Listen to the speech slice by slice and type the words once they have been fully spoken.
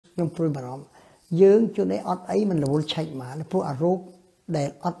ខ្ញុំព្រួយបារម្ភយើងជួនឯអត់អីមិនរវល់ឆែកមកព្រោះអារោគដែល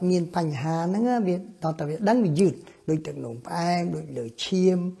អត់មានបញ្ហាហ្នឹងវាតតែវាដឹងវាយឺតដូចទឹកនោមផ្អែមដូចលើឈា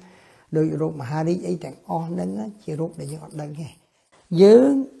មដោយរោគមហារីកអីទាំងអស់ហ្នឹងជារោគដែលយើងអត់ដឹងទេយើ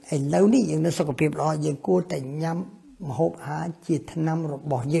ងឥឡូវនេះយើងនៅសុខភាពល្អយើងគួរតែញ៉ាំម្ហូបអាហារជាថ្នាំរ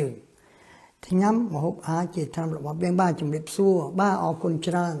បស់យើងញ៉ាំម្ហូបអាហារជាថ្នាំរបស់យើងបាទជំរាបសួរបាទអរគុណ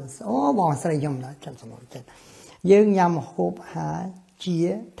ច្រើនអូបងស្រីខ្ញុំណាចាំសម្រាប់ចិត្តយើងញ៉ាំម្ហូបអាហារជា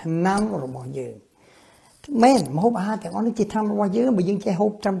ថ្នាំរបស់យើងមែនម្ហូបអាហារទាំងអស់នេះជាថ្នាំរបស់យើងបើយើងចេះហូ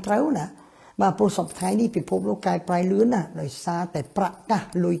បត្រឹមត្រូវណាបាទព្រោះសពថ្ងៃនេះពិភពលោកកែប្រែលឿនណាដោយសារតែប្រាក់កាស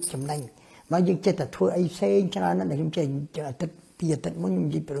លុយចំណេញបើយើងចេះតែធ្វើអីផ្សេងច្រើនណាស់ដែលខ្ញុំចេះអាទិត្យពីអាទិត្យមុនខ្ញុំ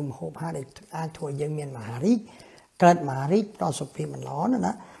និយាយពីម្ហូបអាហារដែលអាចធ្វើឲ្យយើងមានមហារីកកើតមហារីកដល់សុខភាពមិនល្អ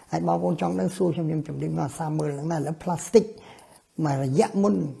ណាហើយបងប្អូនចង់ដឹងសួរខ្ញុំជំរាបមកសារមើលហ្នឹងណាឥឡូវផ្លាស្ទិកមករយៈមុ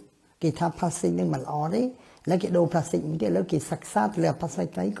នគេថាផ្លាស្ទិកហ្នឹងមិនល្អទេឥឡូវគេដូរផ្លាស្ទិកទៀតឥឡូវគេសិក្សាទៅលើផ្លាស្ទិក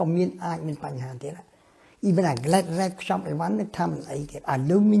ហ្នឹងក៏មានអាចមានបញ្ហាទៀតeven a glad red shop ឯវ៉ាន់នឹងថាមិនអីទៀត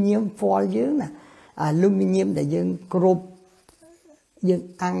aluminium foil យើងណា aluminium ដែលយើងគ្របយើង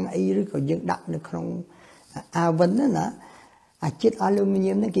អាំងអីឬក៏យើងដាក់នៅក្នុង oven ណាអាជាតិ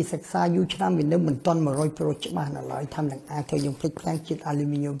aluminium នេះគេសិក្សាយូរឆ្នាំវានៅមិនទាន់ 100% ច្បាស់នៅឡើយថានឹងអាចធ្វើយើងភ្លេចផ្លាំងជាតិ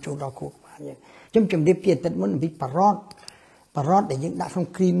aluminium ចូលដល់ខួរក្បាលយើងខ្ញុំជម្រាបពីអាទិត្យមុនអំពីបរតដែលយើងដាក់ក្នុង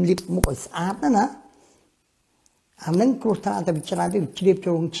គ្រីមលាបមុខឲ្យស្អាតណាអានឹងគ្រោះថ្នាក់តែវាច្រើនវាជ្រាប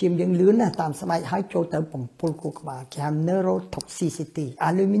ចូលឈាមយើងលឿនណាតាមស្បែកហើយចូលទៅបំពុលខួរក្បាលគេហៅ neurotoxicity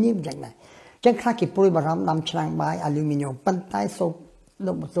aluminium យ៉ាងណាអញ្ចឹងខ្លះគេព្រួយបារម្ភដាំឆ្នាំងបាយ aluminium ប៉ុន្តែសូម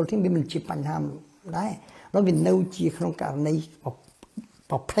លោកបន្ទល់ទីវាមិនជាបញ្ហាដែរដល់វានៅជាក្នុងករណី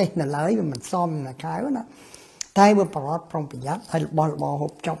ប្រភេទនៅឡើយវាមិនសមនៅខៅណាតែបើប្រវត្តិប្រុងប្រយ័ត្នហើយរបស់ហូ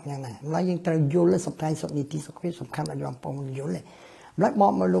បចប់យ៉ាងណាម្ល៉េះយើងត្រូវយល់សប្តាហ៍សុខនីតិសុខភាពសំខាន់ឲ្យបងប្អូនយល់ទេម្ល៉េះប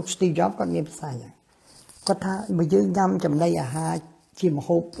ងមកលោក Steve Jobs គាត់មានប្រសាសន៍យ៉ាងគាត់ថាបើយើងញ៉ាំចំណីអាហារជាម្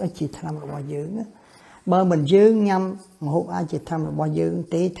ហូបជាថ្នាំរបស់យើងបើមិនយើងញ៉ាំម្ហូបអាហារជាថ្នាំរបស់យើង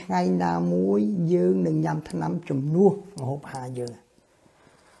ទេថ្ងៃណាមួយយើងនឹងញ៉ាំថ្នាំជំនួសម្ហូបអាហារយើង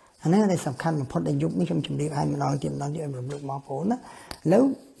អានេះដែលសំខាន់បំផុតដែលយុគនេះខ្ញុំជម្រាបឲ្យម្ដងទៀតឲ្យរំលឹកបងប្អូនណាឥឡូវ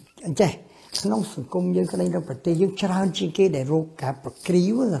អញ្ចេះក្នុងសង្គមយើងក្តីនៅប្រទេសយើងច្រើនជាងគេដែលរោគការប្រគ្រី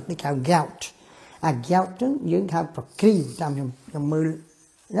វគេហៅ gout អា gout ហ្នឹងយើងហៅប្រគ្រីវតាមខ្ញុំមើល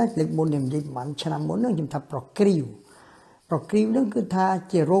ណាលើកមុនខ្ញុំនិយាយប្រហែលឆ្នាំមុនខ្ញុំថាប្រគ្រីវហ្នឹងគឺថា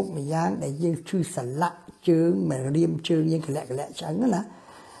ជារោគមួយយ៉ាងដែលយើងឈឺសន្លាក់ជើងម្រាមជើងយើងកលាក់ឆ្អឹងណា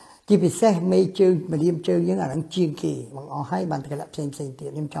ជាពិសេសមេជើងម្រាមជើងយើងអាហ្នឹងជាងគេបងអស់ហើយបានកលាក់ផ្សេងទៀត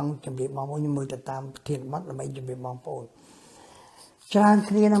ខ្ញុំចង់ជម្រាបបងប្អូនខ្ញុំមើលទៅតាមប្រធានបទដើម្បីជម្រាបបងប្អូនច្រើន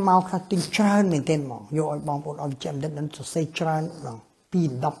គ្នាណាមកខ្លះទិញច្រើនមែនទែនហ្មងយកឲ្យបងប្អូនឲ្យចាំដិតនឹងសរសេរច្រើនដល់ពី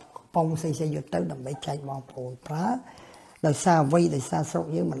10កំប៉ុងផ្សេងយកទៅដើម្បីចែកបងប្អូនប្រើដោយសារអ្វីដោយសារស្រុក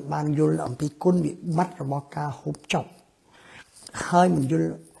យើងមិនបានយល់អំពីគុណវិបត្តិរបស់ការហូបចុកហើយមិនយល់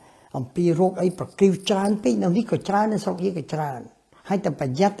អំពីរោគអីប្រគ្រីវច្រើនពេកនៅនេះក៏ច្រើននៅស្រុកយើងក៏ច្រើនហើយតែប្រ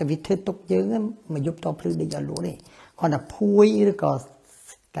យ័ត្នតែវាធ្វើទុកយើងមកយប់តភ្លឺដេកឲ្យលក់ទេគាត់ថាភួយឬក៏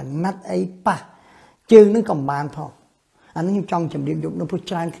កណាត់អីប៉ះជើងនឹងក៏បានផងអានេះខ្ញុំចង់ជម្រាបយប់នោះព្រោះ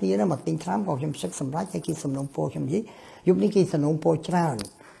ច្រើនគ្នាណាមកទិញថ្នាំក៏ខ្ញុំសឹកសម្រាប់ឲ្យគេសំណូមពរខ្ញុំនិយាយយប់នេះគេសំណូមពរច្រើន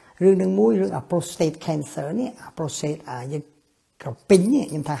រឿងនឹងមួយរឿង prostate cancer នេះ prostate យើងក្រពេញ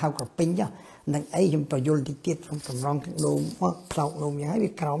ខ្ញុំថាហៅក្រពេញចុះនឹងអីខ្ញុំបញ្យល់តិចទៀតក្នុងកម្រងទឹកនោមមកផ្លោកនោមយ៉ាងហើយ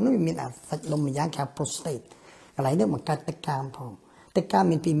វាក្រោមនោះវាមានអាសាច់ដុំមួយយ៉ាងគេហៅ prostate កន្លែងនេះបង្កើតទឹកកាមផងទឹកកាម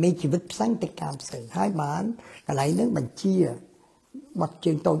មានពីមេជីវិតផ្សេងទឹកកាមផ្សេងហើយបានកន្លែងនេះបញ្ជាបាត់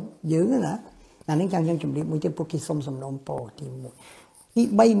ជើងតូចយើងណាអានេះចាំខ្ញុំជម្រាបមួយទៀតពួកគេសុំសំណូមពរទី1ទី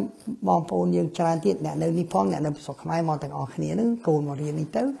3បងប្អូនយើងច្រើនទៀតអ្នកនៅនេះផងអ្នកនៅស្រុកខ្មែរមកទាំងអស់គ្នាហ្នឹងកូនមករៀននេះ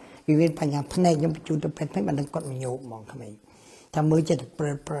ទៅវាមានបញ្ហាភ្នែកខ្ញុំបញ្ជូនទៅពេទ្យបាននឹងគាត់មកញោមហ្មងក្មេងថាមើលចិត្តព្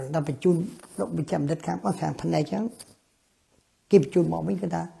រើដល់បញ្ជូនលោកវិជ្ជាបណ្ឌិតខាងភ្នែកចឹងគេបញ្ជូនមកវិញគឺ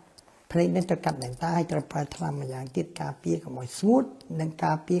ថាភ្នែកនេះត្រូវកាត់ដែនតាឲ្យត្រូវប្រើថ្នាំមួយយ៉ាងទៀតការពារកុំឲ្យស្ងួតនិង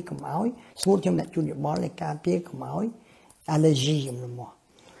ការពារកុំឲ្យស្ងួតខ្ញុំអ្នកជូនយោបល់នៃការពារកុំឲ្យ allergy ខ្ញុំមក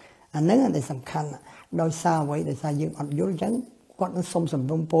អានឹងដែលសំខាន់ដោយសារអ្វីដោយសារយើងអត់យល់ចឹងគាត់នឹងសុំសំ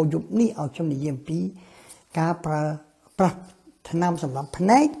ណូមពរយប់នេះឲ្យខ្ញុំនិយាយអំពីការប្រើប្រាស់ថ្នាំសម្រាប់ភ្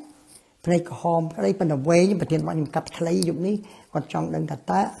នែកក្រហមក្តីប៉ុន្តែវែងប្រធានបទខ្ញុំកាត់ខ្លីយប់នេះគាត់ចង់ដឹងថា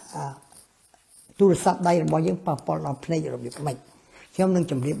តើទូរស័ព្ទដៃរបស់យើងប៉ះពាល់ដល់ភ្នែករបៀបម៉េចខ្ញុំនឹង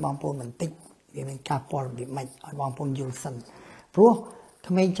ជម្រាបបងប្អូនបន្តិចវាមានការពាល់របៀបម៉េចឲ្យបងប្អូនយល់សិនព្រោះ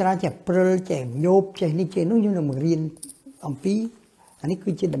ក្មេងច្រើនចេះព្រិលចេះញោបចេះនេះចេះនោះខ្ញុំនឹងរៀនអំពីអានេះគឺ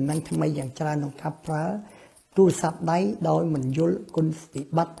ជាដំណឹងថ្មីយ៉ាងច្រើនក្នុងការប្រើទូរស័ព្ទដៃដោយមិនយល់គុណវិ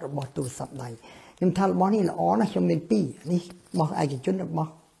បត្តិរបស់ទូរស័ព្ទដៃខ្ញុំថារបស់នេះល្អណាស់ខ្ញុំមាន2នេះរបស់ឯកជនរប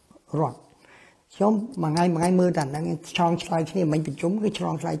ស់រដ្ឋខ្ញុំមួយថ្ងៃមើលតែហ្នឹងឆ្លងឆ្លើយគ្នាមិនប្រជុំគឺឆ្ល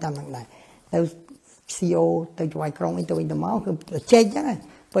ងឆ្លើយតាមហ្នឹងដែរទៅ CEO ទៅចៅក្រុងអីទៅវិញទៅមកគឺជែកចឹង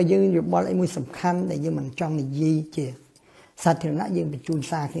បើយើងយោបល់អីមួយសំខាន់ដែលយើងមិនចង់និយាយជាសាធារណៈយើងបញ្ជូន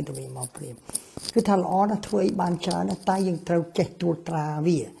សារគ្នាទៅវិញមកព្រាមគឺថាល្អណាស់ធ្វើអីបានច្រើនណាស់តែយើងត្រូវចេះត្រួតត្រា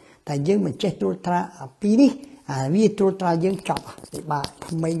វាតែយើងមិនចេះត្រួតត្រាអាពីនេះវាត្រួតត្រាយើងចប់ពិបាក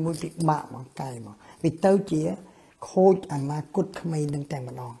ក្មេងមួយពិបាកមកកែមកវាទៅជាខូចអនាគតក្មេងនឹងតែ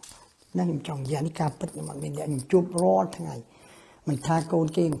ម្ដងណាខ្ញុំចង់និយាយនេះការពិតខ្ញុំអត់មានខ្ញុំជួបរាល់ថ្ងៃមិនថាកូន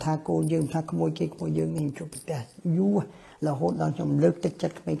គេមិនថាកូនយើងមិនថាក្មួយគេក្មួយយើងនេះជួបប្រទះយូររហូតដល់ខ្ញុំលើកទឹកចិ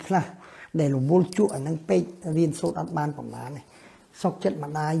ត្តក្មេងខ្លះដែលរវល់ជក់អានឹងពេករៀនសូត្រអត់បានប្រមាណទេសុកចិត្ត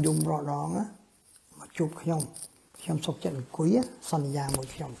ម្ដាយយំរដងមកជួបខ្ញុំសុកចិត្តអង្គុយសន្យាមួយ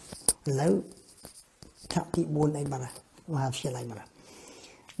ខ្ញុំឥឡូវថ្នាក់ទី4អីបាត់មហាវិទ្យាល័យបាត់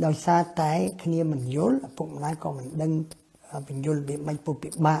ដោយសារតែគ្នាមិនយល់ឪពុកម្ដាយក៏មិនដឹងបញ្យល់វាមិនពុពិ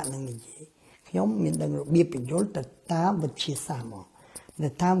បាកនឹងនិយាយខ្ញុំមានដឹងរបៀបបញ្យល់ទៅតាមវិទ្យាសាស្ត្រមកទៅ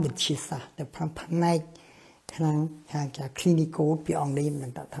តាមវិទ្យាសាស្ត្រទៅផ្នែកខាង clinical ពីអង់គ្លេសមិ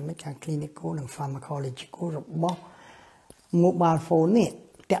នថាម៉េចខាង clinical និង pharmacological របស់ mobile phone នេះ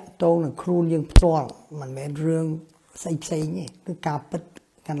តាក់ទងនឹងខ្លួនយើងផ្ទាល់មិនមែនរឿងផ្សេងទេគឺការពិត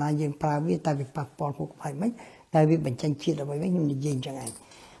កាលណាយើងប្រើវាតែវាប៉ះពាល់ពួកក្បាយមិនតែវាបញ្ចេញជាតិអ្វីវិញខ្ញុំនិយាយអញ្ចឹងឯង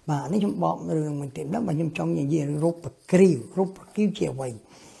បាទនេះខ្ញុំបករឿងមួយទៀតដល់បើខ្ញុំចង់និយាយរូបប្រគ្រីវជាអ្វី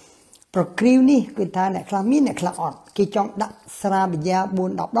ប្រគ្រីវនេះគឺថាអ្នកខ្លះមានអ្នកខ្លះអត់គេចង់ដាក់ស្រាបយ៉ា4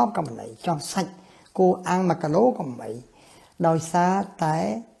 10 10ក៏មិនអីចង់សាច់គោអាំង1គីឡូក៏មិនអីដោយសារតែ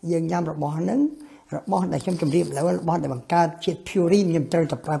យើងញ៉ាំរបស់ហ្នឹងរបស់ដែលខ្ញុំជម្រាបឥឡូវរបស់ដែលបង្កើតជាតិ purine ខ្ញុំត្រូវ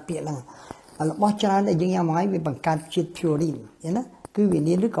តែប្រើពាក្យហ្នឹងរបស់ច្រើនដែលយើងញ៉ាំហើយវាបង្កើតជាតិ purine ឃើញណាគឺវា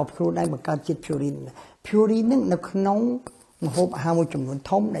មានឬក៏ខ្លួនឯងបង្កើតជាតិ purine ហ្នឹងនៅក្នុងម្ហូបអាហារមួយចំនួន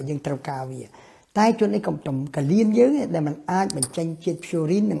ធំដែលយើងត្រូវការវាតែជួននេះកំតុំកលៀនយើងដែលมันអាចបញ្ចេញជាតិ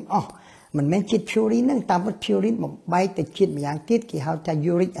purine នឹងអស់មិនមែនជាតិ purine ហ្នឹងតាមពិត purine បំបែកទៅជាតិម្យ៉ាងទៀតគេហៅថា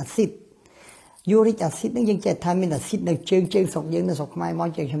uric acid ហ្នឹងយើងចេះថាមានអាស៊ីតនៅជើងស្រុកយើងនៅស្រុកខ្មែរមក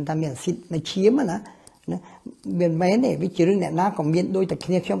ចេះខ្ញុំថាមានអាស៊ីតនៅឈាមណាមិនមែនទេវាជារឿងអ្នកណាក៏មានដូចតែគ្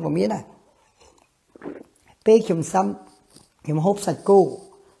នាខ្ញុំក៏មានដែរពេលខ្ញុំហូបសាច់គោ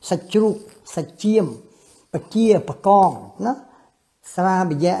សាច់ជ្រូកសាច់ចៀមបជាបកងណាស្រា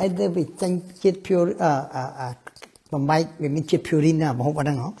បយ៉ាអីទៅវាចេញជាតិ pure បំបែកវាមានជាតិ purine ណាហូបអត់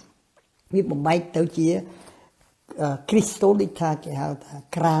ហ្នឹងហ៎វាបំបែកទៅជាcrystal ដូចថាគេហៅថា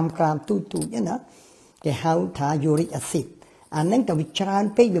ក្រាមទូណាគេហៅថា uric acid អាហ្នឹងតែវាច្រើន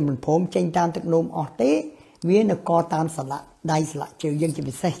ពេកវាមិនព្រមចេញតាមទឹកនោមអស់ទេវានៅកតាមស្លាកដៃស្លាកជើងយើងជា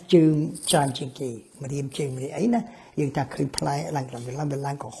ពិសេសជើងច្រើនជាងគេម្រាមជើងម្រាមអីណាយើងថាឃើញផ្លែឡើង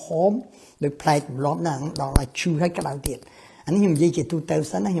ក៏ហមដោយផ្លែចម្លប់ណាដល់ឲ្យឈឺឲ្យក្តៅទៀតអានេះខ្ញុំនិយាយជាទូទៅ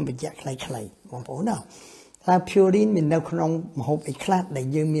សិនណាខ្ញុំបញ្ជាក់ខ្លីៗបងប្អូនណាតែ purine មាននៅក្នុងម្ហូបអីខ្លះដែល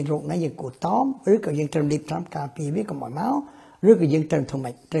យើងមានរោគណាយើងគួរតមឬក៏យើងត្រូវរៀបចំការពារវាកុំឲ្យមកឬក៏យើងត្រូវធ្វើ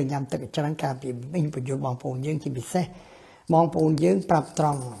ម៉េចត្រូវញ៉ាំទឹកច្រើនការពារវិញបញ្យល់បងប្អូនយើងជាពិសេសបងប្អូនយើងប្រាប់ត្រ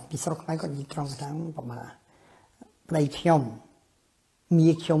ង់ពីស្រុកខ្មែរគាត់និយាយត្រង់ថាប្រមាប្តីខ្ញុំមី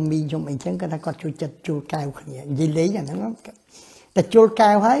ខ្ញុំអីចឹងគាត់ថាគាត់ជួយចិត្តជួលកែវគ្នានិយាយលេងអាហ្នឹងតែជួល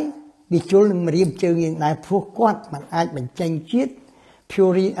កែវហើយវាជួលនឹងម្រាមជើងយើងដែរព្រោះគាត់មិនអាចបញ្ចេញជាតិ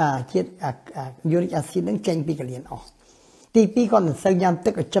purine ជាតិ uric acid នឹងចេញពីកលៀនអស់ទី2គាត់មិនសូវញ៉ាំទឹ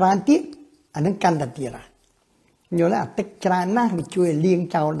កឲ្យច្រើនទៀតអានឹងកាន់តែទៀតយល់ទេអាទឹកច្រើនណាស់វាជួយលាង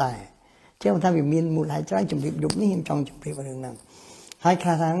ចោលដែរចឹងថាវាមានមូលហេតុច្រើនជំរាបយប់នេះខ្ញុំចង់ជំរាបរឿងហ្នឹងហើយខ្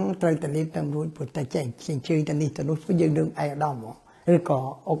លះហ្នឹងត្រូវតែលេបតាមរួចព្រោះតែចេះជើងទៅនេះទៅនោះព្រោះយើងនឹងឯកឧត្តមឬក៏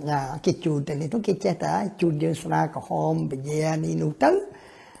អុកញ៉ាគេជូនទៅនេះទៅគេចេះតែជូនយើងស្រាក្រហមបញ្ញានេះនោះទៅ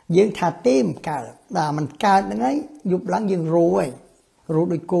យើងថាទេមិនកើតដល់មិនកើតហ្នឹងហើយយប់ឡើងយើងរោ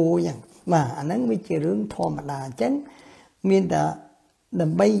ដូចគោអញ្ចឹងបាទអាហ្នឹងវាជារឿងធម្មតាអញ្ចឹងមានតែដើ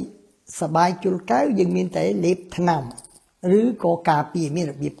ម្បីសบายជុលកៅយើងមានតែលេបថ្នាំឬក៏ការពារមាន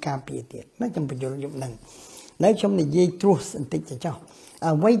របៀបការពារទៀតណាខ្ញុំបញ្យល់យប់ហ្នឹងនៅខ្ញុំនិយាយត្រួសបន្តិចទៅចុះ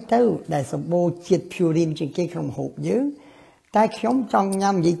អ្វីទៅដែលសម្បូរជាតិ purine ជាងគេក្នុងម្ហូបយើងតែខ្ញុំចង់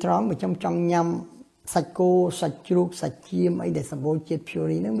ញ៉ាំនិយាយត្រង់បើខ្ញុំចង់ញ៉ាំសាច់គោសាច់ជ្រូកសាច់ចៀមអីដែលសម្បូរជាតិ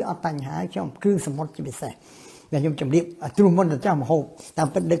purine ហ្នឹងវាអត់បញ្ហាខ្ញុំគ្រឿងសមុទ្រជាពិសេសតែខ្ញុំជម្រាបត្រួសមុនទៅចាស់ម្ហូបតាម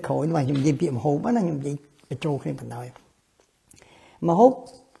ពិតដឹកក្រោយនោះខ្ញុំនិយាយពាក្យម្ហូបណាខ្ញុំនិយាយបញ្ចូលគ្នាបណ្ដោយម្ហូប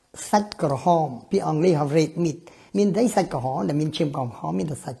សាច់ក្រហមពីអង់គ្លេស red meat មានតែសាច់ក្រហមដែលមានឈាមក្រហមមាន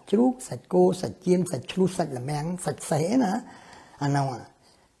តែសាច់ជ្រូកសាច់គោសាច់ចៀមសាច់ឆ្លូសសាច់ល្មាំងសាច់សេះណាអានោះ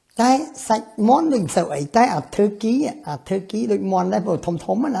តែសាច់មាន់ដូចសូវអីតែអា turkey ដូចមាន់ដែរព្រោះធំ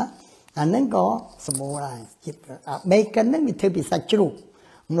ណាអាហ្នឹងក៏សម្បូរដែរជាតិអា bacon ហ្នឹងវាធ្វើពីសាច់ជ្រូក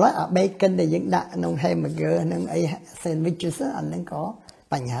ម្ល៉េះអា bacon ដែលយើងដាក់ក្នុង hamburger ហ្នឹងអី sandwiches អាហ្នឹងក៏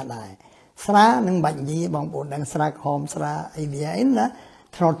បញ្ហាដែរស្រានឹងបាច់និយាយបងប្អូនដឹងស្រាក្រហមស្រាអីវាអីណា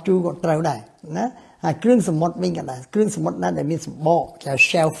ត្រត់ជូរក៏ត្រូវដែរណាហើយគ្រឿងសមុទ្រវិញក៏ដែរគ្រឿងសមុទ្រណាដែលមានសម្បកគេ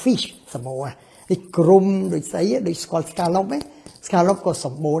shellfish សម្បូរដូចក្រុមដូចស្អីដូចស្គាល់ scallop ហ្នឹង ស្កាឡុបក៏ស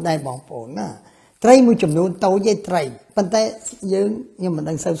ម្បូរដែរបងប្អូនណាត្រីមួយចំនួនតូចទេត្រីប៉ុន្តែយើងខ្ញុំមិន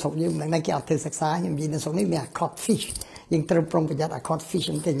ដឹងសូវស្រុកយើងមិនដឹងគេអត់ធ្វើសិក្សាខ្ញុំនិយាយនៅស្រុកនេះវា cod fish យើងត្រូវប្រុងប្រយ័ត្ន cod fish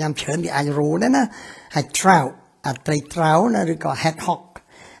តែញ៉ាំច្រើនវាអាចរោដែរណាហើយ trout អាត្រី trout ណាឬក៏ haddock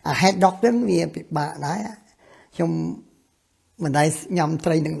អា haddock ហ្នឹងវាពិបាកដែរខ្ញុំមិនដែរញ៉ាំត្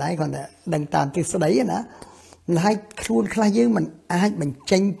រីនឹងដែរគ្រាន់តែដឹងតាមទិសដីណាហើយខ្លួនខ្លះយើងមិនអាចបញ្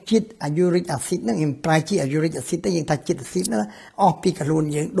ចេញជាតិ uric acid ហ្នឹងខ្ញុំប្រើជា uric acid ទៅយើងថាជាតិ acid ណាអស់ពីខ្លួន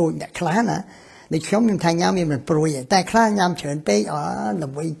យើងដូចអ្នកខ្លះណាដូចខ្ញុំថាញ៉ាំវាមិនព្រួយទេតែខ្លះញ៉ាំច្រើនពេក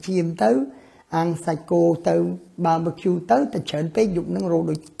ល្វីជៀមទៅអាំងសាច់គោទៅ barbecue ទៅច្រើនពេកយប់ហ្នឹងរោ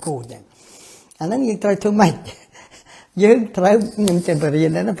ដូចគោចឹងអាហ្នឹងយើងត្រូវធ្វើម៉េចយើងត្រូវខ្ញុំចេះបរៀន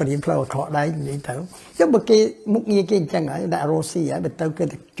ដែរណាបរៀនផ្លូវអាក្រក់ដែរនិយាយទៅចុះបើគេមុខងារគេអញ្ចឹងហើយដាក់រ៉ូស៊ីហើយបើទៅគឺ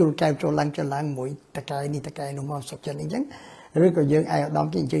ជុលកែវចូលឡើងមួយតកែនេះតកែនោះមកសុខចិត្តអញ្ចឹងឬក៏យើងឯកឧត្តម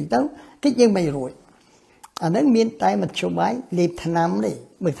គេអញ្ជើញទៅតិចយើងមិនរួចអាហ្នឹងមានតែមធ្យោបាយលេបថ្នាំទេ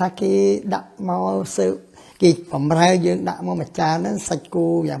បើថាគេដាក់មកសើគេបំរើយើងដាក់មកម្ចាស់ហ្នឹងសាច់គោ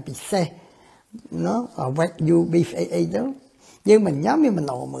យ៉ាងពិសេសណាwagyu beef អីទៅយើងមិនញ៉ាំវាមិន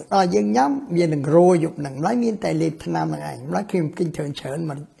ល្អមើលដល់យើងញ៉ាំវានឹងរោយប់ហ្នឹងឡើយមានតែលេបថ្នាំហ្នឹងឯងឡើយខ្ញុំគិតច្រើន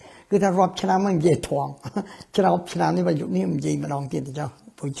មិនគឺថារាប់ឆ្នាំហ្នឹងនិយាយធំច្រោបឆ្នាំនេះបើយុគនេះនិយាយម្ដងទៀតទៅចុះ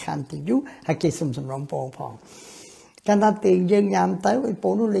ពុយឆានទៅយូរហើយគេសុំសំរងផងកាលណាទីយើងញ៉ាំទៅឯពូ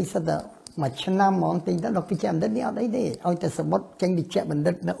នោះលេខសិតតែមួយឆ្នាំហ្មងទិញទៅដល់ពីជាបណ្ឌិតនេះអត់អីទេឲ្យតែសបុតចេញពីជាបណ្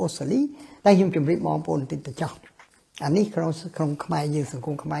ឌិតនៅអូស្ត្រាលីតែខ្ញុំជម្រាបបងប្អូនបន្តិចទៅចុះអានេះក្នុងខ្មែរយើងសង្គ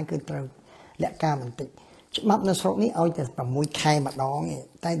មខ្មែរគឺត្រូវលក្ខការបន្តិចច្បាប់នៅស្រុកនេះឲ្យតែ6ខែម្ដងឯង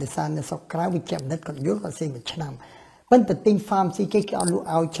តែដោយសារនៅស្រុកក្រៅវិជ្ជាបណ្ឌិតគាត់យល់គាត់សេមួយឆ្នាំប៉ុន្តែទិញ farm ស៊ីគេអត់លក់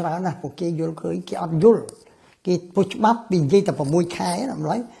ឲ្យច្រើនណាស់ពួកគេយល់ឃើញគេអត់យល់គេពុះច្បាប់ពីនិយាយតែ6ខែណាម្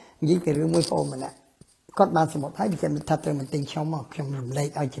ល៉េះនិយាយពីរឿងមួយបងម្នាក់គាត់បានសមុទ្រហើយវិជ្ជាបណ្ឌិតថាត្រូវមិនទិញខ្ញុំមកខ្ញុំរំលែក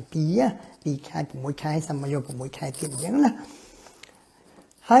ឲ្យជា2ខែ6ខែសាមយក6ខែទៀតអញ្ចឹងណា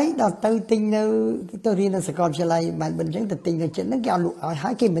ហើយដល់ទៅទិញនៅទៅរៀននៅសាកលវិទ្យាល័យបានបិណ្ឌអញ្ចឹងទៅទិញនៅចិត្តហ្នឹងគេអត់លក់ឲ្យហើ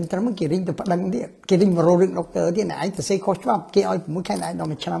យគេមិនត្រឹមគេរិញទៅប្តឹងទៀតគេរិញមករករឿងដុកទ័រទៀតណែឯងទៅសេខុសច្បាប់គេឲ្យ6ខែណែដល់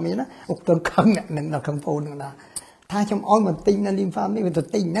1ឆ្នាំអីណាអុកទ័រខឹងអ្នកនឹងដល់ខឹងពូនហ្នឹងណាថាខ្ញុំឲ្យមកទិញនៅលីមហ្វាមនេះវាទៅ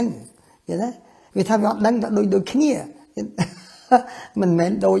ទិញហ្នឹងយល់ទេវាថាវាអត់ដឹងថាដូចគ្នាមិនមែ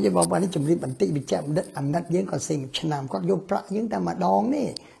នដូចទេបងប្អូននេះជំរាបបន្តិចវិជ្ជាបណ្ឌិតអាណិតយើងក៏សេ1ឆ្នាំគាត់យកប្រាក់យើងតែម្ដងនេះ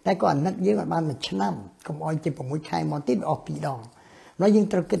តែគាត់អាណិតយើងអត់បាន1ឆ្នាំកុំឲ្យជា6ខែមកទៀតអស់2ដងហើយយើង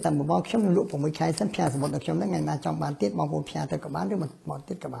ត្រូវគិតតែបងខ្ញុំលក់6ខែសិនផ្សាយសមុទ្រដល់ខ្ញុំហ្នឹងថ្ងៃណាចង់បានទៀតបងប្អូនផ្សាយទៅក៏បានឬមក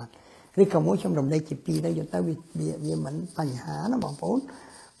ទៀតក៏បានឬក៏មួយខ្ញុំរំលែកជា2ទៅយកទៅវាមិនបញ្ហាណាបងប្អូន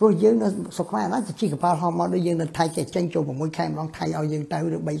ព្រោះយើងនៅស្រុកខ្មែរណាជីកប៉ាល់ហោះមកដូចយើងនៅថៃចេញចូល6ខែម្ដងថៃឲ្យយើងទៅ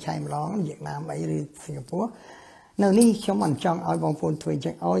ឬ3ខែម្ដងវៀតណាមអីឬសិង្ហបុរីនៅនេះខ្ញុំមិនចង់ឲ្យបងប្អូនធ្វើអញ្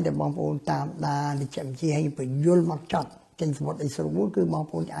ចឹងឲ្យតែបងប្អូនតាមដានវិជ្ជាឲ្យបញ្យល់មកចត់ចេញសមុទ្រអីស្រួលគឺបង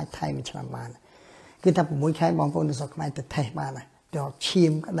ប្អូនអាចថៃ1ឆ្នាំបានគឺថា6ខែបងប្អូននៅស្រុកខ្មែរទៅថេស្តបានណាដល់ឈា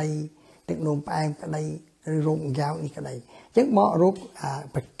មក្តីទឹកនោមផ្អែមក្តីឬរោគយ៉ាវនេះក្តីអញ្ចឹងបករោគ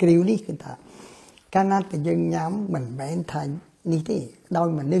បក្រីវនេះគឺថាកាលណាតែយើងញ៉ាំមិនមែនថានេះទេដោយ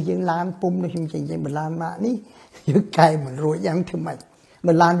មនុស្សយើងឡានពុំនៅខ្ញុំចេញបលានម៉ាក់នេះយើងកែមិនរួចយ៉ាងធ្វើម៉េចប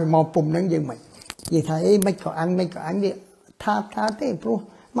លានវាមកពុំហ្នឹងយើងមិននិយាយថាអីមិនក៏អញវាថាទេព្រោះ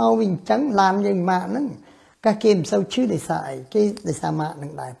មកវិញអញ្ចឹងឡានយើងម៉ាក់ហ្នឹងកាគេមិនសូវឈឺដោយសារអីគេដោយសារម៉ាក់ហ្នឹ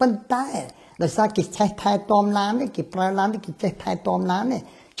ងដែរប៉ុន្តែដោយសារគេចេះថែទាំឡាននេះគេប្រើឡាននេះគេចេះថែទាំឡាននេះ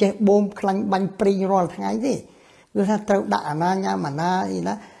ចេះបូមខ្លាញ់បាញ់ព្រីងរាល់ថ្ងៃទេគឺថាត្រូវដាក់អាណាញ៉ាំអាណាអី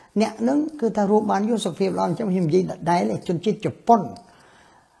ណាអ្នកហ្នឹងគឺថារស់បានយូរសុខភាពល្អអញ្ចឹងខ្ញុំនិយាយដែរជនជាតិជប៉ុន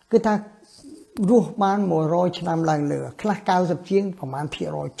គឺថារស់បាន100ឆ្នាំឡើងលើខ្លះ90ជាងប្រហែលភាគ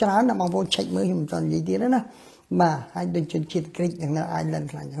រយច្រើនណាបងប្អូនឆែកមើលខ្ញុំមិនទាន់និយាយទៀតណាបាទហើយដូចជនជាតិក្រិចនៅអាយឡែន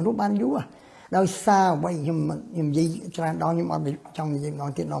ខ្លាំងរស់បានយូរដោយសារអ្វីខ្ញុំនិយាយច្រើនដល់ខ្ញុំអត់ចង់និយាយម្ដ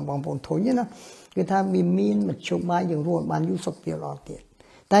ងទៀតដល់បងប្អូនធុញណាគឺថាវាមានមធ្យោបាយយើងរស់បានយូរសុខភាពល្អទៀត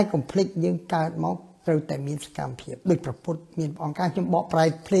តែកុំភ្លេចយើងកើតមកត្រូវតែមានសកម្មភាពដូចប្រពុតមានអង្គការខ្ញុំបកប្រែ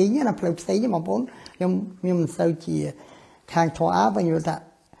ភ្លេងណាផ្លូវផ្សេងបងប្អូនខ្ញុំមិនសូវជាខាងធម៌បើខ្ញុំថា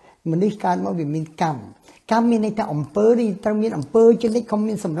មនុស្សកើតមកវាមានកម្មមានន័យថាអំពើនេះត្រូវមានអំពើចនិចក៏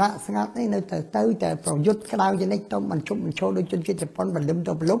មានសម្រាប់ស្ងាត់នេះនៅទៅតែប្រយុទ្ធក្តៅចនិចទៅបញ្ឈប់បញ្ឈរដោយជនជាតិជប៉ុនបលឹម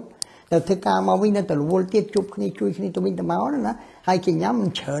ទៅប្រលប់ទៅធ្វើការមកវិញនៅទៅរវល់ទៀតជប់គ្នាជួយគ្នាទៅវិញទៅមកណាហើយគេញ៉ាំមិ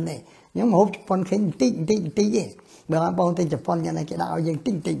នច្រើនទេញ៉ាំហូបជប៉ុនឃើញបន្តិចទេបើបងទៅជប៉ុនយ៉ាងណាគេដាក់ឲ្យយើង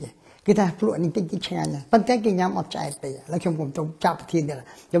តិចទេគឺថាភ្លក់នេះតិចឆ្ងាញ់ប៉ុន្តែគេញ៉ាំអត់ឆ្អែតទេឥឡូវខ្ញុំកំពុងចាប់ប្រធាន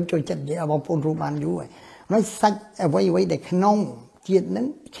ខ្ញុំចូលចិត្តនិយាយឲ្យបងប្អូនรู้បានយូរហើយសាច់អ្វីដែលក្នុងជាតិហ្នឹង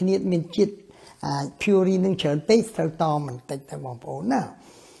គ្នាមានជាតិpurine នឹងច្រើនពេកត្រូវតបន្តិចទៅបងប្អូនណា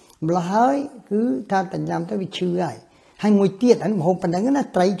ម្ល៉េះហើយគឺថាតែញ៉ាំទៅវាឈឺហើយមួយទៀតអានេះមហូបប៉ុណ្ណឹងណា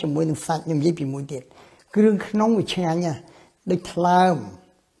ត្រីជាមួយនឹងសាច់ខ្ញុំនិយាយពីមួយទៀតគ្រឿងក្នុងវាឆ្ងាញ់ណាដូចថ្លើម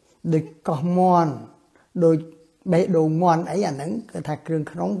ដូចកោះមាន់ដូច បេះដូងមន់អីអាហ្នឹងគឺថាគ្រឿង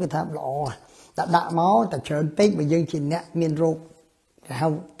ក្នុងគឺថាល្អតែដាក់មកតែច្រើនពេកបើយើងជាអ្នកមានរោគគេហៅ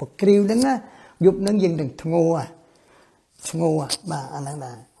ប្រគ្រីវហ្នឹងណាយប់ហ្នឹងយើងនឹងធ្ងោបាទអាហ្នឹង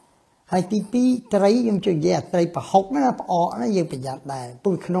ដែរហើយទី2ត្រីខ្ញុំជួយនិយាយអាត្រីប្រហុកណាផ្អកណាយើងប្រយ័ត្នដែរព្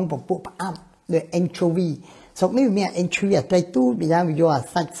រោះក្នុងពពួកផ្អាប់ដូច anchovy ស្រុកនេះវាមាន anchovy អាត្រីទូម្យ៉ាងវាយកអា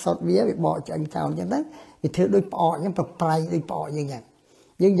សាច់សុតវាបកឆ្អឹងចោលអញ្ចឹងទៅវាធ្វើដូចផ្អកអញ្ចឹងប្រៃដូចផ្អកយើងយ៉ាង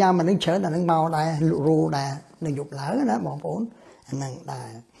យើងញ៉ាំអានឹងច្រើនអានឹងមកដែរលក់រោដែរនៅយប់ឡើងណាបងប្អូនអានឹងដែរ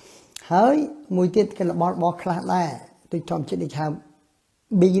ហើយមួយទៀតគេរបស់ខ្លះដែរដូចធម្មជាតិដូចហៅ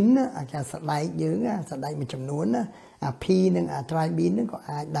bean អាចារ្យសដែកយើងសដែកមួយចំនួនណាអា P និងអា dry bean ហ្នឹងក៏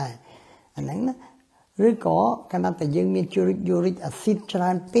អាចដែរអាហ្នឹងណាឬក៏កាលណាតែយើងមាន uric acid ច្រើ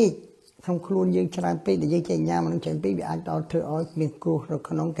នពេកក្នុងខ្លួនយើងច្រើនពេកដែលយើងចេះញ៉ាំអានឹងច្រើនពេកវាអាចដល់ធ្វើឲ្យមានគ្រោះនៅ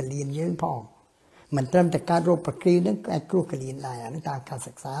ក្នុងកលៀនយើងផងមិនត្រឹមតែកើតរោគប្រគ្រីវហ្នឹងអាចគ្រោះកលៀនដែរអានេះតាមការ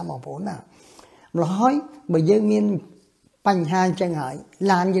សិក្សាបងប្អូនណាម្ល៉េះហើយបើយើងមានបញ្ហាអញ្ចឹងហើយ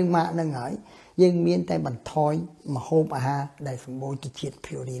ឡានយើងមកនឹងហើយយើងមានតែបន្ថយម្ហូបអាហារដែលសម្បូរទៅជាតិ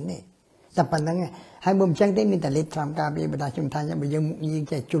purine ទេតែប៉ុណ្្នឹងហើយបើមិនចឹងទេមានតែលេបត្រាំការពារបដាជំថាបើយើងយើង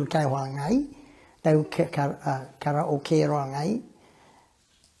ចេះជុលកែវរាល់ថ្ងៃទៅការ៉ាអូខេរាល់ថ្ងៃ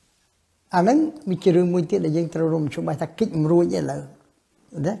អាហ្នឹងវាជារឿងមួយទៀតដែលយើងត្រូវរួមជួបថាគិតមិនរួចទេឥឡូវ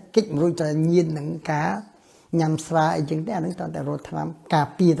ណាគិតមិនរួចតែញៀននឹងការញ៉ាំស្រាអីចឹងទេអាហ្នឹងតើតែរត់ថ្នាំការ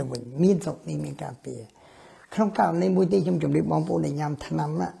ពារទៅវិញមានស្រុកនេះមានការពារក្នុងករណីមួយទៀតខ្ញុំជម្រាបបងប្អូនដែលញ៉ាំថ្នាំ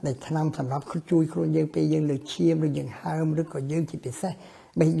ដែលថ្នាំសម្រាប់ជួយខ្លួនយើងពេលយើងលើឈាមឬយើងហើមឬក៏យើងជាពិសេស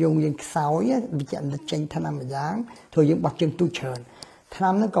បេះដូងយើងខ្សោយវាจะចេញថ្នាំមួយយ៉ាងធ្វើយើងបោះជើងទូច្រើនថ្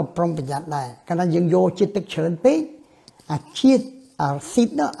នាំហ្នឹងក៏ប្រុងប្រយ័ត្នដែរកាលណាយើងយកជាតិទឹកច្រើនពេកអាជាតិអាស៊ីត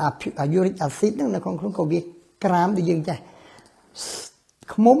អាយូរិកអាស៊ីតហ្នឹងនៅក្នុងខ្លួនក៏វាក្រាមដូចយើងចេះ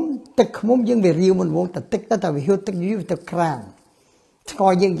ខ្មុំទឹកខ្មុំយើងវារាវមុនវងតែទឹកទៅតែវាហួតទឹកយូរទៅក្រាមស្គា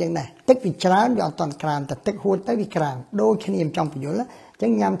ល់យើងចឹងដែរទឹកវាច្រើនវាអត់តន់ក្រាមតែទឹកហួតទៅវាក្រាមដូចគ្នាខ្ញុំចង់បញ្យល់អញ្ចឹ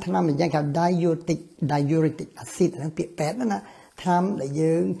ងញ៉ាំថ្នាំមួយយ៉ាងគេ diuretic acid ហ្នឹងពាក្យពេទ្យណាថ្នាំដែល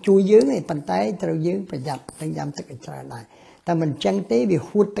យើងជួយយើងទេប៉ុន្តែត្រូវយើងប្រយ័ត្ននឹងញ៉ាំទឹកឲ្យច្រើនដែរតែមិនចឹងទេវា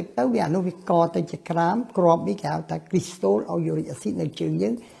ហួតទឹកទៅវាអានោះវាកទៅជាក្រាមគ្រាប់វាគេហៅថា crystal uric acid នៅជើង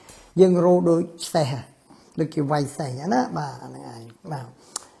យើងរោដូចសេះដូចគេវាយសេះណាបាទអាហ្នឹងឯងបាទ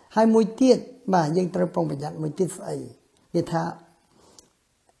ហើយមួយទៀតបាទយើងត្រូវប្រុងប្រយ័ត្នមួយទៀតស្អីគេថា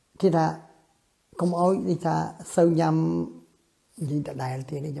កុំអោយនេះថាសូវញ៉ាំនិយាយដដែល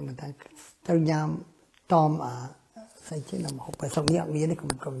ទៀតនេះខ្ញុំថាត្រូវញ៉ាំតមស្អីចេះណាមកហូបស្រុកនេះអត់មានទេ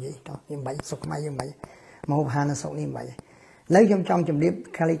កុំនិយាយតោះយើងមិនស្រុកខ្មែរយើងមិនមកហូបអាហារនៅស្រុកនេះមិនឥឡូវខ្ញុំចង់ជម្រាប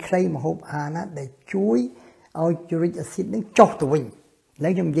ខ្លីៗមកហូបអាហារណាដែលជួយឲ្យ uric acid នឹងចុះទៅវិញឥឡូ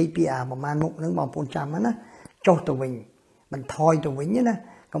វខ្ញុំនិយាយពីប្រមាណមុខនឹងបងប្អូនចាំណាចុះទៅវិញបន្ថយទៅវិញណា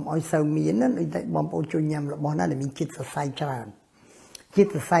កុំឲ្យសូវមានណាដូចតែបងប្អូនជួយញ៉ាំរបស់ណាដែលមានជាតិសរសៃច្រើនជាតិ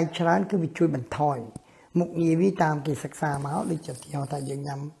សរសៃច្រើនគឺវាជួយបន្ថយមុខងារវាតាមគេសិក្សាមកដូចជាគេហៅថាយើង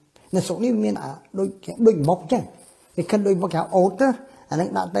ញ៉ាំនៅស្រុកនេះមានដូចមុខអញ្ចឹងវាគិតដូចមុខគេអូតអាហ្នឹង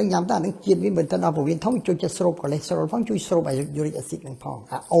ដាក់ទៅញ៉ាំទៅអាហ្នឹងជាតិវាមិនទៅដល់ពោះវៀនធំជួយចិត្តស្រូបកូលេស្តេរ៉ុលផងជួយស្រូបuric acid ហ្នឹងផង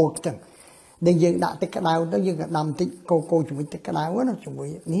អាអូតចឹងដែលយើងដាក់ទឹកក្តៅទៅយើងក៏ដាំតិចកូជាមួយទឹកក្តៅណាជាមួយ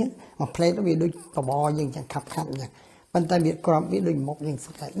នេះមួយផ្លេតវាដូចបបរយើងចឹងខាប់អញ្ចឹងប៉ុន្តែវាក្របវាដូចមុខយើង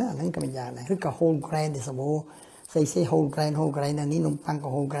ស្កាច់ណាអាហ្នឹងក៏មិនយ៉ាងដែរឬក៏ whole grain ដែលសម្បូរស្អី whole grain នៅនេះនំប៉័ងក៏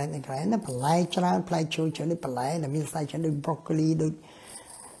whole grain ណាបន្លែច្រើនផ្លែឈើច្រើនដូចបន្លែដែលមានសរសៃច្រើនដូច broccoli ដូច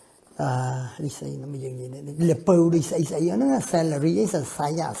នេះស្អីណាយើងនិយាយនេះលពៅដូចស្អីហ្នឹង celery អីសរសៃ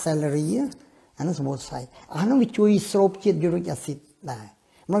celery អាហ្នឹងសម្បូរសរសៃអាហ្នឹងវាជួយស្រូបជាតិ uric acid ដែរ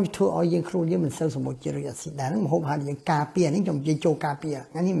មកវាធ្វើឲ្យយើងខ្លួនយើងមិនសូវសម្បូរជាតិ uric acid ដែរហ្នឹងមហូបអាហារយើងការពារនេះខ្ញុំនិយាយចូលការពារ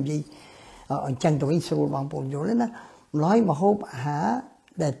ថ្ងៃនេះនិយាយអញ្ចឹងទៅវិញស្រួលបងប្អូនយល់ទេណាម្ល៉េះមហូបអាហារ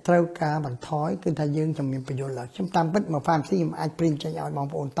ដែលត្រូវការបន្ថយគឺថាយើងជំនាញបញ្យល់ឡើយខ្ញុំតាមពិតមក pharmacy ខ្ញុំអាចព្រីនចេញឲ្យបង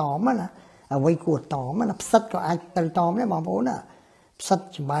ប្អូនតមណាអ្វីគួរតមណាផ្សិតក៏អាចទៅតមដែរបងប្អូនណាផ្សិត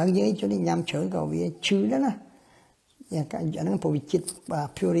ចំបើងយើងជួយញ៉ាំច្រើនក៏វាឈឺដែរណាយ៉ាងអាហ្នឹងព្រោះវាជាតិ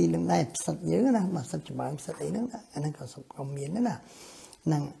purine នឹងដែរផ្សិតយើងណាមកផ្សិតចំបើងផ្សិតអីហ្នឹងអាហ្នឹងក៏មានដែរណា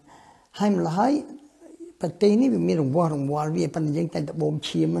ហ្នឹងហើយម្ល៉េះហើយប្រទេសនេះវាមានរង្វាស់វាប៉ុន្តែយើងតែដបូម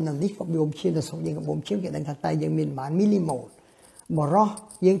ឈាមនៅនេះក៏បូមឈាមទៅស្រុកយើងក៏បូមឈាមគេដឹងថាតែយើងមានប្រហែលមីលីម៉ូលបរោះ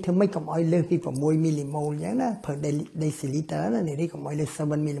យើងធ្វើម៉េចកុំឲ្យលើសពី6មីលីម៉ូលអញ្ចឹងណា per deciliter ណានេះកុំឲ្យលើស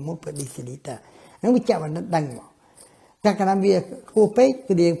7មីលីម៉ូល per deciliter ហ្នឹងវាចាក់បណ្ឌិតដឹងមកតែកាលណាវាខ្ពស់ពេក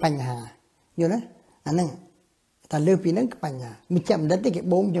គឺយើងបញ្ហាយល់ទេអាហ្នឹងតែលើសពីហ្នឹងគឺបញ្ហាមិនចាក់បណ្ឌិតទេគេ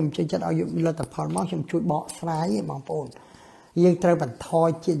បូមខ្ញុំជួយចិត្តឲ្យលទ្ធផលមកខ្ញុំជួយបកស្រាយបងប្អូនយើងត្រូវបន្ថយ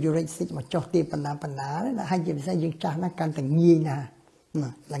ជាតិ uric acid មកចុះទីបណ្ណាណាហើយជាពិសេសយើងចាស់ណាស់កាន់តែងាយណាស់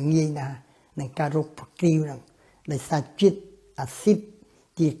ងាយណាស់នឹងការរោគប្រគ្រីវហ្នឹងដោយសារជាតិអាស៊ីត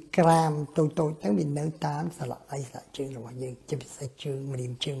ជាក្រាមតូចទៅវានៅតាមស្លាកដៃស្លាកជើងរបស់យើងជាពិសេសជើងម្រា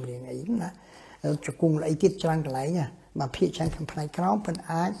មអីណា จะกุ้งไหลติดจางไหลเนี่ยมาเพียชันคำพลายกร้องเป็น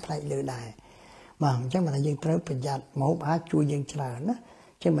อาพลายเลยได้มาจังมันยังเติมประหยัดหมออาจูยังเฉลยนะ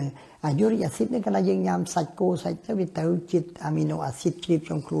ใช่ไหมยูริกแอซิดนี่ก็เรายังยำใส่โกใส่เจ้าวิตามินจิตอะมิโนแอซิดครีบช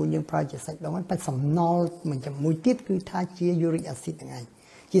งครูยังพอจะใส่ลงมันเป็นสำนอมันจะมุยติดคือท่าเชียยูริกแอซิดยังไง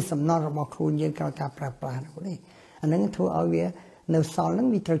จีสำนอเราบอกครูยังการการปราบปรามนี่อันนั้นทั่วเอาเวียเนื้อซอลนั้น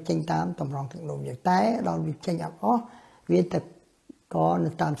มีเธอเจงตามตำรองถึงลมอย่างแต่เราวิจัยอย่างอ๋อเวียแต่ก็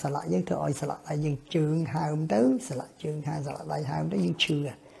ตามสละยังเธออ้อยสละอะไรยังจืงหามเต้สละจืงหาสละอะไรหามเต้ยังเชื่อ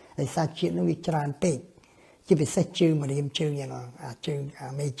ไอ้ซาจิตนั้นวิจารณ์เตะจะไปเซจืงมาเรียมจืงอย่างนั้นจืง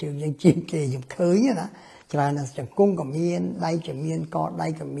ไม่จืงยังจืงเกยยังเคยเนี่ยนะจรานั้นจะกุ้งกับเมียนได้จะเมียนกอดได้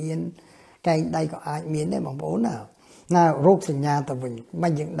กับเมียนไก่ได้ก็อาเมียนได้บางโบน่ะน่าโรคสัญญาตัวบุญไม่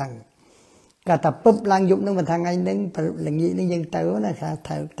ยังดังก็แต่ปุ๊บลังยุบนึงมาทางไงนึงหลังนี้นึงยังเต้นะครับ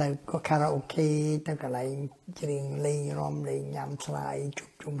เต้ก็คาราโอเกะเต้ก็อะไรเรียงเลยรอมเลยยำสลาย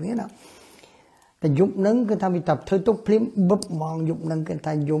จุ่มนี้นะแต่ยุบนึงก็ทำให้ตับเธอตุกพลิ้มบุบมองยุบนึงก็ท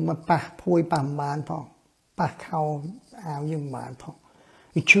ำยุบมาปะพูยปะบานพอปะเข้าเอายังบานพอ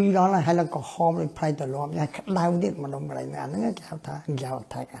ชื่อđó là hay là có hòmเลยไพรตลอดเนี่ยดาวเด็ดมันลงอะไรงานนั่นก็แก้วท่าแก้ว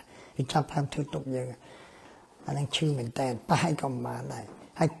ไทยอ่ะชอบทำเธอตุกเยอะอันนั้นชื่อเหมือนแต่ปะให้กำมาได้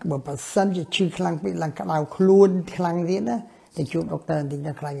ให้บอกว่าสันจะชื่อคลังเป็นหลังกระดาวคล้วนคลังนี้นะแต่ชุดดอกเตอร์ที่จ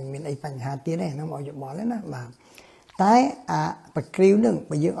ะคลังมีไอ้ปัญหาที่ได้น้องเอาอยู่บอกแล้วนะมาแต่ปะกริ้วนึงไ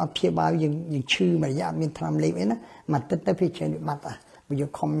ปยังอภิบาลยังชื่อมารยาทมีทำเล็บนะมัดตึ๊ดพิเชนบัดไปยัง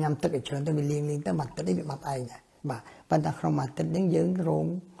คอมยำตึ๊ดเชิญตึ๊ดไปเลี้ยงตึ๊ดมัดตึ๊ดได้บัดไอ้เนี่ยบ่าปัญหาครมัดตึ๊ดยังยืงโรง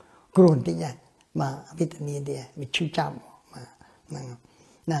กรุนที่เนี่ยมาวิตามินเดียมีชื่อจำมา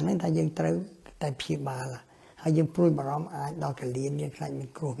นั่นถ้ายังเติมแต่พิบาลล่ะให้ยังปลุกบารมอาดอกกระเลียนยังใครมี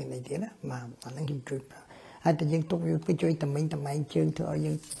ครูเป็นอะไรเดียนะมาตอนนั้นยังจุดให้แต่ยังตกอยู่ไปช่วยทำไมเชิงเธอ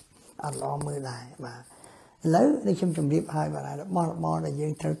ยังอัดล้อมือได้มาแล้วในช่วงจำรีบหายมาแล้วมอได้ยั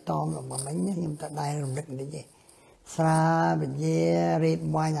งเธอตอมหรือมาไม่เนี่ยยังแต่ได้รำลึกได้ยังสลาเป็นเย่เรียด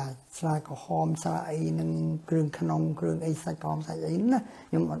วายนะสลาก็หอมสลาไอ้นั่นเครื่องขนมเครื่องไอ้ใส่กอมใส่ไอ้นั่น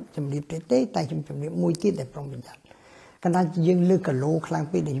ยังจำรีบเต้แต่จำรีบมวยที่แต่ปรองเป็นยันขณะยังเลือกกับโลคลัง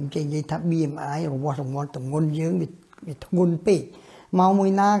ปีเดียวจริงๆทับบีมไอหรือว่าสมมติตัวงนยังมีงนปีเมามว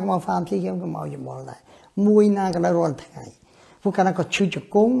ยนาก็มาฟาร์มที่เกี่ยวกับเมาอยู่บ่ได้มวยนาก็ได้รอนไงพวกนั้นก็ชื่อจะ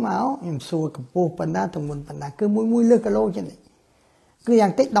โกงเมาอย่างสัวกับปูปันนาตัวงนปันนาคือมวยเลือกกับโลใช่ไหมคืออย่า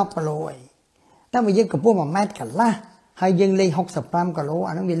งติดดอกกับโลไอ้ถ้ามายังกับปูมาแมทกันละให้ยังเลย60 กับโล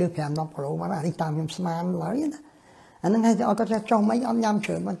อันนั้นมีเลือกแผ่นดอกกับโลมาอันนี้ตามยำสมานเลยนะอันนั้นให้เอาก็จะจ้องไม่ยำเฉ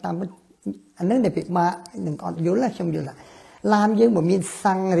ยมันตามอันนั้นเดี๋ยวไปมาหนึ่งก่อนยุ่งละชมยุ่งละลามยังบ่มี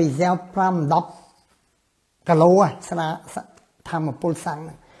สั่งรีเซลพรำดอกกะโลอ่ะสนะทำมาปูสั่ง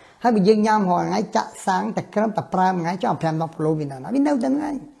ให้ไปยังยามหัวไงจะสั่งแต่เครื่องแต่ปลาไงจะเอาแผ่นดอกกะโลวินานะวินาดังไง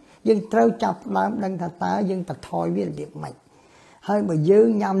ยังเต้าจับลามดังตายังตัดทอยวิเดียบใหม่ให้ไปยัง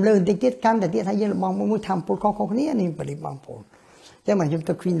ยามเลื่อนติดกันแต่ที่ให้ยังมองมือทำปูของคนนี้นี่ผลิตบางปูแต่มันจะต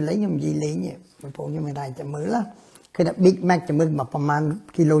ะควินเลยยังยีเลยเนี่ยมันปูยังไม่ได้จะมือละคือแบบบิ๊กแม็กจะมือมาประมาณ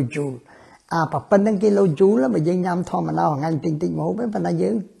กิโลจูลปะเป็นตั้งกิโลจูลแล้วไปยังยำทอมันเอางานติงๆหมูเป็นปัญญาเยอ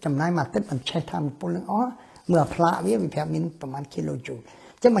ะจำนายมาติดมันใช้ทำปุ่นอ๋อเมื่อพระวิแพบมินประมาณกิโลจูล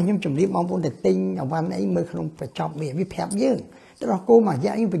จะมายุ่งจุ่มรีบมองปุ่นแต่ติงเอาวันไอ้เมื่อขนมไปจอบวิแพบเยอะแต่เราโก้มาเย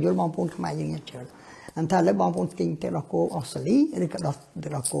อะยิ่งไปยุ่งมองปุ่นขมายยังเงี้ยเฉยอันถ้าแล้วมองปุ่นติงแต่เราโก้ออสเตรเลียหรือก็เ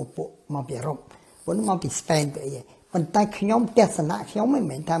ราโก้ปุมาเปียรบปุ่นมาปีสเปนไปยังมันใต้ขยมเทศนาขยมไม่เห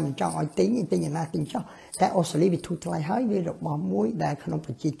มือนทำมันจ้องไอ้ติงอย่างน่าติงชอบแต่ออสเตรเลียวิถูกทลายหายด้วยดอกบอมมวยได้ขนมปร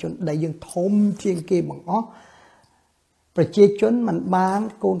ะชีจนได้ยังทมเทียงเกบังอ๋อประชีจนมันบาน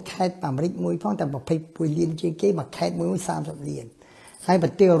โกนแคดป่ามริกมวยพ้องแต่บอกไปปุยเลียนเทียงเกบักแคดมวย30 เหรียญให้ปร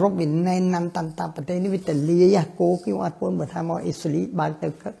ะเทศรบวินในนันตันตาประเทศนี้วิตาเลียโกกิวัดปนบัดทำเอาอิสรีบางแต่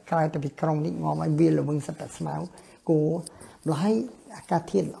กลายแต่เป็นกรองนิงอมันเบียร์หรือมึงสตัดสมาวโกหลายอากาศเ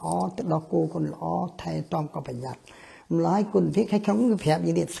ทียนอ๋อแต่ดอกโกคนอ๋อไทยตอมก็ประหยัดหลายคนเพียงแค่ขนมแผบอ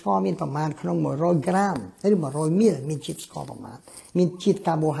ย่างเด็ดสกอร์มีประมาณขนม100 กรัมหรือ100 มิลมีจิตสกอร์ประมาณมีจิตค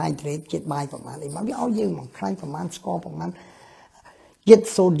าร์โบไฮเดรตจิตไบประมาณไอ้บ้าไม่เอาเยอะมองใครประมาณสกอร์ประมาณจิต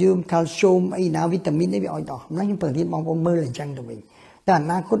โซเดียมแคลเซียมไอ้น้ำวิตามินได้ไปเอาต่อนั่นยังเปิดที่มองว่ามือเลยจังตัวเองแต่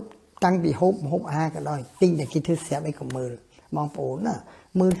น่าก็ตั้งปี65กันเลยติ้งแต่คิดถึงเสียไปกับมือมองโผล่น่ะ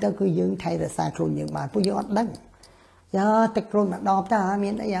มือเต้าคือยืงไทยแต่ซาโครนยืงบานผู้ยอดดังยาตะกรุดดอกจ้ามี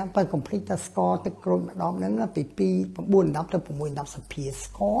นายาไปคอมพลีทสกอร์ตะกรุดดอกนั้นปีบุญดับแต่ผมบุญดับสเปียส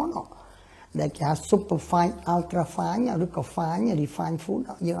กอร์เนาะได้แค่ซุปเปอร์ไฟน์อัลตร้าไฟน์หรือก็ไฟน์รีไฟน์ฟู้ด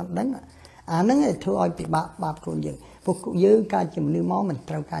เยอะนั้นนั้นเธอเอาไปบาปคนเยอะพวกเยอะการจะมือม้อมันต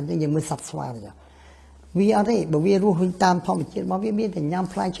รงการจะยังมือสัตว์สวาเลยวิอะไรบอกวิรู้หุ่นตามทอมเจ็ดบอกวิแต่ยาม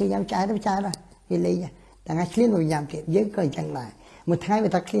พลายเชื่อยามใจได้ใจละวิเลยแต่งานเคลื่อนยามเจ็ดเยอะเกินจังไรเมื่อท้ายไป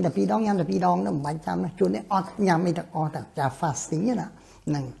ตักคลีนแต่ปีดองยามแต่ปีดองนั่นหมายจำนะจุดนี้อดยามไม่ตักอดแต่จะฟาสติ้งเนี่ยนะ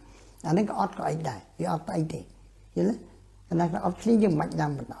นั่น អានេះក៏អត់ក៏អីដែរវាអត់អីទេយល់ទេអានេះក៏អត់ឃ្លៀនយើងមិន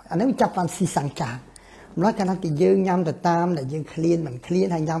ញ៉ាំបណ្ដោយអានេះចាប់បានស៊ីសង្ចាម្ល៉េះកាលណាទីយើងញ៉ាំទៅតាមដែលយើងឃ្លៀនមិនឃ្លៀន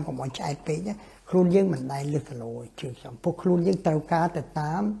ហើយញ៉ាំកុំឲ្យឆ្អែតពេកខ្លួនយើងមិនដែលលឹះគីឡូជឿខ្ញុំពួកខ្លួនយើងត្រូវការទៅ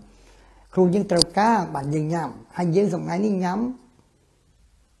តាមខ្លួនយើងត្រូវការបានយើងញ៉ាំហើយយើងសម្ងាយនេះញ៉ាំ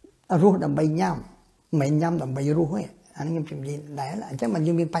រស់ដើម្បីញ៉ាំមិនញ៉ាំដើម្បីរស់ទេអានេះខ្ញុំជំនាញដែរអញ្ចឹងមិន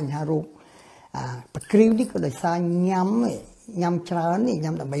យើងមានបញ្ហារោគប្រគ្រីវនេះក៏ដោយសារញ៉ាំច្រើននេះ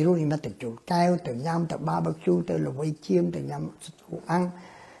ញ៉ាំដើម្បីរស់នេះមកទៅជូនកែវទៅញ៉ាំទៅ barbecue ទៅល្វីជៀមទៅញ៉ាំស្ទូអាំង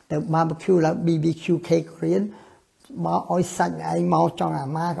ទៅ barbecue ឡើង BBQ cake Korean បើឲ្យសាច់ឯងមកចង់អា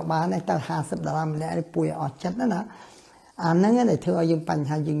ម៉ាក៏បានដែរទៅ$50ម្នាក់ឲ្យពួយអស់ចិត្តណាអាហ្នឹងដែលធ្វើឲ្យយើងបញ្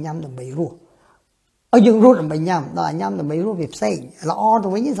ហាយើងញ៉ាំដើម្បីរស់ឲ្យយើងរស់ដើម្បីញ៉ាំដល់ញ៉ាំដើម្បីរស់វាផ្សេងល្អទៅ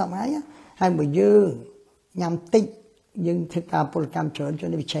វិញសម័យហើយបើយើងញ៉ាំតិចយើងធ្វើការពលកម្មច្រើនជួយ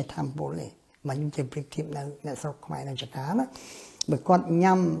វិជ័យធម្មពលនេះមិនខ្ញុំប្រៀបធៀបនៅអ្នកស្រុកខ្មែរនៅចកាណាបើគាត់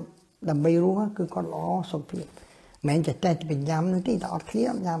ញ៉ាំដើម្បីរស់គឺគាត់ល្អសុខភាពមិនមែនតែទៅញ៉ាំនោះទេតែអត់ឃ្លៀ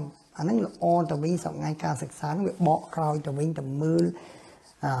មញ៉ាំអាហ្នឹងល្អទៅវិញសម្ងាយការសិក្សាវាបកក្រោយទៅវិញទៅមើល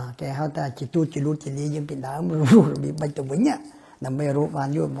គេហៅថាជាទូចលួចជាលាយើងពីដើមរស់របៀបបាច់ទៅវិញដើម្បីរកបាន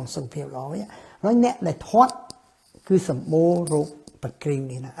យល់មកសុខភាពល្អវិញហើយអ្នកដែលធាត់គឺសម្បូររោគប្រគ្រីវ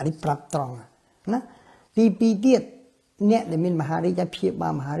នេះណាអានេះប្រាប់ត្រង់ណាទី2ទៀតអ្នកដែលមានមហារីកព្យាបា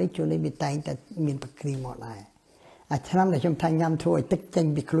លមហារីកជួយនេះវាតែងតែមានប្រគ្រីវមកដែរអាឆ្នាំដែលខ្ញុំថាញ៉ាំធ្វើឲ្យទឹកចេញ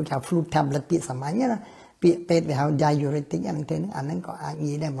ពីខ្លួនថា flu tablet ពាក្យសាមញ្ញណាពាក្យពេទ្យវាហៅ diuretic អាហ្នឹងក៏អាច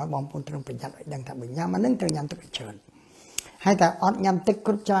ងាយដែរមកបងប្អូនត្រូវប្រយ័ត្នឲ្យដឹងថាបើញ៉ាំអាហ្នឹងត្រូវញ៉ាំទឹកច្រើនហើយតែអត់ញ៉ាំទឹក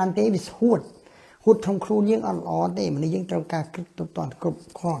គ្រប់ច្រើនទេវាហួតក្នុងខ្លួនយើងអត់ល្អទេមនុស្សយើងត្រូវការគ្រឹះទុកតន់គ្រប់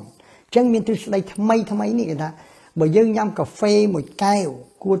គ្រាន់អញ្ចឹងមានទ្រឹស្ដីថ្មីនេះគេថាបើយើងញ៉ាំកាហ្វេមួយកែវ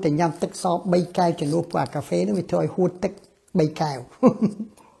គួរតែញ៉ាំទឹកស3កែវជំនួសព្រោះអាកាហ្វេនេះវាធ្វើឲ្យហួតទឹក3កែវ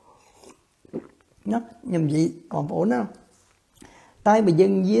ណាខ្ញុំនិយាយបងប្អូនណាតែបើយើ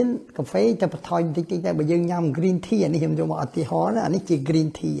ងញៀនកាហ្វេតែបន្ថយបន្តិចតែបើយើងញ៉ាំ green tea អានេះខ្ញុំយកមកឧទាហរណ៍ណាអានេះជា green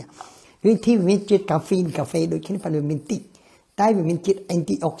tea វាជាតិកាហ្វេដូចគ្នាប៉ុន្តែវាមានតិចតែវាមានជាតិ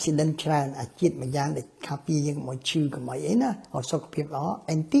antioxidant ច្រើនអាជាតិមួយយ៉ាងដែលការពារយើងកុំឲ្យឈឺកុំឲ្យអីណាឲ្យសុខភាពល្អ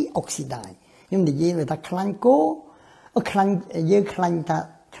antioxidant ខ្ញុំនិយាយថាខ្លាញ់គោខ្លាញ់យើងខ្លាញ់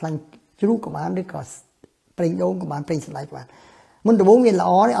ជ្រូកក៏បានឬក៏ប្រេងដូងក៏បានប្រេងសណ្តែកក៏បានមុនដំបូងវាល្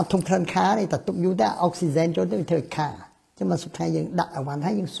អទេអត់ធំក្លិនខាទេតែទុកយូរទៅអុកស៊ីហ្សែនចូលទៅវាធ្វើខាចឹងមកសុខថាយើងដាក់អីវ៉ាន់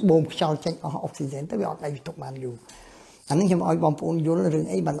ហើយយើងស្បូមខ្យល់ចេញអស់អុកស៊ីហ្សែនទៅវាអត់ដៃទុកបានយូរអានេះខ្ញុំឲ្យបងប្អូនយល់រឿង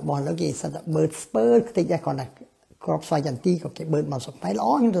អីបានរបស់ឥឡូវគេសិតតែបឺតស្ពើតិចដែរគ្រាន់តែក្របស្វ័យចន្ទីក៏គេបឺតមកសុខតែល្អ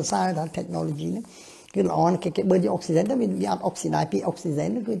ខ្ញុំសរសើរថា technology នេះគឺល្អគេបឺតយកអុកស៊ីហ្សែនទៅវាអត់អុកស៊ីដាយពីអុកស៊ីហ្សែន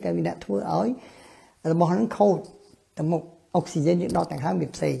គឺតែវាដាក់ធ្វើឲ្យរបស់ហ្នឹងខូចទៅមុខអុកស៊ីហ្សែនយើងដកទាំងហើមវា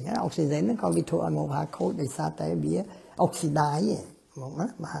ផ្សេងអុកស៊ីហ្សែនហ្នឹងក៏វាធ្វើឲ្យមកហាខូចដោយសារតែវាអុកស៊ីដាយហ្មងណា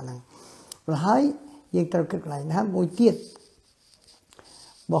បាទហ្នឹងហើយយើងត្រូវគិតកន្លែងណាមួយទៀត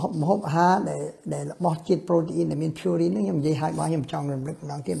ម្ហូបអាហារដែលរបស់ជាតិប្រូតេអ៊ីនដែលមាន purine ហ្នឹងខ្ញុំនិយាយឲ្យបងខ្ញុំចង់រំលឹកម្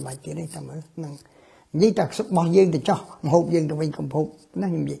ដងទៀតមិនបាច់ទៀតទេតែមើលហ្នឹងនិយាយតែរបស់យើងទៅចោះម្ហូបយើងទៅវិញកំហូបណា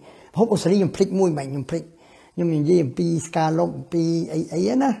ខ្ញុំនិយាយម្ហូបអូស្ត្រាលីខ្ញុំភ្លេចមួយមិនខ្ញុំភ្លេចខ្ញុំនិយាយអំពីស្កាឡុបអំពីអី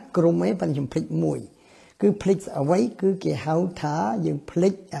ណាក្រុមអីប៉ុន្តែខ្ញុំភ្លេចមួយគឺភ្លេចអ្វីគឺគេហៅថាយើងភ្លេ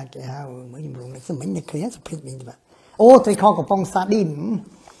ចគេហៅមើលខ្ញុំរងនេះសម្ញតែឃើញភ្លេចវិញបាទអូត្រីខកំប៉ុងសាឌីន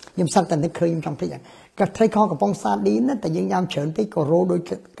ខ្ញុំសឹកតែនឹកឃើញខ្ញុំចង់ភ្លេចក៏ត្រីខកំប៉ុងសាឌីនតែយើងញ៉ាំច្រើនពេកក៏រោដូច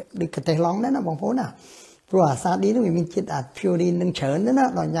កទេសឡង់ដែរណាបងប្អូនណាព្រោះអាសាឌីនវាមានជាតិpurine នឹងច្រើនណា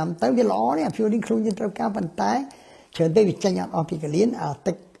ដល់ញ៉ាំទៅវាល្អនេះpurine ខ្លួនយើងត្រូវការប៉ុន្តែច្រើនទៅវាចេញអត់ពីកលៀន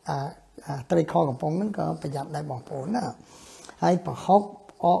ទឹកត្រីខកំប៉ុងហ្នឹងក៏ប្រយ័ត្នដែរបងប្អូនណាហើយប្រហុក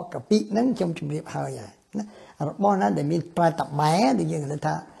អកកាពិហ្នឹងខ្ញុំជម្រាបហើយណារបស់ណាដែលមានប្រែតបែដូចយើងនិយាយ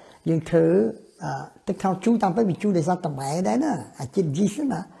ថាយើងធ្វើទឹកខោជូរតាមទៅវាជូរដោយសារតបែដែរណាអាជាតិជីស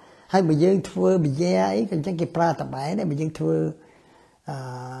ណាហើយបើយើងធ្វើប៊ីយ៉ាអីក៏អញ្ចឹងគេប្រើតបែដែរបើយើងធ្វើ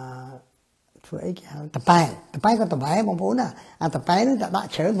អីគេហៅតបែក៏តបែបងប្អូនណាអាតបែហ្នឹងតែដាក់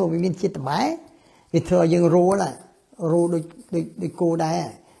ច្រើនព្រោះវាមានជាតិតបែវាធ្វើឲ្យយើងរោដូចគោដែរ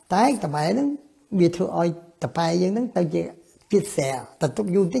តែតបែហ្នឹងវាធ្វើឲ្យតបែយើងហ្នឹងទៅជាជាតិស្រាតែទុក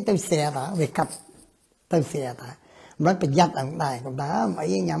យូរតិចទៅស្រាតាវាកាត់ទៅស្រាតាមិនប្រយ័ត្នអង្គដែរកំដៅ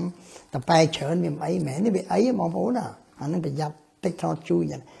អីញ៉ាំតបែច្រើនវាអីមែននេះវាអីបងប្អូនណាអាហ្នឹងប្រយ័ត្នតិចថតជួយ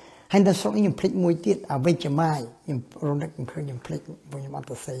យ៉ាងហើយដល់ស្រុកនេះខ្ញុំភ្លេចមួយទៀតអវិជ្ជមាយខ្ញុំរំលឹកខ្ញុំឃើញខ្ញុំភ្លេចខ្ញុំអត់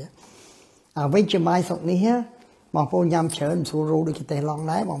ទៅសេអវិជ្ជមាយស្រុកនេះបងប្អូនញ៉ាំច្រើនមិនស្រួលរោដូចកទេសឡង់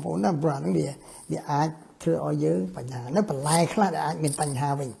ដែរបងប្អូនណាព្រោះអាហ្នឹងវាអាចធ្វើឲ្យយើងបញ្ហានៅបន្លែខ្លះដែលអាចមានបញ្ហា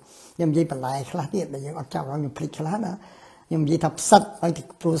វិញខ្ញុំនិយាយបន្លែខ្លះទៀតដែលយើងអត់ចាប់អារម្មណ៍ខ្ញុំភ្លេចខ្លះណាខ្ញុំនិយាយថាផ្សិតឲ្យទី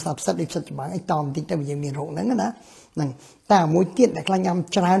ព្រោះថាផ្សិតដូចផ្សិតច្បាស់អីតបន្តិចទៅយើងមានរោគហ្នឹងណាហ្នឹងតែមួយទៀតដែលខ្លះញ៉ាំ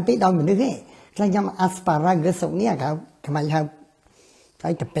ច្រើនពេកដោយមនុស្សឯងខ្លះញ៉ាំ asparagus ស្រុកនេះគេខ្មាញ់ហៅហើ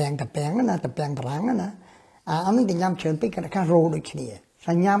យតពាំងណាតពាំងបារាំងណាអានេះតែញ៉ាំច្រើនពេកគាត់ថារោដូចគ្នា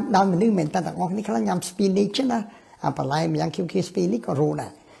Khá nhằm đau mình nước mình ta tặng ngọc ní khá nhằm spinach na bà lại mình ăn kia spinach có rô này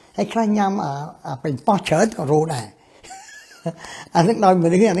hay khá nhằm bình bó chớt có rô này anh nước đau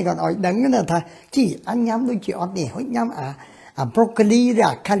mình nước anh còn ỏi đắng nữa thôi chỉ anh nhằm đôi chị ọt này hối nhằm broccoli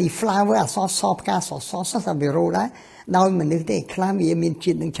ra cauliflower sauce cá sauce bị rô đấy đau mình nước thế khá mình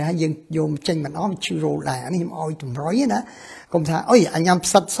chuyện đừng trả dừng dùng chân mình ôm chữ rô này anh em ỏi tùm rối đó cũng thà ôi anh nhằm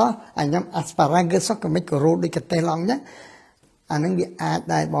sắt sauce anh nhằm asparagus sauce cái mấy cái rô đi cái tê lòng nhá anh ấy bị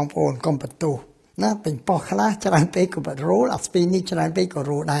ได้บางโอนกรมประตูนะเป็นปอกคลาจรันเตก็แบบโรลสปีนี่จรันเตก็โ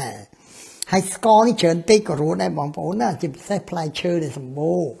รได้ไฮสกอร์นี่เชิญเตก็โรได้บางโอนนะจิบใส่พลายเชอร์ได้สม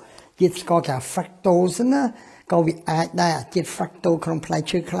บูรณ์จิตสกอร์จากฟรักโตสนะก็วิได้จิตฟรักโตของพลายเ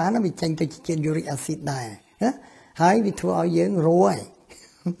ชอร์คลานะวิจัยตัวจิตยูริกแอซิดได้นะให้วิธีเอาเยอะรวย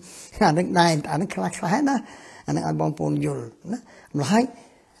อันนั้นได้อันนั้นคลานะอันนั้นบางโอนยุลนะหลาย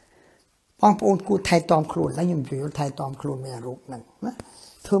บางคนกูไทยตอมครูนแล้วยังอยู่ไทยตอมครูนไม่รู้นั่นนะ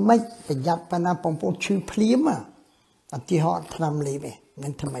เธอไม่ประหยัดปนะบางคนชื่อพลีมอ่ะอันที่họทำเลยไปนั่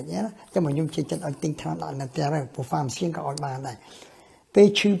นทำไมเนี่ยนะจะมายุ่งเจ็ดเอาติงทำอะไรนั่นแต่อะไรผู้ฟังเสียงก็ออกมาได้ไป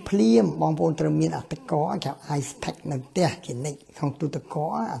ชื่อพลีมบางคนจะมีอัตกอกับไอซ์แพ็กนั่นแต่กินในของตัวตะกอ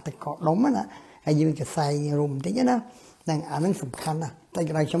อัตกอล้มนะไอ้ยืนกับใส่รุมที่นี่นะนั่นอันนั้นสำคัญนะแต่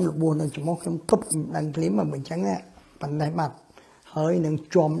อะไรชมลูกบัวนั่นจะมองชมปุ๊บนั่นพลีมมาเหมือนจังเนี่ยปันได้บัดเฮ้ยนั่ง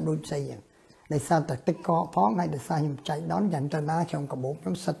จอมโดนใจอย่างในซาแต่ตะกอพ้องให้แต่ซาหิมใจดอนยันตนาชมกระบอกน้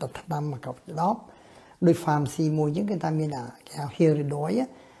ำสัตว์ธรรมมากับดอกโดยฟาร์มซีมวยยังกันตามมีน่ะแกเฮริดอย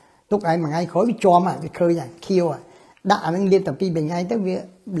ทุกไอ้มาไงขอวิจอมไปเคยอย่างคิวด่านั่งเรียนแต่ปีเป็นไงแต่เวีย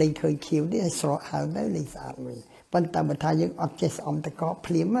เลยเคยคิวได้สระหาได้เลยสะอาดมีปันตาบัทายังออเจสอมตะกอพ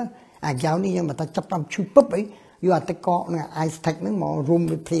ลิมยาวนี่ยังมาตาจับตามชุบปุ๊บไปอยู่ตะกอเนี่ยไอสแท็กนั่งมองรุม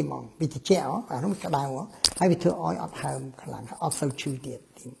ไปพลิมมองไปจะเจ้านั่นกระดาวให้ไปเธออ้อยอดเฮิมขลังอดเซลชูเดียด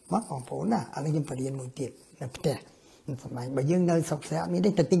มัดของผมน่ะอันนี้ยังประเด็นมวยเตียดนะพี่แต่สมัยบางยังเดินสกเสียมีได้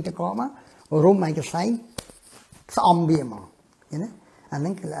แต่ติงตะกอมั้งรู้ไหมก็ใส่ซอมเบียมเห็นไหมอัน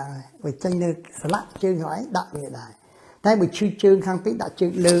นั้นคืออะไรไปใจเนื้อสลัดเชิงหอยดักเบียได้แต่ไปชื่อเชิงข้างปีดักเชิง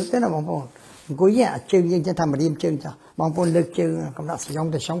เลือกก็นะบางคนกูแย่เชิงยังจะทำมาเรียมเชิงจ้ะบางคนเลือกเชิงกำลังสยอง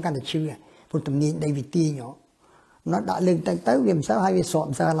แต่ช่องกันแต่ชื่อพูดตำนี้ได้วิตีเนาะnó đã lương tăng tới viêm sao hay vì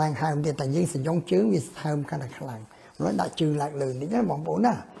sọm sao lang hàm thì tại nhiên sẽ giống chướng vì hàm cái này khlang nó đã trừ lại lương đi đó bọn bố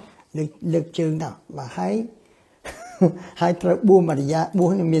nè lực trừ nào mà hai trời bua mà đi bua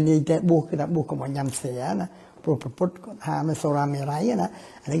miền đi thế bua cái đó bua của bọn nhầm xẻ nè bua phật hàm nó sora mè ráy nè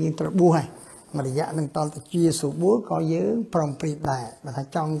anh ấy trời bua hay mà đi nâng to chia số búa có dưới phòng prịt đại mà thay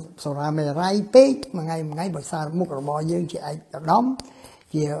trong sora mè ráy pé mà ngày bữa sau mua cái bò dương chị ấy đóng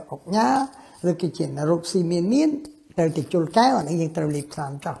chị ốc nhá rồi cái chuyện là rục xì miên từ từ chul cái là những từ liệp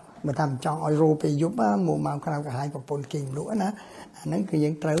làm cho màทำ trong euroไปยุบmùa màu cái hai của pol kinh lúaนะนั่นคือยั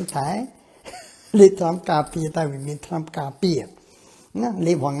งเติร์ใช้ลิบทำกาเปียแต่ไม่มีทำกาเปียนะ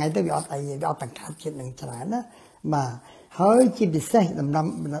ลิบว่าไงต้องเอาไอ้เอาต่างการเจ็ดหนึ่งฉลาดนะมาเฮ้ยจีบดิเซ่ด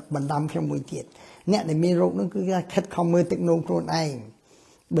ำบันดำเพียงมวยเจ็ดเนี่ยในมีโรคนั่นคือการคัดคอมมือติกโนมโครนไอ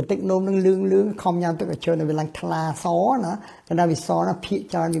บันติกโนมนั่งลื้อคอมยามตัวกระเชิญในเวลาทลาซ้อนะกระดาษวิซ้อนะพิ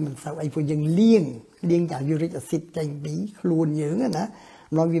จารณ์นี่มันเสาไอ้พวกยังเลี้ยงจากยูริกแอซิดใจบีครูนเยอะนะ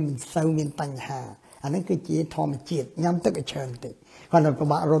เราวิมันเซลล์มีปัญหาอันนั้นคือจีทอมจีดย้ำตึกเชิญติคนเราประ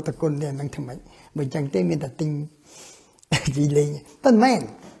บะโรตะกุลเนี่ยนั่งทำไมเหมือนจังเต้มีแต่ติงจีเลยต้นแม่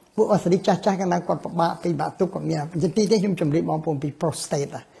พวกอสริจ้ากันนะก่อนประบะไปบะตุกกับเนี่ยจะตีได้ชุ่มจมรีบมองผมไปโปรสเตต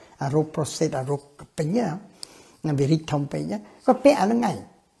โรคโปรสเตตโรคเป็นเนี่ยนั่นไปริกทอมไปเนี่ยก็เปะอะไรไง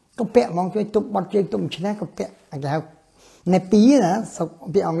ก็เปะมองช่วยตุบบอลช่วยตุ่มชนะก็เปะอะไรในปีนะสก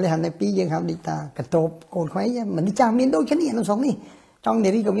พี่องเลยหันในปียังครับดิตากระโตบโกนไข่เหมือนดิจ่ามีนโดยแค่นี้น้องสองนี่trong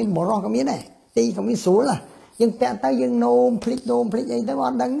này đi có miếng bò rong có miếng này đi có miếng số là nhưng bẹn tay nhưng nôm phịch ấy tới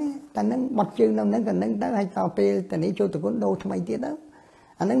bọn đắng tại nó bật chương năm nắng cần nắng tới hay tao pe tại này cho tụi con đâu thay tiết đó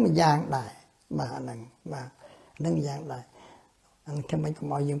anh nắng mình giang lại mà nắng giang lại anh thêm mấy cái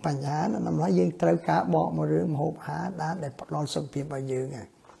mồi dương pan giá nó nằm nói dương trâu cá bọ mà rửa mà hộp há đá để bắt lon sông phim bao dương à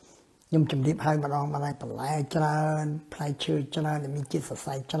nhưng chấm điệp hai mà đong mà lại bắt lại trơn play chơi trơn để mình chia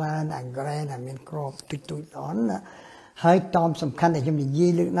sẻ trơn anh gre là mình crop tụi đón hơi tómสำคัญแต่ยังมียี่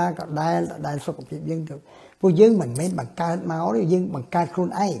ลึกน่าก็ได้สุขภาพยังถูกพวกยังเหมือนไม่บังการเมาส์เลยยังบังการโครน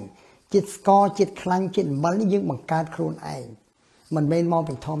ไอจิตสกอจิตคลังจิตบอลนี่ยังบังการโครนไอมันไม่มองเ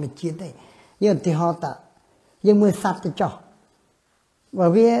ป็นทอมเป็นจีดได้ยังที่ฮอตะยังมือสัตว์จะจ่อว่า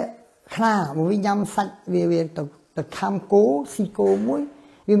เวียคลาว่าเวียยำสัตว์เวียตัวคำโก้ซีโก้มุ้ย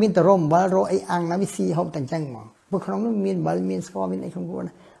เวียมีแต่ร่มบอลโรไออังนะวิซีหอบแต่งจังหมอพวกน้องนั้นมีบอลมีสกอมีไอคำโก้น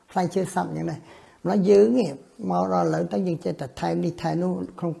ะใครเชื่อสัตว์อย่างไรnó dữ nghe mà ra lại tới dân chơi tại thay đi thay nó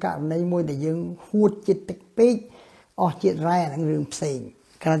không cả này môi để dân hút chết tích pí chết ra là rừng xìn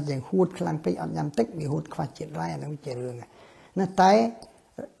cái dân hút khăn pí nhằm tích bị hút qua chết ra là chơi rừng nó tới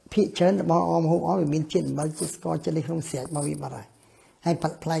ភាគច្រើនរបស់អមហូបអមវាមានជាតិអំបិលជាតិស្ករចិត្តនៅក្នុងស្រាច់របស់វាបាត់ហើយហើយ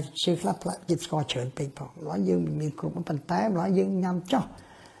ផ្លែឈើខ្លះផ្លែជាតិស្ករច្រើនពេកផងម្ល៉េះយើងមានគ្រប់ប៉ុន្តែម្ល៉េះយើងញ៉ាំចោះ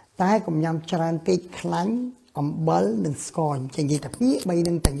តែកុំញ៉ាំច្រើនពេកខ្លាញ់អំបិលនិងស្ករចេញនិយាយតែពី3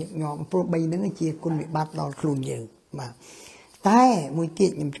នឹងតែញឹកញាប់ព្រោះ3នឹងជាគុណវិបត្តិដល់ខ្លួនយើងបាទតែមួយទៀត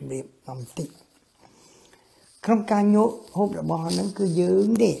ខ្ញុំជម្រាបបន្តិចក្រុមការញោហូបរបស់ហ្នឹងគឺយើង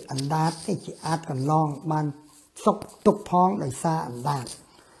ទេអណ្ដាតទេជាអាចកន្លងបានសុកទុកផងដោយសារអណ្ដាត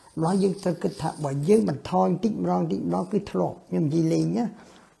ម្ល៉េះយើងត្រូវគិតថាបើយើងបន្ថយបន្តិចម្ដងគឺធ្លាប់ខ្ញុំនិយាយលេងណា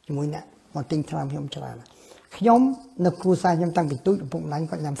ជាមួយអ្នកមកទិញថ្នាំខ្ញុំច្រើនខ្ញុំនៅគ្រួសារខ្ញុំតាំងពីទូចឪពុកម្ដាយ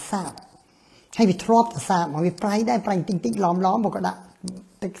គាត់ញ៉ាំសាបហើយវាធ្លាប់តែសាបមកវាប្រៃដែរប្រៃតិចឡំមកក៏ដាក់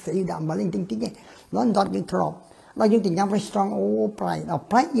ទឹកស្អីដាក់អំបិលតិចទេដល់ដុតយើងធ្លាប់ដល់យើងទៅញ៉ាំ restaurant អូប្រៃដល់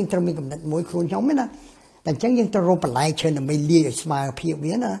ប្រៃយើងត្រូវមានកំណត់មួយខ្លួនខ្ញុំណាតែអញ្ចឹងយើងត្រូវរកបន្លែច្រើនដើម្បីលាយឲ្យស្មើភាព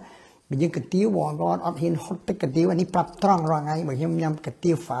វាណាបើយើងកាទៀវបងគាត់អត់ហ៊ានហត់ទឹកកាទៀវអានេះប្រាប់ត្រង់រាល់ថ្ងៃបើខ្ញុំញ៉ាំកា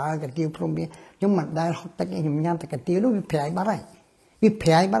ទៀវហ្វាកាទៀវព្រំវាខ្ញុំមិនដែលហត់ទឹកខ្ញុំញ៉ាំតែកាទៀវនោះវាប្រៃបាត់ហើយវាប្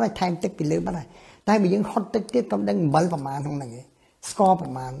រៃបាត់ហើយថែមទឹកពីលើបាត់ហើយតែបើយើងហត់ទឹកទៀតក៏មិនដឹងអំបិលប្រមាណក្នុងហ្នឹងឯងស្ករប្រ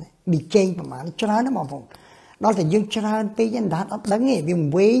មាណប៊ីចេងប្រមាណច្រើនណាស់បងប្អូនដល់តែយើងច្រើនពេកអណ្ដាតអត់ដឹងទេវា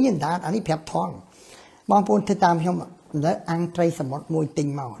វែងអណ្ដាតអានេះប្រាប់ថងបងប្អូនធ្វើតាមខ្ញុំលើអាំងត្រីសមុទ្រមួយទិញ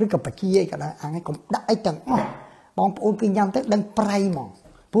មកឬក៏បជាក៏ដែរអាំងឲ្យកុំដាក់អីទាំងអស់បងប្អូនគឺញ៉ាំទៅដឹងប្រៃហ្មង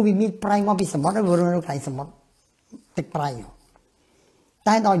ព្រោះវាមានប្រៃមកពីសមុទ្រហើយវារនៅកន្លែងសមុទ្រទឹកប្រៃ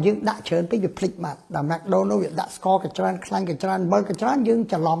តែដល់យើងដាក់ច្រើនពេកវាភ្លេចបាត់ដល់ម៉ាក់ដូនោះវាដាក់ស្ករក៏ច្រើនខ្លាញ់ក៏ច្រើនអំបិលក៏ច្រើនយើង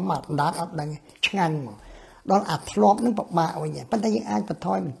ច្រឡំបាត់អណ្ដាតអត់ដឹងឆ្ងាញ់ហ្មងដល់អាធ្លាប់នឹងពិបាកវិញប៉ុន្តែយើងអាចបន្ថ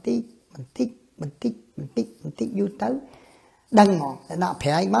យបន្តិចយូរទៅដឹងហ្មងតែដាក់ប្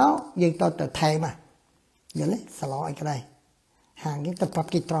រៃមកយើងទៅថែមយល់ទេសឡអីក៏ដែរហាងគេទៅប្រាប់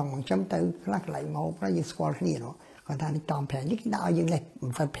គេត្រង់មកចាំទៅខ្លះកន្លែងមកព្រោះយើងស្គាល់គ្នាគាត់ថានេះតំប្រៃនេះគេដាក់ឲ្យយើងលេះមិ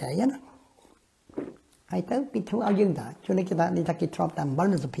នទៅប្រៃណាហើយទៅពីធ្វើឲ្យយើងតាជួយនេះគេថានេះថាគេធ្លាប់តាមអំបិល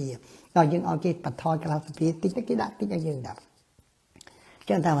នៅសភាដល់យើងឲ្យគេបន្ថយកន្លះសភាតិចទៅគេដាក់តិចឲ្យយើងដាក់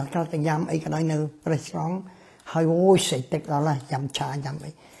ចឹងតែមិនគាត់ទៅញ៉ាំអីក៏ដោយនៅ restaurant ហើយអូយសេចទឹកដល់ណាញ៉ាំឆាញ៉ាំ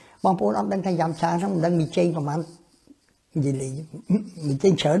អីបងប្អូនអត់ដឹងថាញ៉ាំឆាហ្នឹងមិនដឹងមីចេងប្រហែលនិយាយលេងមីចេ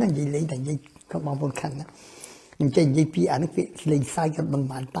ងច្រើនណាស់និយាយលេងតែនិយាយក៏បងប្អូនខឹងណាខ្ញុំចេះនិយាយពីអានេះវាលេងសាយក៏មិន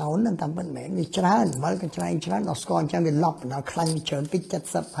បានតោនណាតាមពិតមែនវាច្រើនអំបិលក៏ច្រើនដល់ស្ករអញ្ចឹងវាឡប់ដល់ខ្លាញ់ច្រើនពេក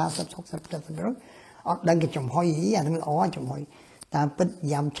70 50 60 70អត់ដឹងគេចំហុយអាហ្នឹងល្អចំហុយតាមពិត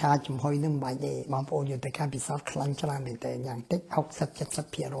ញ៉ាំឆាចំហុយហ្នឹងមិនបាច់ទេបងប្អូនយកទៅការពិសោធន៍ខ្លាញ់ច្រើនមែនតើយ៉ាងតិច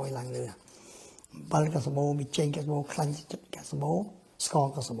60-70% ឡើងលើអំបិលក៏សម្បូរមីចេងក៏សម្បូរខ្លាញ់ក៏សម្បូរស្ករ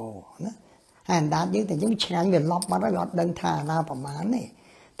ក៏សម្បូរណាហើយអណ្ដាតយើងតែយើងឆ្ងាញ់វាឡប់បាត់ហើយអត់ដឹងថាណាប្រមាណទេ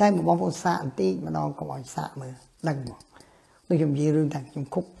តែបងប្អូនសាកបន្តិចម្ដងកុំឲ្យសាកមើលដឹងមកដូចខ្ញុំនិយាយរឿងថាខ្ញុំ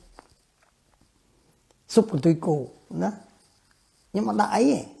គុកស៊ុបកន្ទុយគោណាខ្ញុំអត់ដាក់អី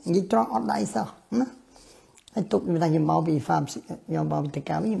ទេនិយាយត្រង់អត់ដាក់អីសោះណាហើយទុកខ្ញុំថាខ្ញុំមកពី farm ខ្ញុំមកពី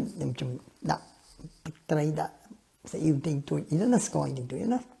កាខ្ញុំដាក់ត្រីដាក់ស្អ៊ីវទិញទួយនេះណាស្ករទិញទួយ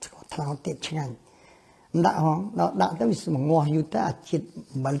ណាស្ករថ្នោតទៀតឆ្ងាញ់មិនដាក់ហងដល់ដាក់ទៅវាស្មងាស់យូរទៅអាជាតិ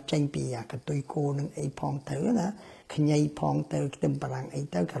អំបិលចេញពីអាកន្ទុយគោនឹងអីផងទៅណាខ្ញីផងទៅខ្ទឹមបារាំងអី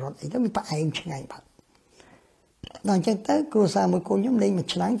ទៅការ៉ុតអីទៅវាផ្អែមឆ្ងាញ់បាត់ដល់អញ្ចឹងទៅគ្រួសារមួយគូខ្ញុំលេងមួយ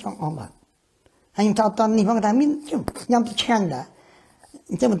ឆ្នាំចង់អស់បាត់ហើយខ្ញុំតនេះផងថាមានញ៉ាំទៅឆ្ងាញ់ដែរ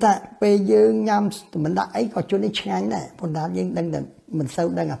អញ្ចឹងតែពេលយើងញ៉ាំមិនដាក់អីក៏ជួននេះឆ្ងាញ់ដែរប៉ុន្តែយើងដឹងតែមិនសូវ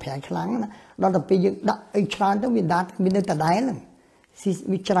ដឹងអាប្រៃខ្លាំងណាដល់ទៅពេលយើងដាក់អីច្រើនទៅវាដាក់វានៅដដែលហ្នឹង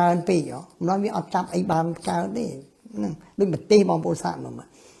វាច្រើនពេកម្ល៉េះវាអត់ចាប់អីបានកើតទេហ្នឹងដូចម្ទេសបងប្អូនសាកមើល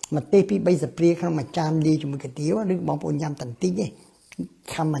ម្ទេសពី3ស្ព្រាក្នុងមួយចានលាយជាមួយកាទៀវឬបងប្អូនញ៉ាំតន្តិចទេ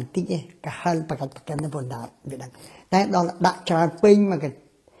ខំបន្តិចទេកាហិលប្រកាច់ប្រកិនទៅបងដាតវាដឹងតែដល់ដាក់ច្រើនពេញមក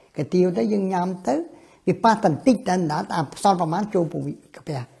កាទៀវទៅយើងញ៉ាំទៅវាប៉ះតន្តិចតែដាតអាផ្សល់ប្រហែលចូលពវិកា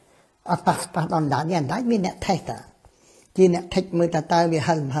ពះអត់ប៉ះដល់ដាតនេះអណ្ដាតមានអ្នកថេសតាជាអ្នកថិចមើលតើវា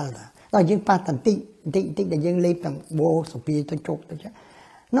ហិលមិនហិលតាដល់យើងប៉ះតន្តិចដែលយើងលេបទាំងបោសុភាទៅជោគទៅចា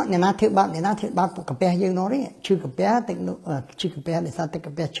នោះអ្នកណាធ្វើបាបកាពះយើងនោះទេឈឺកាពះទឹកឈឺកាពះដោយសារទឹក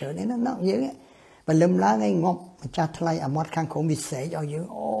កាពះច្រើននេះណាយើងបលឹមឡើងឯងងាប់ម្ចាស់ថ្លៃអាមាត់ខាងក្រោមវាស្រែកឲ្យយើង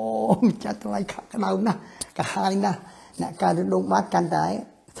អូម្ចាស់ថ្លៃខាក់ក្តៅណាស់កាហាយណាស់អ្នកកើតរដូវបាត់កាន់តែ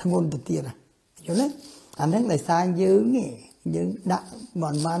ធ្ងន់ទៅទៀតយល់ទេអាហ្នឹងដោយសារយើងដាក់មិ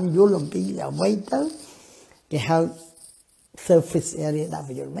នបានយល់អំពីអ្វីទៅគេហៅ surface area ដាក់ប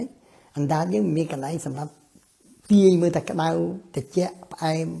ញ្យល់មិនអណ្ដាតយើងមានកន្លែងសម្រាប់ទាញមើលតែក្តៅត្រជាក់ផ្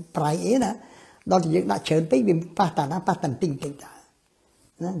អែមប្រៃអីណាដល់តែយើងដាក់ច្រើនពេកវាប៉ះតាណាប៉ះតន្ទិញតិចតា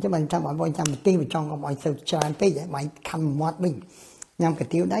ណាអញ្ចឹងមិនចាំបងប្អូនចាំម្ទេសវាចង់កុំឲ្យទៅច្រើនពេកហើយបាញ់ខំមាត់វិញញ៉ាំកា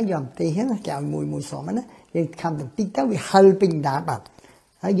ទៀវដែរយកម្ទេសហ្នឹងគេឲ្យមួយស្មណាយើងខំបន្តិចទៅវាហិលពេញដាតបាត់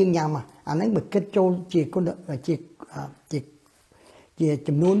ហើយយើងញ៉ាំអាហ្នឹងបើគិតចូលជាគុណជា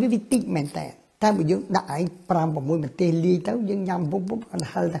ចំនួនវាតិចមែនតើ តែបើយើងដាក់ឯង5 6ម្ទេសលាយទៅយើងញ៉ាំពុបអត់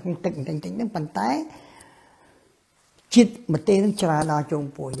ហឹលតែក្នុងទឹកបន្តិចហ្នឹងប៉ុន្តែជាតិម្ទេសនឹងច្រើនដល់ជុំ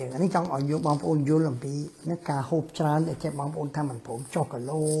ពោះយើងអានេះចង់ឲ្យយកបងប្អូនយល់អំពីការហូបច្រើនតែចេះបងប្អូនថាមិនព្រមចុះគី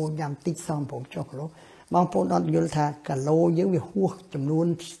ឡូញ៉ាំតិចសមព្រមចុះគីឡូបងប្អូនអត់យល់ថាគីឡូយើងវាហួសចំនួន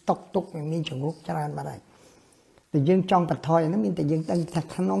ស្តុកទុកមានជំងឺច្រើនបាត់ហើយតែយើងចង់បន្ថយអានេះមានតែយើងដឹងថា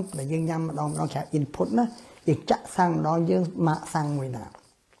ក្នុងដែលយើងញ៉ាំម្ដងគេហៅ input ណាយើងចាក់សាំងម្ដងយើងម៉ាក់សាំងមួយណា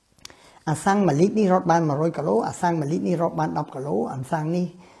អាសាំង1លីត្រនេះរត់បាន100គីឡូអាសាំង1លីត្រនេះរត់បាន10គីឡូអាសាំងនេះ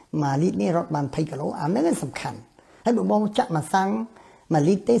1លីត្រនេះរត់បាន20គីឡូអាហ្នឹងសំខាន់ហើយបើបងចាក់មួយសាំង1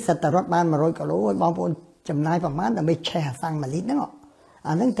លីត្រទេសិតតែរត់បាន100គីឡូហើយបងប្អូនចំណាយប្រមាណដើម្បីឆេះអាសាំង1លីត្រហ្នឹង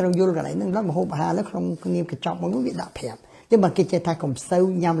អាហ្នឹងត្រូវយល់កន្លែងហ្នឹងដល់មហូបអាហារលើក្នុងនាមកញ្ចប់មួយនោះវាដាក់ប្រាប់តែបើគេចេះថាកុំសូវ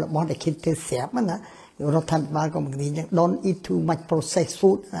ញ៉ាំរបស់ដែលគេធ្វើស្រាប់ណារដ្ឋាភិបាលក៏បង្រៀនចឹង don't eat too much processed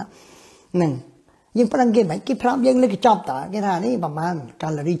food ណាហ្នឹងយើងប្រឹងគេមិនគេប្រាប់យើងលើកញ្ចប់តើគេថានេះប្រហែលកា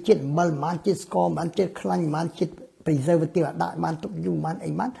ឡូរីជាតិអំបិលប្រហែលជាតិស្ករប្រហែលជាតិខ្លាញ់ប្រហែលជាតិ preservative ដាក់បានទុកយូរប្រហែល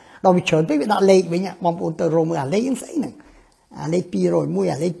អីបានដល់វាច្រើនពេកវាដាក់លេខវិញបងប្អូនទៅរកមើលអាលេខហ្នឹងស្អីហ្នឹងអាលេខ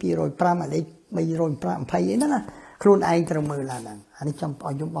201អាលេខ205អាលេខ320អីហ្នឹងណាខ្លួនឯងត្រូវមើលឡើងហ្នឹងអានេះចំឲ្យ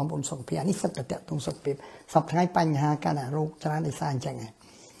ខ្ញុំបងប្អូនសុខភាពអានេះសិតតែតកតងសុខភាពសពថ្ងៃបញ្ហាការរោគច្រើនដោយសារអញ្ចឹងហើយ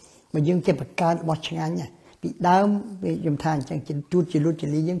បើយើងចេះបង្កើតរបស់ឆ្ងាញ់ពីដើមខ្ញុំថាអញ្ចឹងជួតជាលុតជា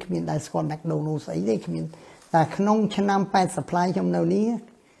លីយើងគ្មានដែលស្គាល់ McDonald's ស្អីទេគ្មានតែក្នុងឆ្នាំ80 ផ្លាយខ្ញុំនៅនេះ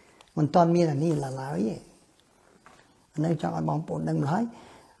មិនទាន់មានអានេះឡើយទេអានេះចង់ឲ្យបងប្អូនដឹងម្ល៉េះ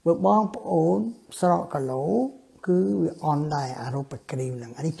បើបងប្អូនស្រកគីឡូគឺវាអន់ដែរអារោគប្រក្រីវហ្នឹ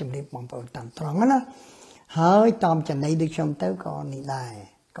ងអានេះជំរាបបងប្អូនតាមត្រង់ណាហើយតាមចំណីដូចខ្ញុំទៅក៏នេះដែរ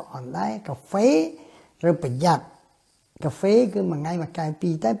ក៏អន់ដែរកាហ្វេឬប្រយ័ត្នកាហ្វេគឺមួយថ្ងៃមួយកែវ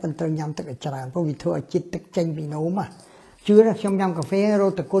2តែប៉ុន្តែញ៉ាំទឹកឲ្យច្រើនព្រោះវាធ្វើឲ្យជាតិទឹកចេញពីនោមជឿថាខ្ញុំញ៉ាំកាហ្វេរ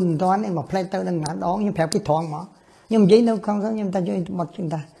ត់តគុណមិនតាន់មកផ្លែទៅនឹងម្ដងខ្ញុំប្រាប់គេត្រង់មកខ្ញុំនិយាយនៅក្នុងខ្ញុំតែជួយបត់ជាង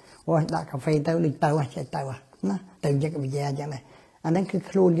ថាអូយដាក់កាហ្វេទៅដូចទៅចេះទៅណាទៅយកវិញ្ញាអញ្ចឹងដែរអាហ្នឹងគឺ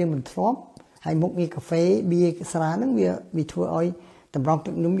ខ្លួនយើងមិនធ្លាប់ហើយមុខងារកាហ្វេបៀស្រាហ្នឹងវាធ្វើឲ្យតម្រង់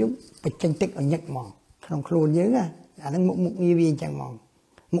ទឹកនំយើងបញ្ចេញទឹកឲ្យញឹកហ្មងក្នុងខ្លួនយើងអាហ្នឹងមុខងារវាអញ្ចឹងហ្មង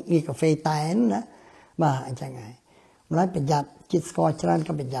មុខងារកាហ្វេតែនណាបាទអញ្ចឹងហើយម្ល៉េះប្រយ័ត្នជាតិស្ករច្រើន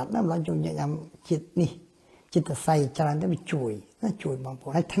ក៏ប្រយ័ត្នណាម្ល៉េះយើងញ៉ាំជាតិនេះជាតិសរសៃច្រើនទៅវាជួយណាជួយបងប្អូ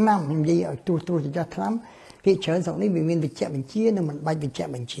នហើយថ្នាំខ្ញុំនិយាយឲ្យទូទៅចាស់ថ្នាំភាគច្រើនស្រុកនេះវាមានវិជ្ជបញ្ជានិងមិនបាច់វិជ្ជ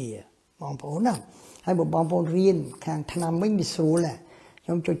បញ្ជាបងប្អូនណាហើយបើបងប្អូនរៀនខាងថ្នាំវិញវាស្រួលដែរខ្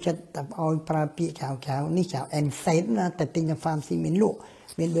ញុំចូលចិត្តតែឲ្យប្រើពាក្យកៅនេះចៅ NSAID ណាតែទិញនៅ pharmacy មានលក់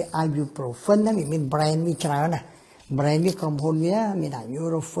មានដូច ibuprofen ណាវាមាន brand វាច្រើនណា brand វាក្រុមហ៊ុនវាមាន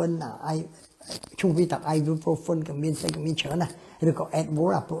Nurofen ជុំវាតា ibuprofen ក៏មានស្អីក៏មានច្រើនណាឬក៏ Advil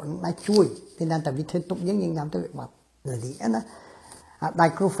អាពួកហ្នឹងជួយតែតែវាធ្វើទុកយើងញ៉ាំទៅវាបាត់លលីណាអា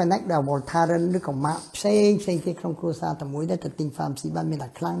diclofenac ដែល Voltaren ឬក៏ម៉ាក់ផ្សេងទៀតក្នុងគ្រួសារតែមួយដែរទៅទិញ pharmacy បានមានតែ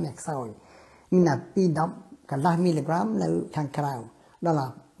ខ្លាំងមានខ្សោយមានតែ210កន្លះមីលីក្រាមនៅខាងក្រៅដ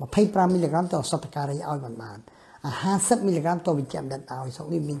ល់25មីលីក្រាមទៅអសតការីឲ្យបានអា50មីលីក្រាមទៅវិជ្ជបណ្ឌិតឲ្យស្រុក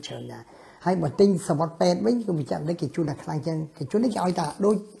នេះមានច្រើនដែរហើយបើទិញសវត្ថពេទ្យវិញគឺវិជ្ជបណ្ឌិតគេជូនតែខ្លាំងចឹងគេជូននេះគេឲ្យតែ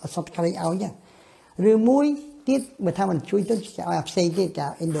ដូចអសតការីឲ្យចឹងឬមួយទៀតបើថាមិនជួយទៅគេឲ្យផ្សេងទៀតគេ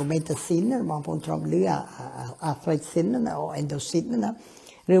endomethacin ណាបងប្អូនធ្លាប់ឮarthritis ណា endocin ណា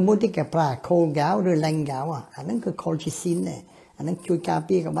ឬមួយទៀតគេប្រើ colgao ឬ langao អាហ្នឹងគឺ colchicine ណាអាហ្នឹងជួយការ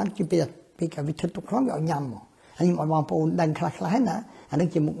ពារក៏បានជួយពីការវិធិទុកខ្លាំងវាឲ្យញ៉ាំមកហើយខ្ញុំឲ្យបងប្អូនដឹងខ្លះណាអាហ្នឹង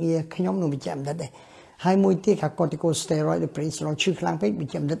ជាមុខងារខ្ញុំនឹងវិជ្ជបណ្ឌិតដែរហើយមួយទៀតថា corticosteroid ឬ prednisolone ឈឺខ្លាំងពេកវិ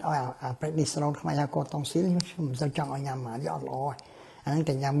ជ្ជបណ្ឌិតឲ្យអា prednisolone ខ្មែរហៅ cortisone ខ្ញុំមិនសូវចង់ឲ្យញ៉ាំមកវាអត់ល្អអាហ្នឹង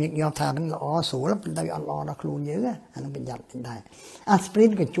តែញ៉ាំញឹកញាប់ថាហ្នឹងល្អស្រួលប៉ុន្តែវាអត់ល្អដល់ខ្លួនយើងអាហ្នឹងប្រយ័ត្នដែរ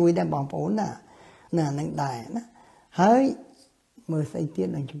aspirin ក៏ជួយដែរបងប្អូនណាអាហ្នឹងដែរណាហើយមើលស្អីទៀត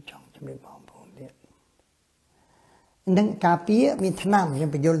នឹងខ្ញុំចង់ជំរាបបងប្អូនទៀតនឹងការពារមានថ្នាំខ្ញុំ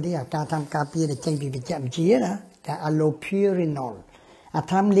បញ្យល់ទីការធ្វើការពារដែលចេញពីវិជ្ជវិទ្យាណាគេ allopurinol អា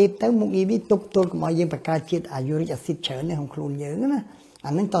ថ្នាំលេបទៅមុខងារវាទប់ទល់កុំឲ្យយើងបង្កើតជាតិ uric acid ច្រើននៅក្នុងខ្លួនយើងណា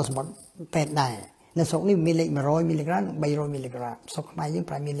អាហ្នឹងតសម្បត្តិពេទ្យដែរនៅស្រុកនេះមានលេខ100មីលីក្រាមនិង300មីលីក្រាមស្រុកខ្មែរយើង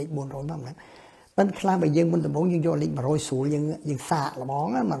ប្រហែលមានលេខ400មកហ្នឹងប៉ុន្តែខ្លះបើយើងមុនដំបូងយើងយកលេខ100ស្រួលយើងសាកល្បង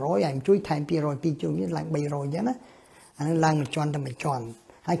100ហើយជួយថែម200 2ជួយឡើង300អញ្ចឹងណាអាហ្នឹងឡើងមួយជាន់ទៅមួយជាន់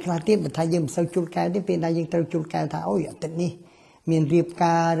ហើយខ្លះទៀតបើថាយើងមិនសូវជុលកែវទេពេលណាយើងត្រូវជុលកែវថាអូយអាទិត្យនេះមានរៀប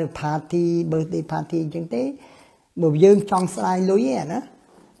ការឬ party birthday party អញ្ចឹងទេបើយើងចង់ស្ដាយលុយឯណា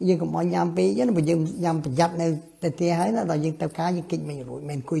យើងកុំឲ្យញ៉ាំពេកណាបើយើងញ៉ាំប្រយ័ត្ននៅទៅទីហើយណាដល់យើងទៅការយើងគិតមិនរួច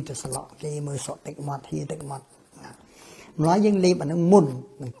មិនអង្គុយទៅស្លក់គេមើលសក់ទឹកមាត់ហៀទឹកមាត់ម្ល៉េះយើងលេបអានឹងមុន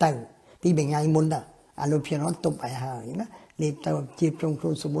នឹងទៅពីថ្ងៃមុនទៅអាលូភីណនទប់ឲ្យហើយណាលេបទៅជាប្រងខ្លួ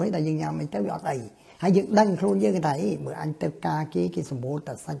នស្រួយដល់យើងញ៉ាំមិនទៅវាអត់អីហើយយើងដឹងខ្លួនយើងថាអីបើអញទៅការគេសម្បូរ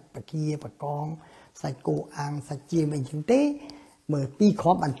តែសាច់បកាបកងសាច់គោអាំងសាច់ជៀមអីចឹងទេ មើលពីគ្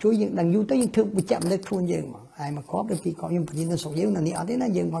រាប់បានជួយយើងដឹងយូរទៅយើងធ្វើវិជ្ជបណ្ឌិតខ្លួនយើងមកហើយមកគ្រាប់ទៅពីគ្រាប់យើងបរិញ្ញានៅស្រុកយើងនៅនេះអត់ទេណា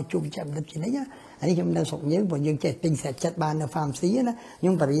យើងមកជួបវិជ្ជបណ្ឌិតជានិច្ចណាអានេះខ្ញុំនៅស្រុកយើងព្រោះយើងចេះទិញស្រាចិត្តបាននៅ pharmacy ណាខ្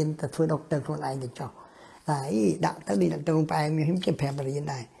ញុំបរិញ្ញាទៅធ្វើដុកទ័រខ្លួនឯងទៅចោះតែដាក់ទៅនេះដាក់ទៅផ្អែមខ្ញុំចេះប្រាប់បរិញ្ញា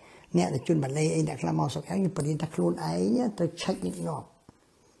ដែរអ្នកទៅជន់បាលេអីអ្នកខ្លះមកស្រុកខ្ញុំបរិញ្ញាថាខ្លួនឯងទៅឆែកញឹកញាប់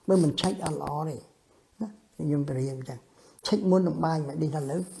បើមិនឆែកអត់ល្អទេណាខ្ញុំបរិញ្ញាអញ្ចឹងឆែកមុននឹងបាយមិនដេញថា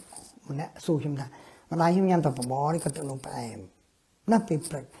លើម្នាក់សួរខ្ញុំថាម្ដាយខ្ញុំញ៉ាំតែបបរនេះគាត់ទៅនំផ្អែមណាពេល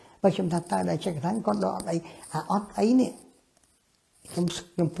ព្រឹកបើខ្ញុំថាតើដែរចេះថាគាត់ដកអត់អីអត់អីនេះខ្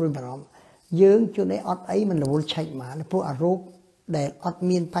ញុំព្រួយបារម្ភយើងជួនអីអត់អីមិនរវល់ឆែកមកព្រោះអារោគដែលអត់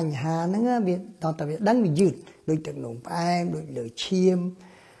មានបញ្ហាហ្នឹងវាតតែវាដឹងវាយឺតដូចទឹកនោមផ្អែមដូចលើឈាម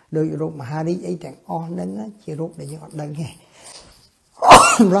ដូចរោគមហារីកអីទាំងអស់ហ្នឹងជារោគដែលយើងអត់ដឹងទេ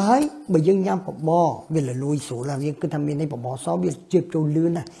ហើយបើយើងញ៉ាំបបរវាលលួយស្រួលហើយយើងគិតថាមានអីបបរសវាជឿចូលលឿ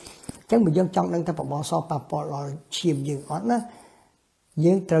នណាអញ្ចឹងបើយើងចង់ដឹងថាបបរសប៉ះពាល់ដល់ឈាមយើងអត់ណា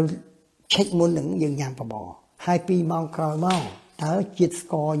យើងត្រូវឆែកមុននឹងយើងញ៉ាំបបរហើយ2ម៉ោងក្រោយមកតើជាតិស្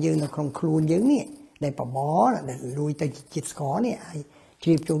ករយើងនៅក្នុងខ្លួនយើងនេះដែលបបរដែលលួយទៅជាតិស្ករនេះហើយជ្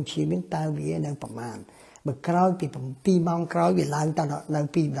រាបចូលឈាមយើងតើវានៅប្រមាណបើក្រោយពី2ម៉ោងក្រោយវាឡើងទៅនៅ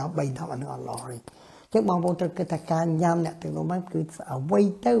2ដល់3ដល់អានឹងអត់ល្អទេចឹងបងប្អូនត្រូវគិតថាការញ៉ាំអ្នកទាំងនោះមកគឺអ្វី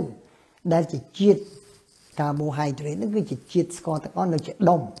ទៅដែលជាជាតិកាបូហៃដ្រេតហ្នឹងគឺជាជាតិស្ករទាំងអស់នៅជា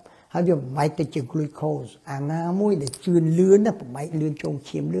ដុំហើយវាបំបែកទៅជា glucose អាណាមួយដែលជឿនលឿនណាបំបែកលឿនចូល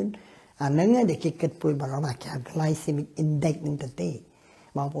ឈាមលឿនអាហ្នឹងដែលគេគិតព្រួយបារម្ភអា glycemic index ហ្នឹងទៅទេ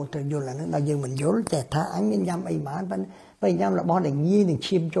បងប្អូនត្រូវយល់អាហ្នឹងដល់យើងមិនយល់តែថាអញមានញ៉ាំអីបានប៉ុន្តែបើញ៉ាំរបស់ដែលងាយនឹង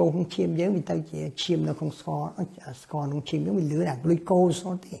ឈាមចូលក្នុងឈាមយើងវាទៅជាឈាមនៅក្នុងស្ករក្នុងឈាមយើងវាលឿនអា glucose ហ្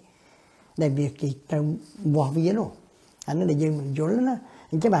នឹងទេដែលវាគេត្រូវវាស់វានោះអានេះដែលយើងមិនយល់ណា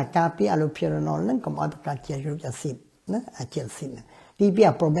អញ្ចឹងអាការពារ allopurinol ហ្នឹងកុំឲ្យបង្កើតជា uric acid ណាអាជាតិ acid ណាទីពី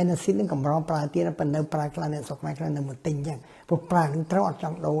probenecid ហ្នឹងកម្រប្រើទៀតប៉ុន្តែនៅប្រើខ្លះអ្នកស្រុកខ្មែរខ្លះនៅមកទិញអញ្ចឹងព្រោះប្រើនឹងត្រូវអត់ច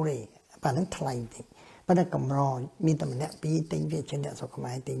ង់ដូរទេប៉ាហ្នឹងថ្លៃតិចប៉ុន្តែកម្រមានតែម្នាក់ពីរទិញវាជាអ្នកស្រុកខ្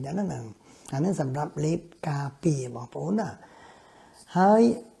មែរទិញដែរណាអាហ្នឹងសម្រាប់លេបការពារបងប្អូនណាហើយ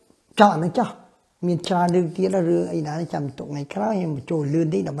ចោះអាហ្នឹងចោះមានច្រើនរឿងទៀតរឿងអីណាចាំទុកថ្ងៃក្រោយខ្ញុំបញ្ចូលលឿន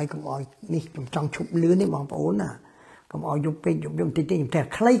តិចដើម្បីកុំឲ្យនេះខ្ញុំចង់ឈប់លឿនទេបងប្អូនណាកុំឲ្យយប់ពេកយប់តិចតិចខ្ញុំតែ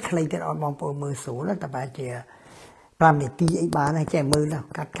ខ្លីទៀតឲ្យបងប្អូនមើលស្រួលតែបែរជា5នាទីអីបានហើយចេះមើលណា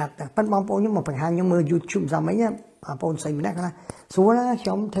កាត់តែប៉ុន្តែបងប្អូនខ្ញុំមកបង្ហាញខ្ញុំមើល YouTube ស្អីហ្នឹងបងប្អូនស្អីម្នាក់ខ្លះស្រួលណាខ្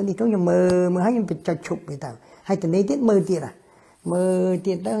ញុំធ្វើនេះទៅខ្ញុំមើលហើយខ្ញុំចុចឈប់វាទៅហើយទៅនេះទៀតមើលទៀត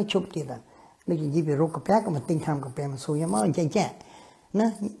ទៅឈប់ទៀតដូចនិយាយពីរោគកាពះក៏មកទិញថ្នាំកាពះមកសួរខ្ញុំមកអញ្ចឹងចាណា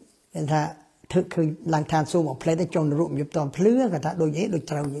គេថាធ្វើឃើញឡើងឋានសួគ៌មកផ្លេតទៅចុងនរកខ្ញុំតភ្លឺគាត់ថាដូច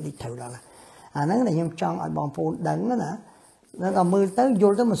ត្រូវដល់អាហ្នឹងដែលខ្ញុំចង់ឲ្យបងប្អូនដឹងណាដល់មើលទៅយ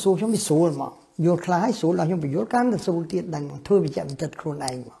ល់ទៅមកសួរខ្ញុំវាស្រួលមកយល់ខ្លះហើយស្រួលដល់ខ្ញុំបញ្យល់កាន់តែស្រួលទៀតដឹងធ្វើវិជ្ជាបណ្ឌិតខ្លួន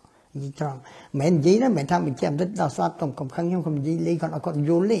ឯងមកនិយាយត្រង់មិននិយាយណាមិនថាវិជ្ជាបណ្ឌិតដល់ស្លាប់កំខឹងខ្ញុំនិយាយលេងគាត់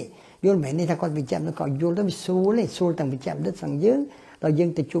យល់ទេយល់មិននេះថាគាត់វិជ្ជាបណ្ឌិតគាត់យល់ទៅវាស្រួលទេស្រួលទាំងវិជ្ជាបណ្ឌិតទាំងយើងដល់យើង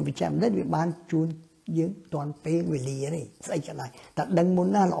ទៅជួបវិជ្ជាបណ្ឌិតវាបានជួនយើងតាន់ពេលវេលាទេស្អីក៏ដោយតែដឹងមុន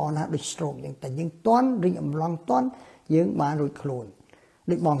ណាល្អណាស់ដូច stroke អញ្ចឹងតែយើងតាន់រីកអំឡងតាន់យើងបានរួចខ្លួន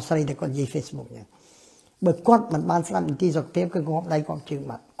ដូចបងស្រីដែលគាត់និយាយ Facebook អញ្ចឹងបើគាត់មិនបានស្ដាប់នីតិសុខភាពគឺងាប់ដៃគាត់ជើង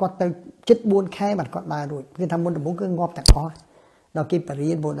បាត់គាត់ទៅជិត4ខែបាត់គាត់ដើររួចគឺថាមុនដំបូងគឺងាប់ទាំងអស់ដល់គេបរិញ្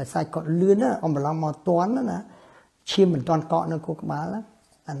ញាបត្រដោយសារគាត់លឿនណាអំឡងមកតាន់ណាឈាមមិនតាន់កកនៅខួរក្បាល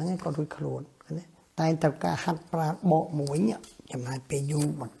អាហ្នឹងគាត់រួចខ្លួនណាតែត្រូវការហាត់ប្រាណបកមួយចំណាយពេលយូរ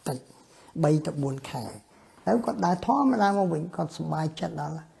បន្តិច3ទៅ4ខែហើយគាត់ដើរធម្មតាមកវិញគាត់សុបាយចិត្តដ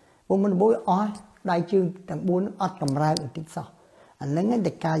ល់ព្រោះមុនដំបូងអស់ដៃជើងទាំង4អត់កម្រើកបន្តិចសោះអាហ្នឹងឯង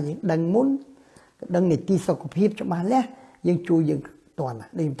តែការយើងដឹងមុនដឹងនីតិសុខភាពច្បាស់លាស់យើងជួយយើងតាន់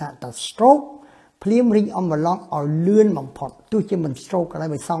ដូចថាតើ stroke ភ្លាមរីងអំបឡងឲ្យលឿនបំផុតទោះជាមិន stroke ក៏ដោយ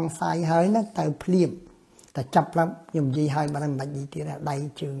បើសង្ស័យហើយណាទៅភ្លាមតែចាប់ឡើងខ្ញុំនិយាយឲ្យបានមិនបាច់និយាយទៀតដៃ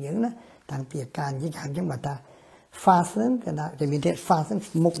ជើងយើងណាតាំងពីអាការនិយាយខាងចឹងបើថា fasten គេថាតែមានទៀត fasten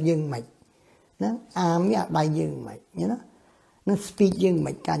មុខយើងមិនណាអាមវាដៃយើងមិនណានឹង speed យើង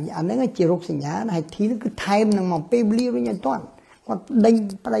មិនកាញ់អាហ្នឹងជារោគសញ្ញាហើយទីនោះគឺថែមនឹងមកពេលវេលាវិញអត់ទាន់គាត់ដេញ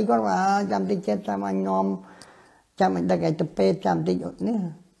ប្តីគាត់ថាចាំតិចចិត្តចាំអញនាំចាំអញដឹកឲ្យទៅពេទ្យចាំតិចនេះ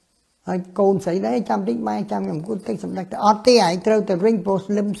ហើយកូនស្រីដែរចាំតិចម៉ែចាំខ្ញុំគួរតិចសម្ដេចទៅអត់ទេឯងត្រូវតែរិញប្រូ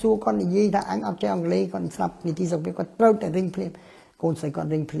ស្លឹមសួរគាត់និយាយថាអញអត់ចេះអង់គ្លេសគាត់ស្រាប់នីតិសុខភាពគាត់ត្រូវតែរិញភ្លាមកូនស្រីគាត់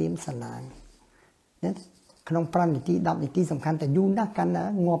រិញភ្លាមសាឡាងណាក្នុង5នាទី10នាទីសំខាន់តែយូរណាស់កាន់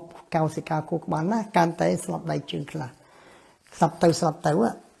ងាប់កោសិកាខួរក្បាលណាកាន់តែស្លាប់ដៃជើងខ្លះស្លាប់ទៅ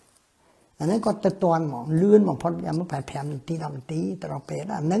អានេះគាត់ទៅតាន់ហ្មងលឿនបំផុតយ៉ាងមក5នាទី10នាទីទៅដល់ពេល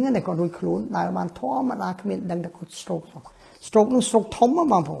អាហ្នឹងតែគាត់រួចខ្លួនដើរបានធម្មតាគ្មានដឹងថាគាត់ stroke នោះ stroke ធំប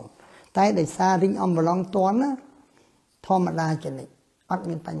ងប្អូនតែដោយសាររីងអំបឡងតាន់ណាធម្មតាចនិចអត់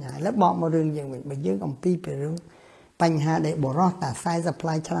មានបញ្ហាលើបកមករឿងយើងវិញបើយើងអំពីពីរឿង បញ្ហាដែលបរោះតាខ្សែ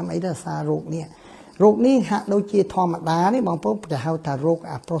supply ឆ្នាំអីទៅសាររោគនេះហាក់ដូចជាធម្មតាទេបងប្អូនគេហៅថារោគ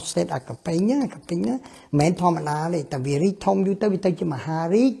អា prostate អាកពេញណាមិនមែនធម្មតាទេតែវារីកធំយូរទៅវាទៅជាមហា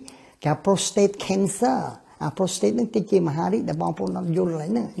រីកគេ prostate cancer អា prostate នឹងទៅជាមហារីកដែលបងប្អូនអត់យល់ឡើយ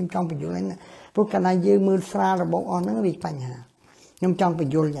ហ្នឹងខ្ញុំចង់បញ្យល់ហ្នឹងព្រោះកាលណាយើងមើលស្រាលរបស់អស់ហ្នឹងវាបញ្ហាខ្ញុំចង់ប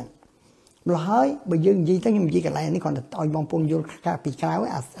ញ្យល់ចឹងម្ល៉េះហើយបើយើងនិយាយទៅខ្ញុំនិយាយកន្លែងនេះគ្រាន់តែឲ្យបងប្អូនយល់ពីក្រៅ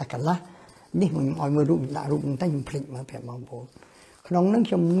អាកន្លះនេះខ្ញុំឲ្យមើលរូបដាក់រូបហ្នឹងទៅខ្ញុំភ្លេចមើលប្រាប់បងប្អូនក្នុងហ្នឹង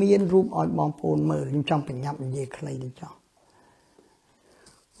ខ្ញុំមានរូបឲ្យបងប្អូនមើលខ្ញុំចង់បញ្ញត្តិនិយាយខ្លីទៅចោះ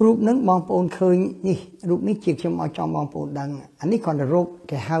រូបហ្នឹងបងប្អូនឃើញនេះរូបនេះជាខ្ញុំឲ្យចំបងប្អូនដឹងអានេះគ្រាន់តែរូប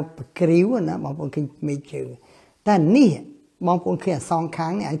គេហៅប្រក្រីវណាបងប្អូនឃើញមេជើងតែនេះបងប្អូនឃើញអាសងខា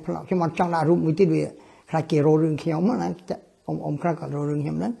ងនេះឲ្យផ្លោខ្ញុំអត់ចង់ដាក់រូបមួយទៀតវាខ្លាចគេរោរឿងខ្ញុំណាអ៊ំខ្លះក៏រោរឿងខ្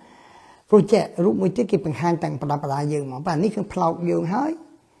ញុំហ្នឹងព្រោះចេះរូបមួយទៀតគេបង្ហាញតាំងប្រដាប់ប្រដាយើងហ្មងបាទនេះគឺផ្លោកយើងហើយ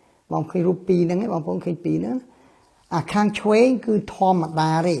បងឃើញរូបពីរហ្នឹងបងប្អូនឃើញពីរហ្នឹងអាខាងឆ្វេងគឺធម្ម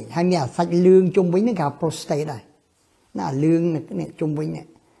តាទេហើយមានអាសាច់លឿងជុំវិញហ្នឹងគេហៅ prostate ដែរណាលឿងនេះជុំវិញនេះ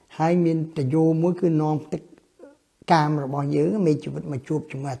ហើយមានតយោមួយគឺនាំទឹកកាមរបស់យើងមេជីវិតមកជួប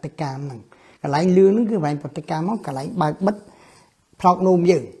ជាមួយទឹកកាមហ្នឹងកន្លែងលឿងហ្នឹងគឺកន្លែងប្រតិកម្មមកកន្លែងបើកបិទផ្លោកនោម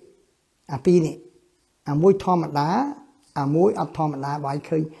យើងអាពីរនេះអាមួយធម្មតាអាមួយអត់ធម្មតាបើឲ្យ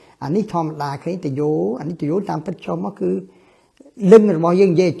ឃើញអានេះធម្មតាឃើញតយោអានេះតយោតាមពិតចុះមកគឺលឹងរបស់យើ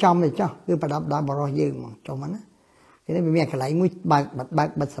ងនិយាយចំទៅចោះគឺប្រដាប់ដល់បរោះយើងហ្មងចុះមកណាគេនេះវាមានកន្លែងមួយបើក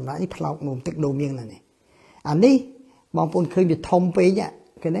បិទសម្រាប់នេះផ្លោកនោមទឹកនោមយើងនេះអានេះបងប្អូនឃើញវាធំពេក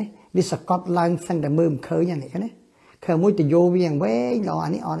គេនេះវាសកត់ឡើងសឹងតែមើលមិនឃើញនេះគេនេះឃើញមួយតយោវាយ៉ាងវែងដល់អា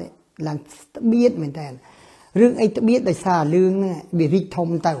នេះអត់ឡើងត្បៀតមែនតើរឿងអីត្បៀតដោយសារលឿងវារីកធំ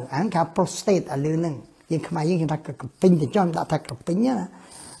ទៅអានថា prostate អាលឿងហ្នឹងយើងខ្មែរយើងថាកពេញទៅចង់ដាក់ថាកពេញណា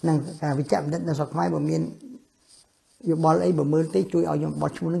នឹងវិជ្ជបណ្ឌិតនៅស្រុកខ្មែរបើមានយោបល់អីបើមើលទេជួយឲ្យខ្ញុំបោះ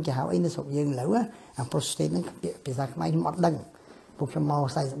ឈ្មោះនឹងគេហៅអីនៅស្រុកយើងឥឡូវអា prostate ហ្នឹងភាសាខ្មែរខ្ញុំអត់ដឹងពួកខ្ញុំមក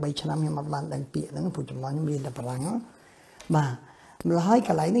43ឆ្នាំខ្ញុំអត់បានដឹងពាក្យហ្នឹងពួកចំណងខ្ញុំរៀនតែបារាំងបាទម្ល៉េះហើយក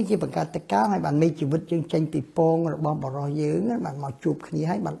ន្លែងនេះជាបង្កើតតកាឲ្យបានមេជីវិតយើងចេញពីពងរបស់បរោះយើងបានមកជួបគ្នា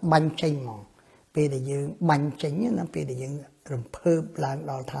ហើយបានបាញ់ចេញមកពេលដែលយើងបាញ់ចេញណាពេលដែលយើងរំភើបឡើង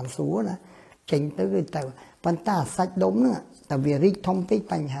ដល់ឋានសួគ៌ណាចេញទៅគឺទៅប៉ុន្តែសាច់ដុំហ្នឹងតែវារីកធំពេក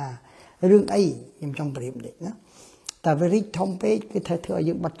បញ្ហារឿងអីខ្ញុំចង់ប្រៀបនេះណាតែវារីកធំពេកគឺធ្វើឲ្យ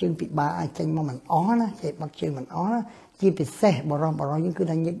យើងបាត់ជើងពិបាកអាចចេញមកមិនអស់ណាចេះបាត់ជើងមិនអស់ណាជាពិសេសបរោះយើងគឺ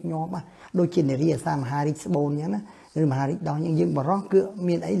ថាញឹកញាប់ដូចជានារីអាសាមហារីកស្បូនអញ្ចឹងណាឬមហារីកដោះយើងបរោះគឺ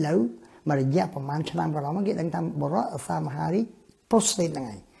មានអីលើមួយរយៈប្រហែលឆ្នាំកន្លងមកគេដឹងថាបរោះអាសាមហារីក prostate ហ្នឹង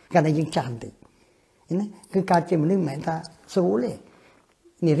ឯងកាលតែយើងចាស់បន្តិចណាគឺកើតជាមនុស្សមិនមែនថាស្រួលទេ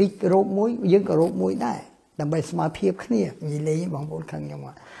នារីរោគមួយយើងក៏រោគមួយដែរដើម្បីស្មើភាពគ្នានិយាយលេងបងប្អូនខឹងខ្ញុំ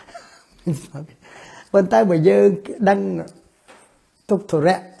ប៉ុន្តែបើយើងដឹងទុកធ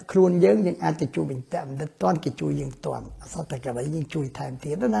រៈខ្លួនយើងអាចទៅជួយបញ្ជាក់មិនទាន់គេជួយយើងទាន់អសតតែកន្លែងយើងជួយថែម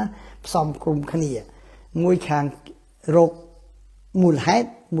ទៀតណាផ្សំក្រុមគ្នាមួយខាងរោគមូលហេតុ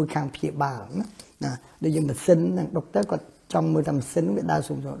មួយខាងព្យាបាលណាដូចយើងម៉ាស៊ីននឹងដុកទ័រគាត់ចង់មើលថាម៉ាស៊ីនវាដើរ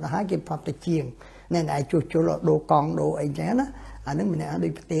សុំដល់ហើយគេប្រាប់ទៅជាងណែឯងជួសជុលដូរកង់ដូរអីចឹងណាអានឹងម្នាក់ដូ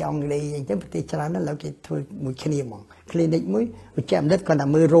ចប្រទេសអង់គ្លេសអញ្ចឹងប្រទេសច្រើនណាស់ឥឡូវគេធ្វើមួយគ្នាហ្មង clinic មួយវិជ្ជាបណ្ឌិតគាត់តែ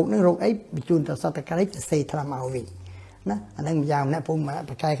មើលរោគហ្នឹងរោគអីបញ្ជូនទៅសតការីទៅសេថ្នាំមកវិញណាអានឹងយ៉ាងម្នាក់ពុំម្នាក់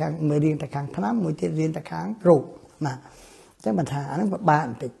ប្រកែខាងមើលរៀនតែខាងថ្នាំមួយទៀតរៀនតែខាងរោគណាអញ្ចឹងបើថាអានឹងពិបាក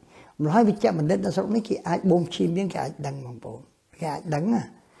បន្តិចម្ល៉េះវិជ្ជាបណ្ឌិតនៅស្រុកនេះគេអាចបូមឈាមយើងគេអាចដឹងបងប្អូនគេអាចដឹងណា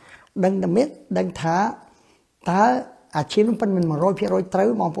ដឹងតែមិត្តដឹងថាតើអាឈាមនឹងប៉ុន្មាន 100% ត្រូវ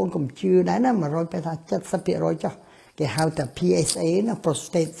បងប្អូនកុំជឿដែរណា100%ថា 70% ចុះគេហៅថា PSA ណា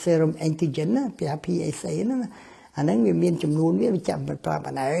prostate serum antigen ណាពី PSA ណាអាហ្នឹងវាមានចំនួនវាចាំប្រាប់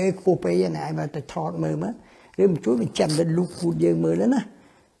អានេះខ្ពស់ពេកណាឲ្យមកទៅថតមើលមកឬមិនជួយបញ្ចាំទៅលូកគូតយើងមើលណា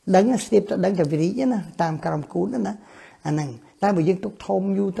ដឹងស្ទាបទៅដឹងតែវិរិយណាតាមក្រមគូតណាអាហ្នឹងតែបើយើងទុកធំ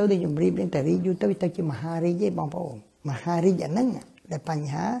យូរទៅដូចជំរាបតែរីកយូរទៅជាមហារីកទេបងប្អូនមហារីកអាហ្នឹងតែប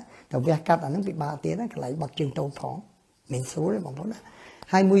ញ្ហាទៅវះកាត់អាហ្នឹងពិបាកទៀតណាកន្លែងបាត់ជើងតូចផងមិនស្រួលទេបងប្អូនណា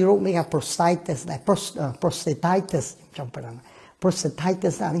ហើយមួយរោគនេះគេ prostatitis ដែរ prostatitis ចំប៉ុណ្ណឹង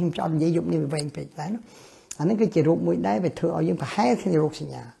prostatitis អានេះខ្ញុំចង់និយាយយប់នេះវែងពេកដែរណាអានេះគឺជារោគមួយដែរវាធ្វើឲ្យយើងប្រហែលគ្នារោគស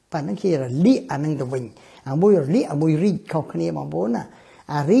ញ្ញាប៉ុន្តែគេរលាកអានឹងទៅវិញអាមួយរលាកអាមួយរីកខុសគ្នាបងប្អូនណា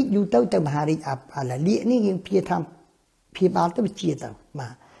អារីកយូរទៅមហារីកអារលាកនេះយើងព្យាបាលទៅវិជាទៅបា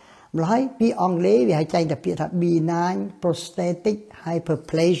ទម្ល៉េះហើយពីអង់គ្លេសវាហៅចែងតែពាក្យថា benign prostatic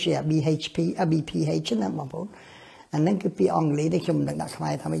hyperplasia BPH ណាបងប្អូនអាហ្នឹងគឺពីអង់គ្លេសនេះខ្ញុំមិនដឹងដាក់ខ្មែ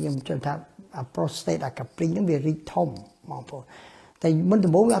រថាខ្ញុំជឿថា prostate អាកាព្រីហ្នឹងវារីកធំបងប្អូនតែមិន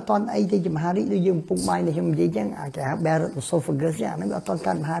ដំបូងវាអត់តន់អីទេជាមហារីកដូចយើងកំពុងបាយនេះខ្ញុំនិយាយចឹងអាចហៅ Barrett esophagus អាហ្នឹងវាអត់តន់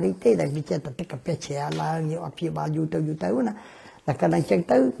កើតមហារីកទេតែវាចេះតែទឹកកាពះជ្រាឡើងយើងអត់ព្យាបាលយូរទៅណា តែកាលណាអញ្ចឹង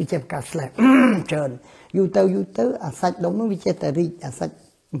ទៅវាជាការស្លាប់ច្រើនយូរទៅអាសាច់ដុំនោះវាចេះតែរីកអាសាច់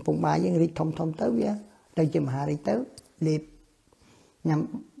កំពុងបាយយើងរីកធំទៅវាទៅជាមហារីកទៅលេបញ៉ាំ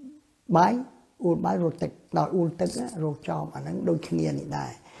បាយអ៊ូលបាយរត់ទឹកដល់អ៊ូលទឹករោគចោមអាហ្នឹងដូចគ្នានេះដែ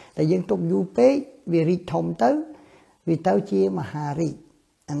រតែយើងទុកយូរពេកវារីកធំទៅវាទៅជាមហារីក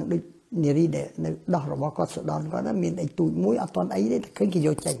អាហ្នឹងដូចនារីដែលនៅដោះរបស់គាត់ស្ដន់គាត់មានអីទូចមួយអត់ទាន់អីទេតែឃើញគេយ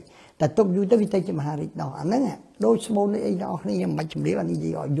កចេញតែទុកយូរទៅវាទៅជាមហារីកដោះអាហ្នឹងដូចស្បូនអីដល់គ្នាខ្ញុំមិនជំរាបអានេះនិយា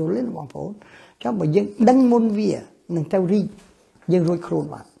យឲ្យយល់ទេបងប្អូនចាំបើយើងដឹងមុនវានឹងទៅរីកយើងរួចខ្លួន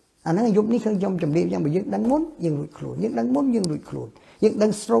បាត់អាហ្នឹងយប់នេះខ្ញុំជំរាបយ៉ាងបើយើងដឹងមុនយើងរួចខ្លួនយើងដឹងមុនយើងរួចខ្លួនយើងដឹ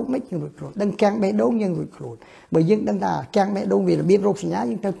ង stroke មិនយើងរួចខ្លួនដឹងកាំងបេះដូងយើងរួចខ្លួនបើយើងដឹងថាកាំងបេះដូងវារបៀបរោគសញ្ញា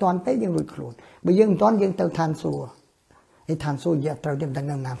យើងទៅតាន់ពេកយើងរួចខ្លួនបើយើងមិនតាន់យើងទៅឋានសួគ៌ឯឋានសួគ៌យកត្រូវតែដឹង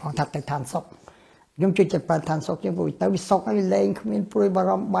ណាផងថាទៅឋានសុខខ្ញុំជួយចិត្តបើឋានសុខយើងព្រោះទៅវាសុខហើយវាលែងគ្មានព្រួយបា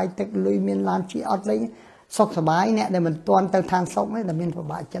រម្ភបាយទឹកលុយមានឡានជិះអត់លេងសុខសប្បាយអ្នកដែលមិនតាន់ទៅឋានសុខទេតែមានពិ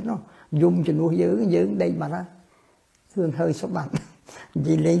បាកចិត្តនោះយំជំនួសយើងដេកបាត់ហើយរឿងហើយសុខបាត់និ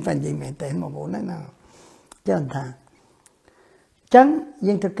យាយលេងតែនិយាយមែនទេបងប្អូនណាចឹងថាចឹង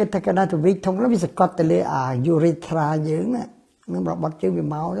យើងទៅគិតថាកណ្ដាលទៅវិធំនោះវាសកត់ទៅលើអា urethra យើងណានឹងរបត់ជើងវា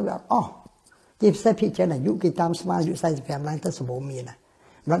មកទៅវាអត់អស់ជាពិសេសភាគច្រើនអាយុគេតាមស្មើអាយុ45ឡើងទៅសម្បូរមានណា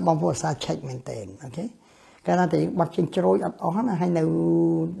មិនបងប្អូនអាសាឆែកមែនតើអូខេកាលណាតែយើងបត់ចេញជ្រោយអត់អស់ណាហើយ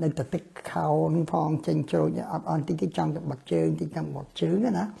នៅទៅទឹកខោនឹងផងចេញជ្រោយអត់អន់តិចចង់ទៅបត់ជើងតិចចាំបត់ជើង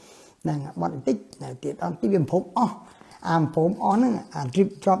ណាហ្នឹងបត់បន្តិចនៅទៀតអត់តិចវាព្រមអស់អាមព្រមអស់ហ្នឹងអា drip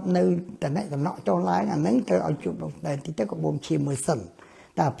drop នៅតំណក់ចុះឡើងអាហ្នឹងត្រូវឲ្យជួបដល់តែតិចទៅក៏បូមឈាមមើលសិន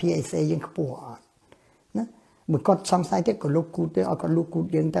តែ PSA យើងខ្ពស់អត់ណាបើគាត់សង្ស័យទៀតក៏លោកគូតទៅឲ្យគាត់លោកគូត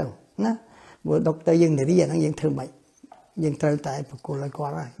យើងទៅណាបើដុកទ័រយើងនារីអាហ្នឹងយើងធ្វើម៉េចយើងត្រូវតែប្រគល់ឲ្យគា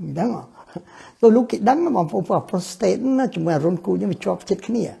ត់ហើយមិនដឹងទៅលោកគេដឹងបងប្អូន prostate ណាជាមួយរុនគូយើងវាជាប់ចិត្ត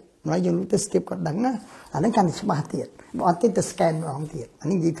គ្នាម្ល៉េះយើងលោកទៅស្ទាបគាត់ដឹងណាអាហ្នឹងកាន់តែច្បាស់ទៀតបើអត់ទេទៅ scan ម្ដងទៀតអា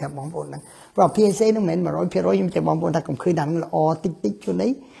នេះនិយាយប្រាប់បងប្អូនហ្នឹងព្រោះ PSA ហ្នឹងមិនមែន 100% ខ្ញុំចេះបងប្អូនថាកុំឃើញដល់ល្អតិចជួយ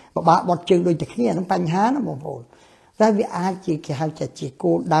នេះបបាក់បត់ជើងដូចតែគ្នាហ្នឹងបញ្ហាណាបងប្អូនតែវាអាចជាគេហៅថាជា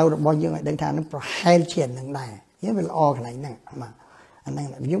គោលដៅរបស់យើងឲ្យដឹងថាហ្នឹងប្រហែលជាហ្នឹងដែរយើងវាល្អកន្លែងហ្នឹងបាទអាហ្នឹង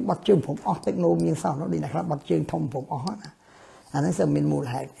យើងបត់ជើងព្រមអស់ទឹកនោមយើងសោះនោះដូចតែខ្លះបត់ជើងធំព្រមអស់ណាអាហ្នឹងសើមានមូល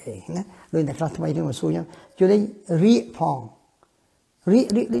ហេតុអីណាដូចតែខ្លះថ្មីនេះមកសួរខ្ញុំជួយនេះរៀកផងរៀក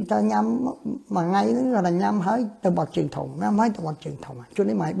ដូចតែញ៉ាំមួយថ្ងៃហ្នឹងគាត់ញ៉ាំហើយទៅបត់ជើងធំញ៉ាំហើយទៅបត់ជើងធំជួយ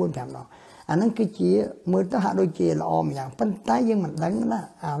នេះមក4 5ដងអាហ្នឹងគឺជាមើលទៅហាក់ដូចជាល្អម្យ៉ាងប៉ុន្តែយើងមិនដឹងណា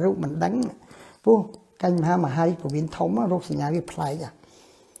អារូបមិនដឹងព្រោះកញ្ញមហារីកពោះវៀនធំរោគសញ្ញាវាប្លែក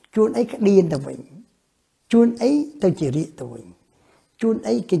ជួនអីក្តៀនទៅវិញជួនអីទៅជារៀកទៅវិញជួន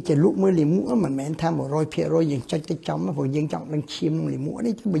អីគេជាលក់មើលលាមកមិនមែនថា 100% យើងចុចទៅចំព្រោះយើងចង់ដឹងឈាមនឹងលាមក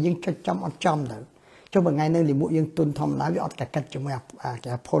នេះបើយើងចុចចំអត់ចំទៅចុះបើថ្ងៃនៅលាមកយើងទុនធម្មតាវាអត់កកិតជាមួយ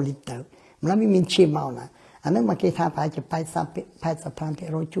គេ polyp ទៅម្ល៉េះវាមានឈាមមកណាអាហ្នឹងមកគេថាប្រហែលជា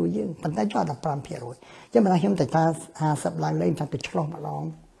85% ជួយយើងប៉ុន្តែចុះ15%ចឹងបើខ្ញុំតែថា50ឡើងលេងថាទៅឆ្លោះម្ដង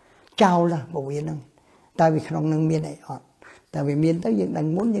ចោលណាបើវាហ្នឹងតែវាក្នុងនឹងមានអីអត់តែវាមានទៅយើងដឹង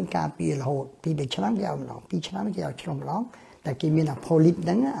មុនយើងការពាររហូតពី2ឆ្នាំគេឲ្យម្ដង2ឆ្នាំគេឲ្យឆ្លោះម្ដងតែគេមានអា polyp ហ្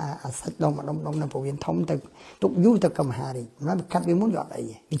នឹងអាសាច់ដុំនៅពោះវៀនធំទៅទុកយូរទៅកមហារីកម្ល៉េះកាត់វាមុនវាអត់អី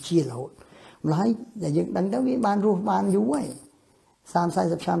វាជារហូតម្ល៉េះតែយើងដឹងទៅវាបានរស់បានយូរហើយ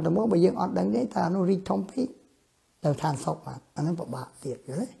30-40ឆ្នាំទៅមកបើយើងអត់ដឹងទេថានោះរីកធំពេកទៅឋានសុខបាទអាហ្នឹងពិបាកទៀតយ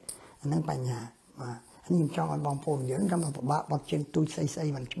ល់ទេអាហ្នឹងបញ្ហាបាទនេះខ្ញុំចង់ឲ្យបងប្អូនយើងចាំពិបាកបត់ជើងទូចស្អី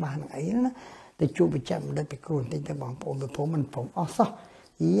មិនច្បាស់នឹងអីណាទៅជួបវិជ្ជាបណ្ឌិតពីគ្រូបន្តិចទៅបងប្អូនព្រោះមិនព្រមអស់សោះ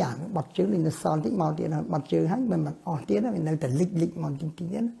យីអាបត់ជើងនេះនៅសល់តិចមកទៀតបត់ជើងហើយមិនអស់ទៀតវានៅតែលិចមកតិចទៀត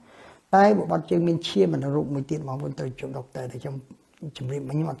ណាតែបើបត់ជើងមានឈាមមិនរូបមួយទៀតបងប្អូនទៅជួបដុកទ័រតែខ្ញុំជំរាប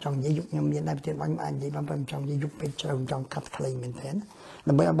ខ្ញុំអត់ចង់និយាយយុគខ្ញុំមានតែប្រធានបងអាចនិយាយបងប្អូនចង់និយាយយុគពេកច្រើនចង់កាត់ខ្លីមែនទេ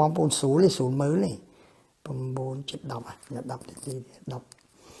ដើម្បីឲ្យបងប្អូនស្រួលមើលនេះ9 7 10 10នាទី10ខ្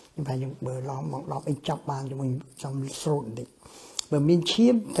ញុំថាយើងបើឡំមក10អីចាប់បានជាមួយចំស្រូតបន្តិចបើមានឈា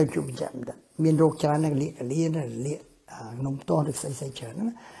មទៅជួបវិជ្ជាបណ្ឌិតមានរោគច្រើនណាស់លាកនំទាស់ឬស្អីច្រើន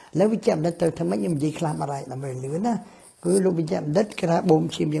ណាแล้วវិជ្ជាបណ្ឌិតទៅធ្វើម៉េចខ្ញុំនិយាយខ្លះបាត់ហើយដើម្បីលឿនណាគឺលោកវិជ្ជាបណ្ឌិតគេថាបូម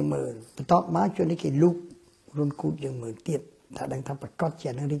ឈាមយើងមើលបន្ទាប់មកជួននេះគេលូករុនគូតយើងមើលទៀតថាដឹងថាប្រកាសជា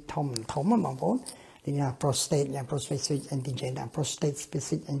នឹងរីកធំបងប្អូនទីណា prostate យ៉ាង prostate specific antigen ណា prostate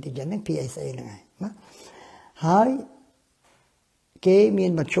specific antigen ហ្នឹង PSA ហ្នឹងហើយណាហើយគេមា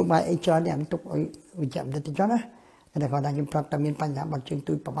នមធ្យោបាយអីច្រើនយ៉ាងទុកឲ្យវិជ្ជាបណ្ឌិតទៅចុះណាតែគាត់ថាខ្ញុំប្រាប់តែមានបញ្ហាបត់ជើង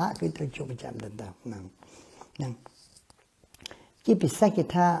ទូចពិបាកគឺត្រូវជួបវិជ្ជាបណ្ឌិតទៅហ្នឹងជាពិសេសគេ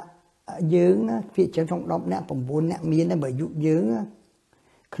ថាយើងណាភាគច្រើនក្នុង10នាក់9នាក់មានតែបើអាយុយើង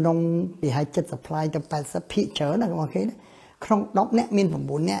ក្នុងពីហើយចិត្ត supply ទៅ80ភាគច្រើនណាបងប្អូនក្នុង10នាក់មាន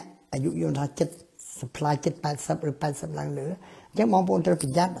9នាក់អាយុយើងថាចិត្ត supply ចិត្ត80ឬ80ឡើងលើអញ្ចឹងបងប្អូនត្រូវប្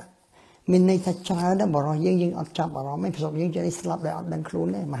រយ័ត្ន mình này ta chờ đó bảo rồi dương ọt chập bảo rồi mấy số dương cho đi slap để ọt đằng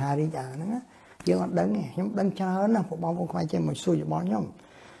khuôn đấy mà hà đi giả nữa dương ọt đằng này nhóm đằng chờ nó phụ bao quay trên một xuôi bỏ nhóm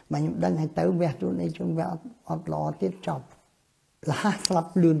mà nhóm đằng hay tới vẹt luôn này chung vẹt ọt lò tiết chọc là slap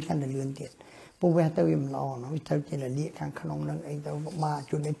lươn khăn là lươn tiết phụ vẹt tới im lò nó tới chỉ là liệt khăn không đằng ấy tới ba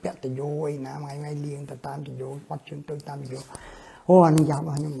chung đến pẹt từ vô ấy nè ngày ngày liền từ tam từ vô bắt chung tới tam từ vô ô anh giáo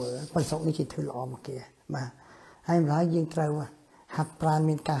bao nhiêu bữa con sống nó chỉ thử lò mà kia mà hay nói dương trâu àหัดปราณ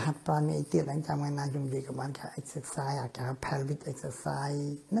มีการหัดปราณมีไอเตี้ยหลังจากงานจุ่มดีกับบ้านการ exercise การ pelvic exercise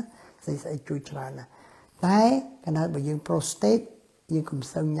นะใส่จุยชรานะแต่ขณะไปยืน prostate ยืนกลุ่ม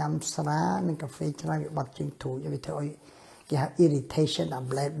เซลล์ยำสระนั่งกาแฟชราบัดจึงถูกจะไปเถอะกี่ฮะ irritation of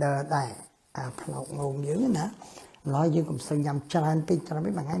bladder ได้พลอกงงเยอะนะร้อยยืนกลุ่มเซลล์ยำชราไปชราไ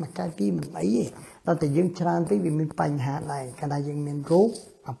ม่บางไงมาใกล้พี่มันไอ้เราแต่ยืนชราไปมีปัญหาอะไรขณะยืนมีโรค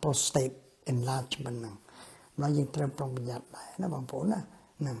prostate enlargement นั่งเรายังเตรียมปรองประหยัดได้นะบางผลนะ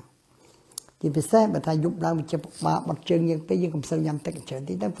นั่นที่ไปแท้แบบทายุบเราจะมาบัดเชิงยังไปยังกับเซลล์ยำแต่เฉย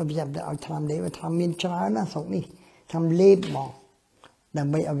ที่ต้องพยายามเอาทำเลี้ยทำมีนชรานะสองนี่ทำเล็บบอกดัง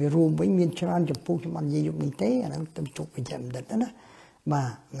ไปเอาไปรวมไว้มีนชราจะพูดมันยิ่งยุบนี่เต้นะต้องจุกไปจำเด็ดนะมา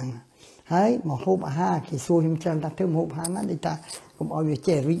นั่นให้หมอโฮบอาหารที่สู้หิมจันทร์เทิมโฮบอาหารนั้นดิตาผมเอาไปเจ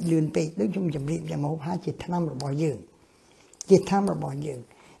ริญเลื่อนไปด้วยชมจำเรียบอย่างหมอโฮบอาหารจิตทำระบายยืนจิตทำระบายยืน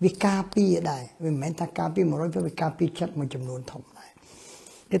วิกาปีได้ไม่เหมือนถ้ากาปีมันร้อยเพื่อวิกาปีชัดมันจำนวนทมได้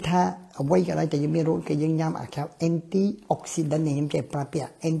แต่ถ้าเอาไว้กันอะไรแต่ยังไม่รู้ก็ยังย้ำอาการแอนตี้ออกซิแดนต์เนี่ยยังจะปราบเปรีย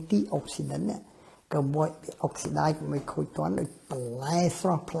แอนตี้ออกซิแดนต์เนี่ยก็บ่อยออกซิไดซ์ไม่คุยตอนเลยปลายสร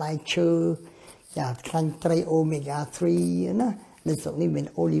ะปลายเชื้อจากคลันไตรโอเมก้า3นะในส่วนนี้เป็น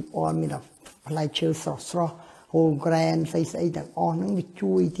โอลิฟออยล์มีแบบปลายเชื้อสระโฮแกรนใส่ต่างอ่อนนั่งไป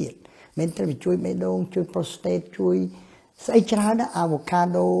ช่วยเตียดเม้นแต่ไปช่วยไม่ดงช่วยโปรสเตทช่วยใส่ชานะอะโวคา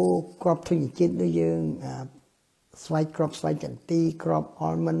โดกรอบทุนจิตด้วยยังสไลด์กรอบสไลด์จันทีกรอบอั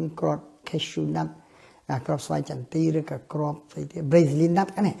ลมอนด์กรอบแคชูนัทกรอบสไลด์จันทีหรือกับกรอบใส่เบรซิลินัท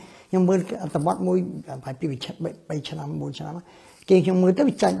กันเนี่ยยังมือตะบัดมวยไปปีวิชัดไปชนะมวยชนะเก่งยังมือต้อง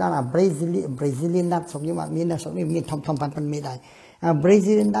วิจัยด้านเบรซิลินัทสองอย่างมีนะสองอย่างมีทอมพันไม่ได้เบร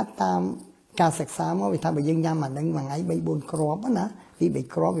ซิลินัทตามการศึกษาว่าไปทำไปยังยามมันนั่งมาไงใบบนกรอบนะที่ใบ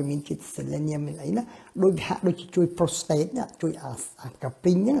กรอบมีจิตเซเลเนียมอะไรนะโดยช่วยโปรสเตทเนี่ยช่วยกับป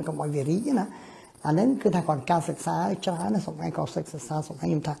ริงเนี่ยกับมอยเวรีนะอันนั้นคือทางก่อนการศึกษาจ้านะส่งให้ก่อนศึกษาส่งให้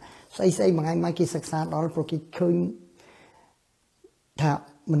ยมท่าใส่บางไงมากี่ศึกษาตอนโปรกิเคยถ้า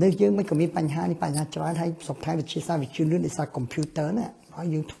มันได้เยอะไม่ก็มีปัญหาจ้าให้สอบท้ายวิชาวิชื่อเรื่องในสายคอมพิวเตอร์เนี่ยเรา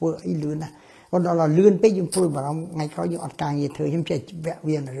ยังทัวร์ไอ้เลื่อนนะวันเราเลื่อนไปยังพูดแบบเราไงเขายังอัดการเยอะเธอยังจะแวะเ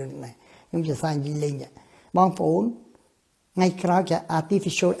วียนเรื่องไหนยังจะสร้างยีเล่งเนี่ยบางผลไงคราวจะ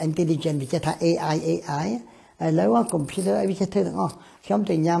artificial intelligence วิจัยท่า AI แล้วว่าคอมพิวเตอร์วิจัยเธออ๋อเขา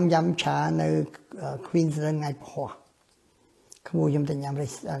จะยำชาในควีนส์ไงพอขโมยยำจะยำอะไร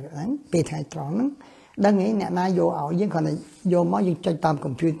นั้นเป็นไงตรองนั้นดังนี้เนี่ยนายโยเอายิ่งคนโยมยังใจตามค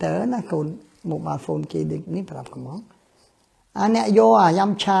อมพิวเตอร์นะคนโมบายโฟนกี่ดึกนี่ปรับกับมองอันเนี้ยโยย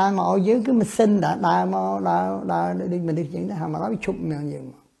ำชามาเอาเยอะก็มันสิ้นได้มาได้ดึกมันดึกอย่างนี้ทำมาแล้วไปชุบเมืองอย่าง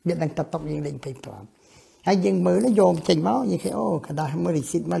việc đang tập tốc những định phải làm, hay những mới nó dồn chỉnh máu như thế ô cả đại mới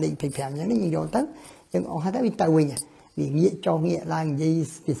xịt mà định phải làm những những dồn tới, nhưng họ hay tới bị tao quỳnh, vì nghĩa cho nghĩa là gì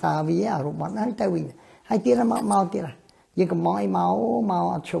vì sao vì rồi bọn nó tao quỳnh, hay tiếc là mau tiếc là, nhưng còn mọi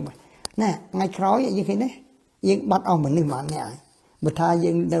máu chụp, nè ngay khói như thế này, nhưng bắt ông mình nương mặn nè, bữa thay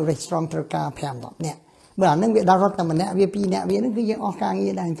nhưng đâu restaurant trà cà phèm lắm nè, bữa ăn những việc đào rót mà nè, việc pi nè, việc nó cứ những ở càng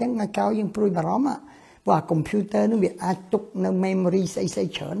như này chắc ngay cao những pruy bà róm á. Và computer nó bị ai tục nó memory xây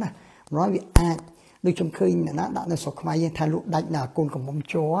chở nè nói bị ai đôi trong khi nó đã nó sọc mai thay lụa đánh là con của mông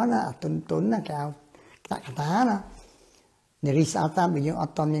chó là tuấn là cao tại tá đó để đi sao ta bị những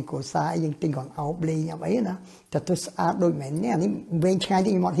atom những cổ xa những tinh còn áo bli như vậy đó cho tôi đôi mảnh nè bên trái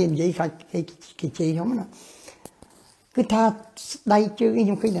thì mọi hiện gì cái chi không đó cứ tha đây chứ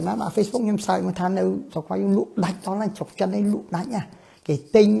trong khi nó là Facebook nhưng sai mà tha đâu sọc mai lụa đánh đó là chọc chân đây lụa đánh nha cái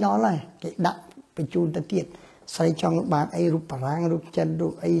tinh đó là cái đặtไปจูนตะเตียนใส่ช่องบานไอ้รูปร่างรูปจันรู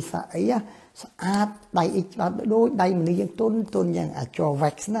ปไอ้สะไอ้สะอาดได้อีกโดยได้มันยังต้นอย่างจอแ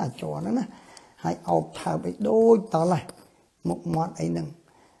ว็กซ์นะจอนั่นนะให้เอาเท้าไปโดยต่อเลยหมกมอดไอ้หนึ่ง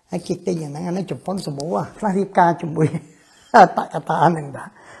ให้คิดติอย่างนั้นนั่นจุดป้อนสมบูรณ์พระริกาจุบุยตะกตาหนึ่งด่า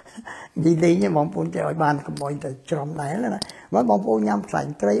ดีดีเนี่ยมองปูนจะเอาบานขโมยแต่จอมไหนแล้วนะว่ามองปูนยำใส่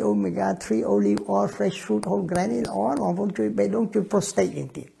ไตรโอเมก้า3 olive oil fresh fruit whole grain oil มองปูนช่วยไปดงช่วยโปรสเตทอย่าง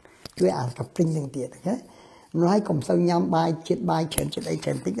ติดช่วยอ่านกับปริ้งอย่างเดียวนะน้อยกลมเซลล์ยำใบเช็ดใบเฉินเ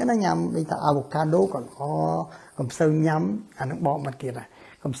ฉินติ๊กก็นั่งยำมีแต่อะโวคาโดก่อนอ๋อกลมเซลล์ยำอันนั้นบอกมาเดียวนะ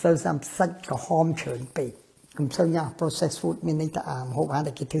กลมเซลล์ซ้ำซัดกับหอมเฉินไปกลมเซลล์ยำ processed food มีในแต่หกอันแ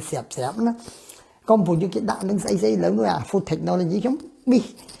ต่กินถือเสียบนะก็ผมอยู่กินด่านนึงใส่เหลืองด้วยfood technology ช่างบี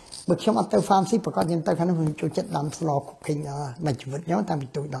บ បើខ្ញុំអត់ទៅ pharmacy ប្រកាសខ្ញុំទៅខាងនោះខ្ញុំចូលចិត្តដាំស្លខុបឃើញមួយជីវិតខ្ញុំតាំងពី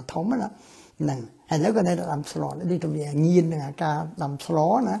ទូចដល់ធំណាហ្នឹងហើយឥឡូវក៏នៅដាំស្លដូចទៅវាញៀននឹងការដាំស្ល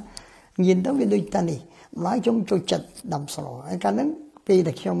ណាញៀនទៅវាដូចតែនេះម្ល៉េះខ្ញុំចូលចិត្តដាំស្លហើយកាលហ្នឹងពេល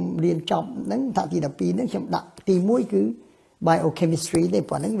ដែលខ្ញុំរៀនចប់ហ្នឹងថ្នាក់ទី12ហ្នឹងខ្ញុំដាក់ទី1គឺ biochemistry ទេ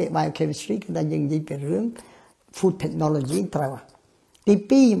ព្រោះហ្នឹងវា biochemistry គឺតែយើងនិយាយពីរឿង food technology ត្រូវទី2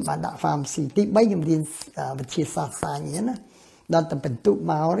ខ្ញុំបានដាក់ pharmacy ទី3ខ្ញុំរៀនវិទ្យាសាស្ត្រសាញណាដល់តែបន្ទុក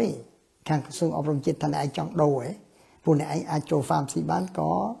មកទេខាងក្រសួងអប់រំជាតិថាអ្នកឯងចង់ដូរហ៎ព្រោះអ្នកឯងអាចចូល pharmacy បាន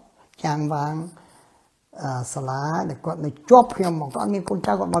ក៏ចាំងវាងសាលាដែលគាត់នៅជាប់ខ្ញុំមកគាត់អត់មានកូន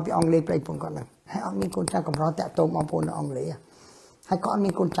ចៅគាត់មកពីអង់គ្លេសប្រៃពងគាត់ហ្នឹងហើយអត់មានកូនចៅកម្រតាក់ទងបងប្អូននៅអង់គ្លេសហើយគាត់អត់មា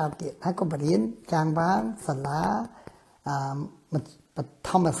នកូនចៅទៀតហើយគាត់បរៀនចាំងវាងសាលាប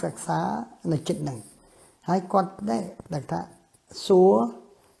ឋមសិក្សានៅចិត្តហ្នឹងហើយគាត់ដែលថាសួរ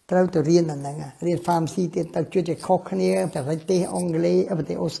ត្រូវទៅរៀនអាហ្នឹងរៀន pharmacy ទៀតទៅជួយតែខុសគ្នាប្រទេសអង់គ្លេសប្រ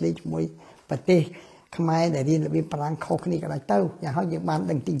ទេសអូស្ត្រាលីជាមួយប្រទេសខ្មែរដែលរៀនរបៀបបារាំងខុសគ្នាក៏ដោយទៅយ៉ាងហោចយើងបាន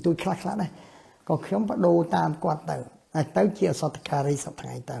ដឹងទីទួចខ្លះដែរក៏ខ្ញុំបដូរតាមគាត់ទៅហើយទៅជាអសតការីសប្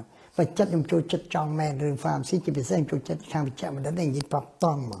តាហ៍ទៅបើចិត្តខ្ញុំចូលចិត្តចង់មែនរឿង pharmacy ជាពិសេសខ្ញុំចូលចិត្តខាងវិជ្ជាបណ្ឌិតនេះនិយាយប្រាប់ត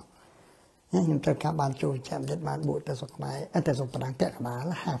ង់មកខ្ញុំត្រូវការបានចូលវិជ្ជាបណ្ឌិតបានបួសទៅស្រុកខ្មែរតែស្រុកបារាំងពាក់កណ្ដាល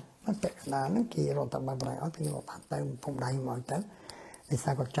ហាប់ពាក់កណ្ដាលហ្នឹងគេរត់ទៅបារាំងអត់ខ្ញុំបានទៅភូមិដៃមកទៅឯ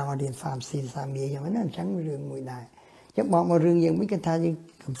សារគាត់ចង់រៀន pharmacy សាមីយ៉ាងហ្នឹងអញ្ចឹងរឿងមួយដែរអញ្ចឹងบอกមករឿងយើងវិញគឺថាយើង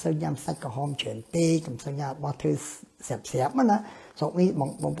កុំសូវញ៉ាំសាច់ក្រហមច្រើនពេកកុំសូវញ៉ាំរបស់ធ្វើស្រាប់ៗណាស្រុកនេះ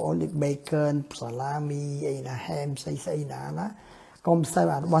បងប្អូនដូច bacon សាឡាមីអីណា ham ស្អីណាណាកុំសូវ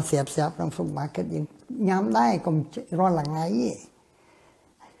អារបស់ស្រាប់ៗក្នុង supermarket យើងញ៉ាំដែរកុំរាល់ថ្ងៃទេ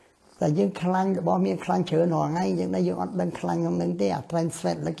តែយើងខ្លាញ់របស់មានខ្លាញ់ច្រើនរាល់ថ្ងៃអញ្ចឹងដែរយើងអត់ដឹងខ្លាញ់ក្នុងនឹងទេអា trans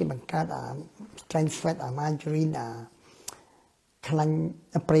fat ឡើយគេបង្កើតអា trans fat អា margarine អាខ្លាញ់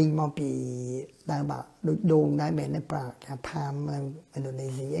ប្រេងមកពីដែរបាទដូចដូងដែរមែនទេប្រាថាផាមនៅឥណ្ឌូនេ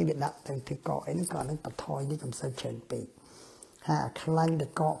ស៊ីអីវាដាក់ទៅទីកកអីហ្នឹងក៏នឹងបន្ថយនេះកំសើច្រើនពេកហើយអាខ្លាញ់ត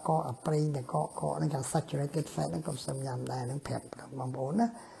កកអាប្រេងតកកហ្នឹងគេ saturated fat ហ្នឹងក៏សំញ៉ាំដែរហ្នឹងប្រាប់បងប្អូនណា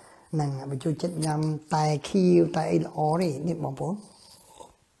ហ្នឹងបើជួយចិត្តញ៉ាំតែខៀវតែអីល្អទេនេះបងប្អូន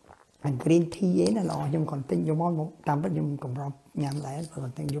អា green tea ឯណាល្អខ្ញុំcònទិញយកមកតាមពិតខ្ញុំកម្រញ៉ាំដែរព្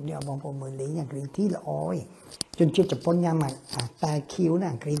រោះទិញយកនេះបងប្អូនមើលលេងអា green tea ល្អឯងជនជាតិជប៉ុនញ៉ាំអាតែខៀវណា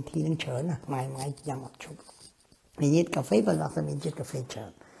green tea ហ្នឹងច្រើនណាម៉ែញ៉ាំអត់ឈប់និយាយកាហ្វេបើអត់មានជាតិកាហ្វេច្រើ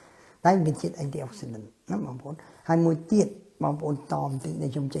នតែមានជាតិ antioxidant ណាបងប្អូនហើយមួយទៀតបងប្អូនតមតិចដែល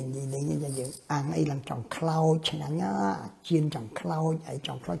ខ្ញុំចេញនិយាយលេងយើងអាំងអីឡើងចង់ខ្លោចឆ្ងាញ់ណាជៀនចង់ខ្លោចអីច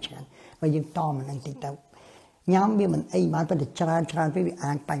ង់ខ្លោចឆ្ងាញ់បើយើងតមហ្នឹងតិចទៅញ៉ាំវាមិនអីបានប៉ុន្តែច្រើនពេកវា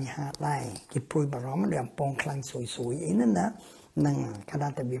អាចបញ្ហាដែរគេព្រួយបារម្ភដោយអំពងខ្លាំងស្រួយអីហ្នឹងណាហ្នឹងខណៈ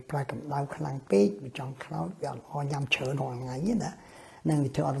តែវាប្រើកម្ដៅខ្លាំងពេកវាចង់ខ្លោចវាអត់ល្អញ៉ាំច្រើនរាល់ថ្ងៃណានឹង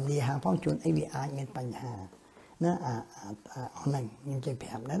វាធ្វើអត់រលាហាផងជួនអីវាអាចមានបញ្ហាណាហ្នឹងខ្ញុំចេះប្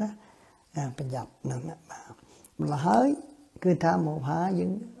រាប់ដែរណាប្រយ័ត្នហ្នឹងបាទម្ល៉េះហើយគឺថាមកហាយើ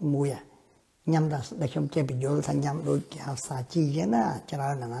ងមួយញ៉ាំដែលខ្ញុំចេះបញ្យល់ថាញ៉ាំដូចគេហៅសាជីណាច្រើ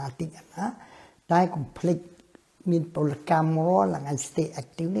នណាតិចណាតែកុំភ្លេចមានពលកម្មរាល់ថ្ងៃ stay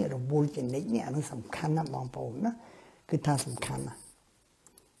active នេះរវល់ជានិច្ចនេះអានោះសំខាន់ណាស់បងប្អូនណាគឺថាសំខាន់ណាស់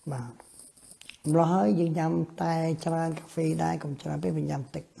បាទម្ល៉េះហើយយើងញ៉ាំតែច្រើនកាហ្វេដែរកុំច្រើនពេកញ៉ាំ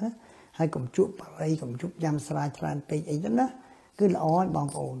តិចណាហើយកុំជក់បរិយកុំជប់ញ៉ាំស្រាច្រើនពេកអីទៅណាគឺល្អហើយបង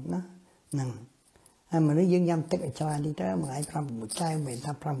ប្អូនណាហ្នឹងហើយមនុស្សយើងញ៉ាំទឹកឲ្យច្រើនតិចទៅមួយថ្ងៃ5-6កែវមិន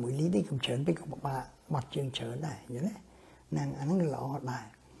ថា6លីត្រទេកុំច្រើនពេកក៏ពិបាកបាត់ជើងច្រើនដែរយល់ទេហ្នឹងអាហ្នឹងល្អដែរ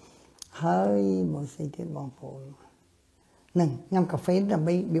ហើយមកស្អីទៀតបងប្អូនហ្នឹងញ៉ាំកាហ្វេដើម្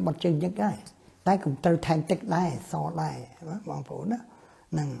បីវាបាត់ជើងញឹកដែរតែកុំត្រូវថែមទឹកដែរសដែរបងប្អូនណា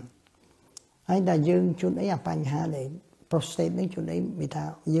ហ្នឹងហើយដល់យើងជួនអីអាបញ្ហាដែល prostate នេះជួនអីវាថា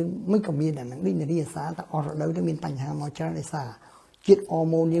យើងមិនក៏មានអាហ្នឹងដូចនារីអាសាតែអស់រដូវទៅមានបញ្ហាមកច្រើនដោយសារជាតិអរ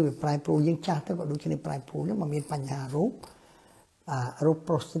ម៉ូនយើងវាប្រែប្រួលយើងចាស់ទៅក៏ដូចគ្នាប្រែប្រួលហ្នឹងមកមានបញ្ហារោគ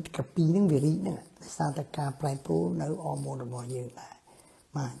prostate កាពីហ្នឹងវារីកហ្នឹងដោយសារតែការប្រែប្រួលនៅអរម៉ូនរបស់យើងដែរ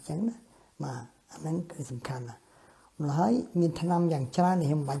បាទអញ្ចឹងណាបាទអាហ្នឹងគឺសំខាន់ណាស់ម្ល៉េះហើយមានថ្នាំយ៉ាងច្រើននេះ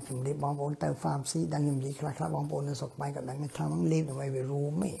ខ្ញុំបាច់ជម្រាបបងប្អូនទៅ pharmacy ដឹងខ្ញុំនិយាយខ្លះបងប្អូននៅស្រុកខ្មែរក៏ដឹងថ្នាំហ្នឹងលេបដើម្បីវារួ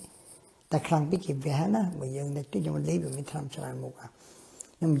មទេតែខ្លាំងពេកគេវះណាបើយើងតែខ្ញុំលេបវាមានថ្នាំច្រើនមុខ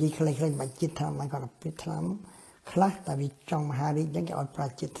ខ្ញុំនិយាយខ្លីៗបាច់ជាតិថ្នាំមិនគាត់ទៅថ្នាំខ្លះតែវាចង់មហារីកអញ្ចឹងគេឲ្យប្រើ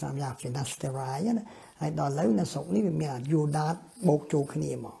ជាតិថ្នាំយ៉ាង finasteride ណាហើយដល់ឥឡូវនៅស្រុកនេះវាមានយូដាតបូកចូលគ្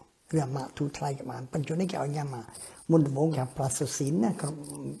នាមកវាអាម៉ាក់ទូថ្លៃក៏បានបញ្ចុះនេះគេឲ្យញ៉ាំមុនដំបូងគេ Prazosin ណាក្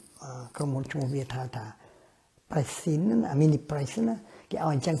រុមហ៊ុនឈ្មោះវាថា Presin ណា Mini Price ណាគេឲ្យ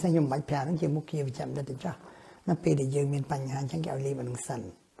អញ្ចឹងសិនខ្ញុំមិនបាច់ប្រាប់ហ្នឹងជាមុខជាវិជ្ជាបណ្ឌិតទៅចាស់ណាពេលដែលយើងមានបញ្ហាអញ្ចឹងគេឲ្យលេបអានឹងសិន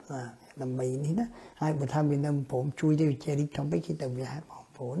ដើម្បីនេះណាហើយបើថាមាននៅព្រមជួយទៅវិជ្ជារីកធំពេកគេទៅវាបង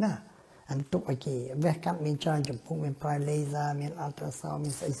ប្អូនណា อันตุกไอเกเวกกัดมีจานจมูกมีปลายเลเซอร์มีอัลตราซาวมี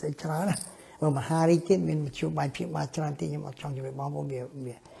ใส่จานนะว่ามาหาริกินมีชูใบพิมาจานที่ยังมาจังจะไปบ้านผม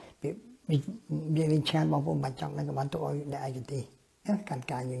มีชานบ้านผมมาจังนั่นก็บ้านตัวได้ไอจี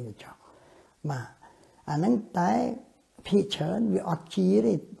การยังอยู่จังมาอันนั้นแต่พี่เชิญวิอดจีเล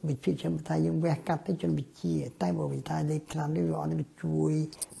ยวิพี่เชิญไทยยังแวกกัดได้จนวิจีแต่บ่วิไทยได้พลันได้วิอดได้ช่วย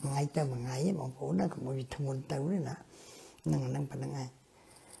ไงแต่มาไงบ้านผมนั่นก็บ่วิทมุนเต้าเลยนะนั่งเป็นยังไง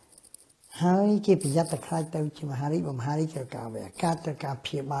ให้เก็บยัดตะไคร้เต้าชิมหาริบ่มหาริเกี่ยวกับแวกกัดตะการเ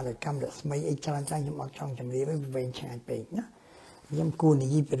พียบาเลยกำเดสมัยไอ้จานจยังมาจังจำเรียบไปเวนชายไปนะยังกูนี่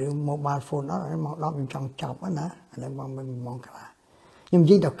ยี่ไปเรื่องโมบายโฟนนั่นมองรอบเป็นจังจับนะอะไรมองมันมองกระยัง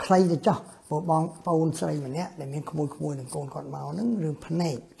ยี่ดอกใครจะเจ้าบองปูนใส่แบบนี้แต่มีขโมยหนึ่งโกนกอดเมานั่งเรื่องพนั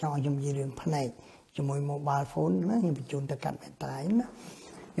ยจังยังยี่เรื่องพนัยขโมยโมบายโฟนนะยังไปจูนตะกัดไปตายนะ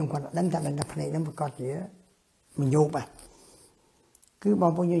ยังก่อนดันจัดดันพนัยนั่งประกอบเยอะมันโยบอ่ะคือบา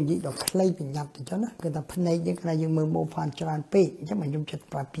งคนยังยี่ดอกใครเป็นยับแต่เจ้านะคือแต่พนัยยังใครยังมือโมฟันจานเป๊ะจะมันยังจัด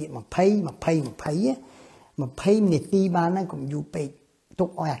ปลาเปียมาไพ่ในตีบ้านนั่นก็อยู่ไปตก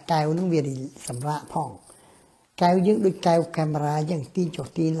อ้อยแก้วนั่งเวียดีสำระพ่องแก้วยังด้วยแก้วแคมรายังตีจด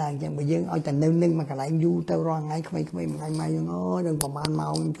ตีลางยังไปยังเอาแต่นึ่งมันก็ไหลอยู่แต่รอไงทำไมไงยังเรื่องประมาณเมา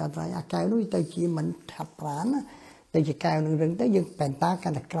จะไรแก้วด้วยแต่จีมันทับร้านนะแต่จะแก้วนึงเรื่องแต่ยังเป็นตากั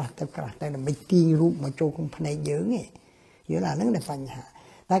นแต่กระแต่ไม่ตีรูปมาโจกภายในเยอะไงเยอะlàนั่งในปัญหา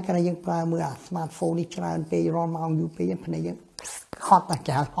แต่กระยังปลาเมื่อสมาร์ทโฟนนี่จานไปรอเมาอยู่ไปยังภายในยังฮอตแต่จ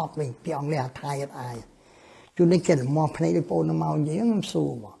ะฮอตเองไปอ่องเลยทายอะไรจุดนี้เจ็ดหมอพนัยได้โปนมาเยอะมันสู้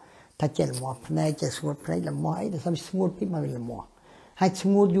หมอถ้าเจ็ดหมอพนัยจะสวดพนัยละหมอไอ้แต่สมัยสวดพี่มาเป็นละหมอให้ส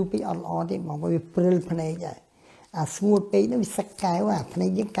วดอยู่ไปอ่อนๆที่มองไปเปลือยพนัยใหญ่สวดไปนั่นวิสักกายว่าพนัย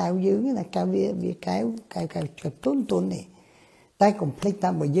ยังกายเยอะนะกายเวียกายกับต้นนี่แต่กลุ่มพลิกตา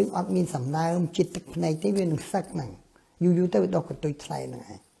มไปยังอัดมีสำนักจิตพนัยที่เป็นสักหนังอยู่แต่ดอกกับตัวไทยนั่นไ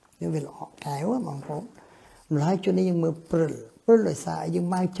งนี่เป็นออกกายว่าบางคนหลายจุดนี้ยังมือเปลือยเลยสายยัง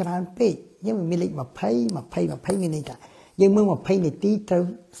มาจานเป๊ะยังมีเล็กมาไพ่มีนี่จ้ะยังเมื่อมาไพ่ในตีเธอ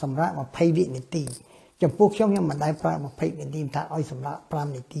สำระมาไพ่วิในตีจะพวกช่องยังมันได้ปลามาไพ่ในตีถ้าอ้อยสำระปลา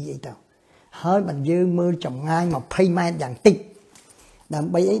ในตีไอ้เจ้าเฮ้ยมันยืมมือจับง่ายมาไพ่มาอย่างติดดัง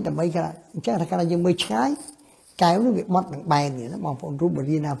ใบไอ้ดังใบกันใช่ถ้าการยังมือใช้กายมันviệcบดดังใบเนี่ยนะมองผมรู้บ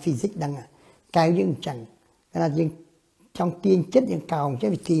ริณาฟิสิกส์ดังอ่ะกายยังจังขนาดยังtrong tiên chấtยังเก่าใช่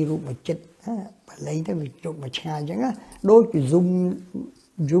วิธีรูปมาchất lấy cái việc chụp mà chà chẳng á đôi cái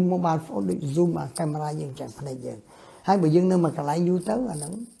zoom mobile phone được zoom mà cameraยังchẳng phải giờ hai bữa dương nơi mà cái lại du tới là nó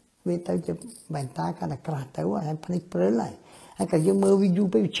về tới chụp bàn tay cái là cả tới là hai phần tới lại hai cái dương mơ video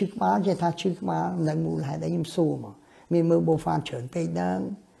ไปchụpมาจะทาchụpมาดังมูลหายได้ยิ่งสู้màมีมือโบฟันเฉินไปดัง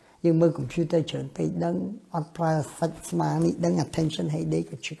ยังมือคอมพิวเตอร์เฉินไปดังอัดปลาสัตว์มานี่ดัง attention ให้ได้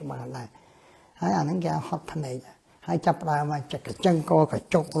ก็chụpมาlại haiอันนั้นแกฮอตพันไหนให้จับปลามาจากกระจังกอกระ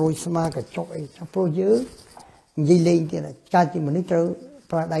จกโรยสมากระจกไอ้จับโปรเยอะยี่เล่นที่ไหนการที่มันนี่เจอ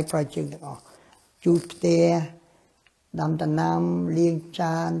ปลาได้ปลาจึงอ๋อจูเตะดำตะนำเลี้ยงจ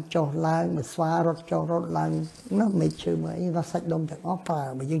านจอลางมาสวารถจอรถลางนั่นไม่เชื่อไหมว่าสัตว์ดมจากอ๋อปลา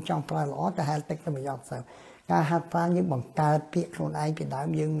มันยังจ้องปลาหล่อแต่หาเต็กก็ไม่ยอมใส่การหาปลายังบังการเปียกคนไอ้เป็นดาว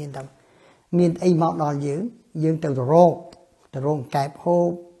ยังมีดำมีไอ้หมอกดอนยังแต่โรคแกบโฮ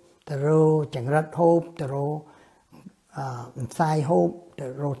บแต่โรจังรัดโฮบแต่โรทรายโฮบแต่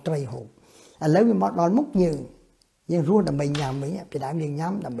โรตรีโฮบแล้วมีมอดดอนมุกยังรู้แต่ใบยามนี้ไปได้ยังย้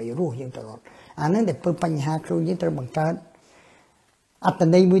ำแต่ใบรู้ยังตลอดอันนั้นแต่เปิดปัญหาครูยังตระบังการอัต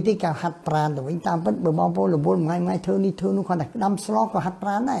ในมือที่การหัดปราณแต่วิ่งตามเปิดเบอร์บอลโบหรือบอลไม่เธอนี่นู่นคนแต่ดำสล็อกก็หัดปร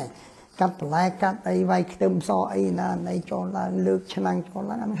าณได้กัดแลกัดไอ้ใบเติมซอไอ้นั่นไอ้จอลางเลือกชนะจอ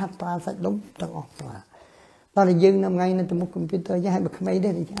ลางอันหัดปราณใส่ล้มต้องออกปลาตอนนี้ยังทำไงในตัวมุกคอมพิวเตอร์จะให้แบบไม่ได้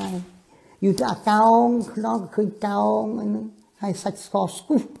ใช่อยู่ที่เกาน้องก็คือเกาให้สักสกอส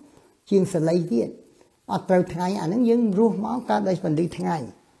กุ๊บเชียงสไลด์ที่อัดเตาไงอันนั้นยังรู้มั้งการได้ผลดีไง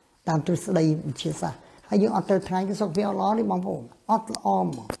ตามตัวสไลด์เชื่อซะให้ยังอัดเตาไงก็สกเวียล้อได้บางผมอัดอ้อม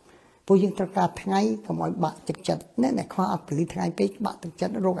ผู้ยังตระการไงก็มอยบะจัดเนี่ยในความอัดผลิตไงไปบะจัด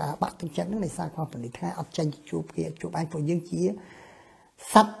โรคบะจัดนั่นในสายความผลิตไงอัดใจจูบเกียจูบไอ้ผู้ยังเชี่ย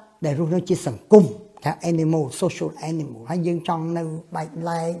สัตว์ได้รู้เรื่องจิตสังคมcác animal social animal ให้ยังจังในใบไ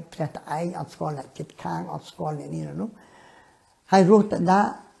ล่แต่ไอ้อัดสกอร์จิตค้างอัดสกอร์เนี่ยนี่นะลูกให้รู้แต่ละ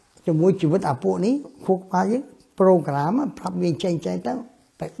จะมวยชีวิตอาพวกนี้พวกมายังโปรแกรมปรับเวียนใจตั้ง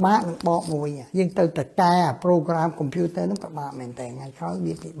ไปบ้านบอกมวยยังเติมแต่แกโปรแกรมคอมพิวเตอร์นั่นกับบ้านเหมือนแต่ไงเขาเ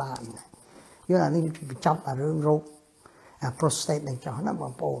รียกไปบ้านเยอะอะไรนี่จับเรื่องโรคโปรสเตทในจอนั่นบา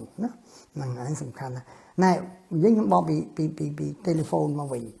งปนนะนั่นอันนี้สำคัญนะนายยังบอกปีโทรศัพท์มา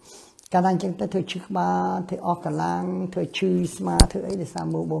วิ่งการนั่งจังแต่เธอชื่อมาเธอออกกำลังเธอชื่อมาเธอไอ้เดซ่า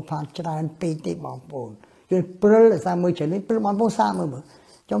มือบนผ่านจานปีติบอลปนจนเปลือยเดซ่ามือเฉลี่ยเปลือยบอลปนซ่ามือ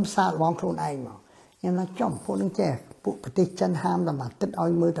จะ ចំសាកបងខ្លួនឯងមកខ្ញុំថាចំពួកនឹងចេះពួកប្រទេសចិនហាមតែមួយទឹកឲ្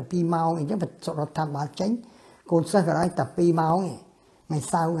យមើលតែ2ម៉ោងអញ្ចឹងរដ្ឋាភិបាលចេញកូនសិស្សក៏ឲ្យតែ2ម៉ោងថ្ងៃ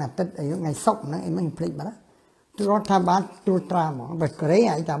សៅរ៍ថ្ងៃអាទិត្យថ្ងៃសុក្រហ្នឹងអីមិនភ្លេចបាត់រដ្ឋាភិបាលត្រួតត្រាហ្មងបើកូរ៉េ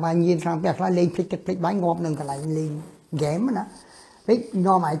ឲ្យតែបានញៀនខាងផ្ទះខ្លះលេងភ្លេចទឹកភ្លេចបាយងាប់នឹងកន្លែងលេងហ្គេមណាពេក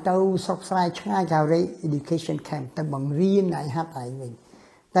នាំឲ្យទៅស្រុកស្រែឆ្ងាយគេ education camp ទៅបង្រៀនឲ្យហាត់ឯងវិញ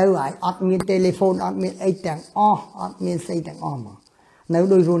ទៅឲ្យអត់មាន telephone អត់មានអីទាំងអស់អត់មានស្អីទាំងអស់មកនៅ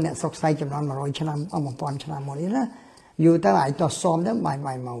ដោយរូនអ្នកស្រុកស្រែចំនួន100ឆ្នាំ1000ឆ្នាំមកនេះណាយូរទៅឲ្យតសំទៅបាយ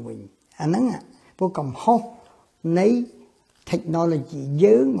មកវិញអាហ្នឹងពួកកំហុសនៃ technology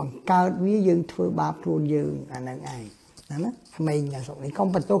យើងបង្កើតវាយើងធ្វើបាបខ្លួនយើងអាហ្នឹងឯងណាក្មេងនៅស្រុកនេះកុំ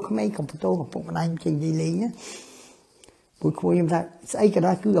បន្ទោសក្មេងកុំបន្ទោសឪពុកម្ដាយចេញនិយាយលេងណាពួកខ្ញុំថាស្អីក៏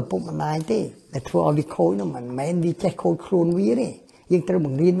ដោយគឺឪពុកម្ដាយទេតែធ្វើឲ្យវាខូចនោះមិនមែនវាចេះខូចខ្លួនវាទេយើងត្រូវប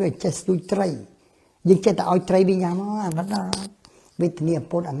ង្រៀនវាចេះស្ទូចត្រីយើងចេះតែឲ្យត្រីវាញ៉ាំអាណិតវេទនា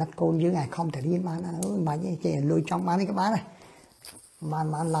ពុតអាណិតកូនយើងឲ្យខំតែរៀនបានអើយមិនបាច់ទេចេះលុយចង់បាននេះក៏បានដែរបាន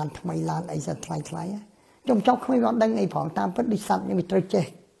ឡានថ្មីឡានអីសិតថ្លៃខ្ញុំចង់គ្មានអត់ដឹងអីផងតាមពិតដូចសัตว์នេះវាត្រូវចេះ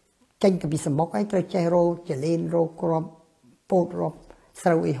ចេញពីសម្បុកហើយត្រូវចេះរោចលេនរោគ្រាប់ពោតរាប់ស្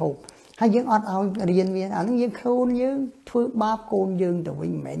រូវអីហូបហើយយើងអត់ឲ្យរៀនវាអាហ្នឹងយើងខ្លួនយើងធ្វើបាបកូនយើងទៅវិ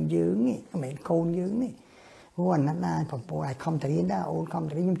ញមិនមែនយើងទេមិនមែនកូនយើងទេព្រោះអាណិតណាប្រពន្ធឲ្យខំទៅរៀនដែរអូនខំ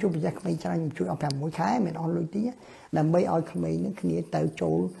ទៅរៀនខ្ញុំជួបប្រទេសក្មេងច្រើនខ្ញុំជួយអស់6ខែមិនអស់លុយទីដើម្បីឲ្យក្មេងហ្នឹងគ្នាទៅ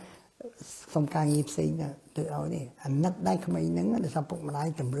ចូលសំការងារផ្សេងទៅឲ្យនេះអាណិតដែរក្មេងហ្នឹងដែលសាពុកម្ដាយ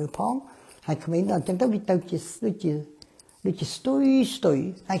តម្រើផងហើយក្មេងដល់អញ្ចឹងទៅវាទៅជាដូចជាស្ទុយ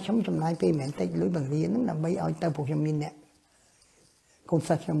ហើយខ្ញុំចំណាយពេលមិនតិចលុយបង្រៀនហ្នឹងដើម្បីឲ្យទៅពួកខ្ញុំមានអ្នកកូន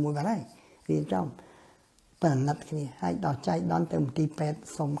សិស្សខ្ញុំមួយបានហើយរៀនចំប៉ុន្តែអាណិតគ្នាហើយដល់ចែកដនទៅមន្ទីរពេទ្យ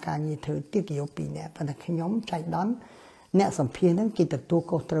សុំការងារធ្វើទៀតគេយក2នាក់ប៉ុន្តែខ្ញុំចែកដនអ្នកសម្ភារហ្នឹងគេទទួល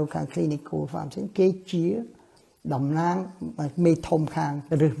ខុសត្រូវខាង clinical pharmacy គេជាតំណាងមេធំខាង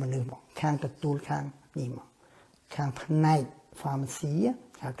រឹសមនុស្សមកខាងទទួលខាងនេះមកខាងផ្នែក pharmacy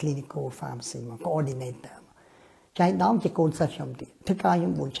ខាង clinical pharmacy មក coordinator ចែកដនជាកូនសិស្សខ្ញុំទៀតធ្វើការខ្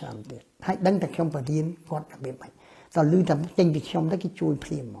ញុំ4ឆ្នាំទៀតហើយដឹងតែខ្ញុំបរៀនគាត់របៀបម៉េចដល់លឺតែចេញពីខ្ញុំទៅគេជួយ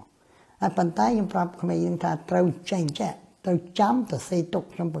ភ្លាមមកហើយប៉ុន្តែខ្ញុំប្រាប់ក្មេងនឹងថាត្រូវចេញចាក់ត្រូវចាំទៅសេទុក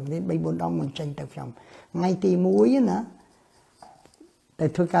ខ្ញុំបង្រៀន3-4ដងមុនចេញទៅខ្ញុំថ្ងៃទី1ណាតែ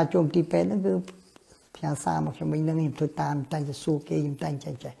ធ្វើការចូលទីពេទ្យហ្នឹងគឺផ្ញើសារមកខ្ញុំវិញហ្នឹងខ្ញុំធ្វើតាមតែងទៅសួរគេខ្ញុំតែង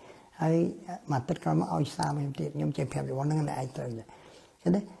ចេះហើយមួយទឹកក្រោយមកឲ្យសារមកខ្ញុំទៀតខ្ញុំចេះប្រាប់យល់ហ្នឹងតែឯងត្រូវចឹ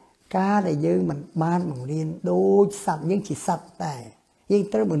ងណាការដែលយើងមិនបានបង្រៀនដូចសត្វយើងជាសត្វតែយើង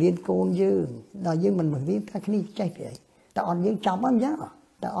ត្រូវបង្រៀនកូនយើងដល់យើងមិនបង្រៀនតែគ្នាចេះពីអីតែអត់យើងចំហ្នឹងអញ្ចឹង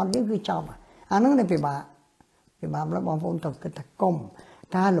តែអត់យើងគឺចំអាហ្នឹងតែពិបាកដល់បងប្អូនទៅគិតថាកុំ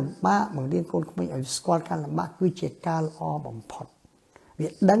ការលំបាកបង្រៀនកូនក្មេងឲ្យស្គាល់ការលំបាកគឺជាការល្អបំផុតវា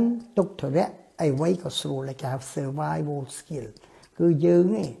ដឹងទុក្ខធរៈអីវ័យក៏ស្រួលតែគេហៅ survival skill គឺយើង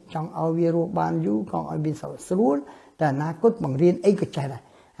ឯងចង់ឲ្យវារស់បានយូរក៏ឲ្យវាស្រួលតែអនាគតបង្រៀនអីក៏ចេះដែរ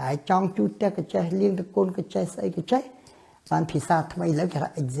ហើយចង់ជួផ្ទះក៏ចេះលៀងតកូនក៏ចេះស្អីក៏ចេះបានភាសាថ្មីឥឡូវគេថា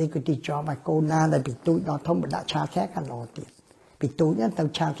executive job ឲ្យកូនណាដែលពីទូចដល់ធំបដាក់ឆាខែកាន់ល្អទៀតពីទូចទៅ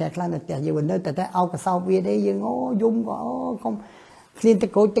ឆាខែខ្លះនៅផ្ទះយើងនៅតែអោកសោបវាទេយើងអូយំក៏អូកុំឃ្លានទឹក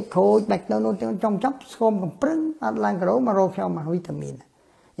ក្រូចបាច់ទៅនោះចំចប់ស្គមកំប្រឹងអត់ឡើងក្រូមករកខ្ញុំមកវីតាមីន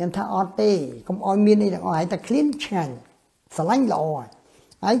ខ្ញុំថាអត់ទេកុំអោយមានអីទាំងអស់ហើយតែឃ្លានឆ្ងាញ់ស្រឡាញ់ល្អ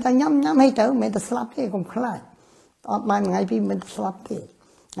ហើយតែញ៉ាំឲ្យទៅមិនមែនតែស្លាប់ទេកុំខ្លាចអត់បានថ្ងៃពីមិនស្លាប់ទេឥ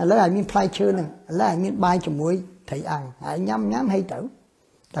ឡូវឲ្យមានផ្លែឈើហ្នឹងឥឡូវឲ្យមានបាយជាមួយត្រីអាំងហើយញ៉ាំឲ្យទៅ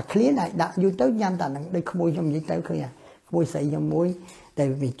តែឃ្លានឲ្យដាក់យូរទៅញ៉ាំតែហ្នឹងដូចក្មួយខ្ញុំនិយាយទៅឃើញក្មួយស្រីខ្ញុំមួយតែ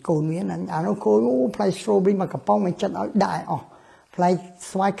វាកូនមានអានោះគោអូផ្លែ strawberry មកកំប៉ុងមិនចិត្តឲ្យដាក់ឲ្យអស់ផ្លែ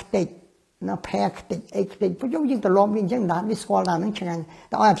ស្វាយខ្ទេចណាផែខ្ទេចអីខ្ទេចពួកយើងទៅលំវាអញ្ចឹងដាក់វាស្គាល់ថាហ្នឹងឆ្ងាញ់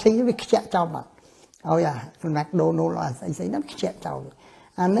តែឲ្យផ្សេងវាខ្ជាក់ចោលបាត់ឲ្យអា McDonald អីស្អីហ្នឹងខ្ជាក់ចោល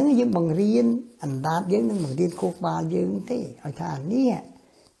អាហ្នឹងយើងបង្រៀនអណ្ដាតយើងនឹងបង្រៀនខួរក្បាលយើងទេឲ្យថានេះ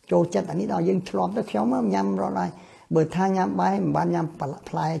ចូលចិត្តអានេះដល់យើងឆ្លប់ទៅខ្ញុំញ៉ាំរត់ហើយបើថាញ៉ាំបាយមិនបានញ៉ាំ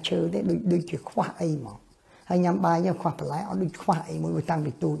ផ្លែឈើទេដូចជាខ្វះអីហ្មងហើយញ៉ាំបាយយើងខ្វះបន្លែអត់ដូចខ្វះអីមួយតាំង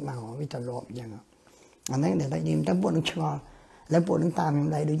ពីទូចមកវាទៅលប់អញ្ចឹងអាហ្នឹងតែនិយាយទៅពួកនឹងឆ្ងល់ឥឡូវពួកនឹងតាមខ្ញុំ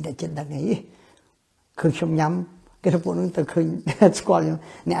ដែរដូចតែចិត្តដឹងអីគឺខ្ញុំញ៉ាំគេទៅពួកនឹងទៅឃើញស្គាល់ខ្ញុំ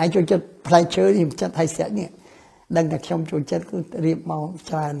អ្នកឯងចូលចិត្តផ្លែឈើខ្ញុំចិត្តឲ្យស្រាក់នេះដឹងតែខ្ញុំចូលចិត្តគឺរៀបមក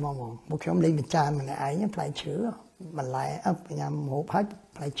ច្រើនមកពួកខ្ញុំលេងមួយចានម្នាក់ឯងផ្លែឈើបន្លែញ៉ាំហូបហើយ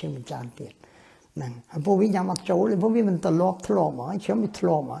ផ្លែឈើមួយចានទៀតហ្នឹងហើយពួកវាញ៉ាំអត់ចូលទេពួកវាមិនធ្លាប់មកខ្ញុំវាធ្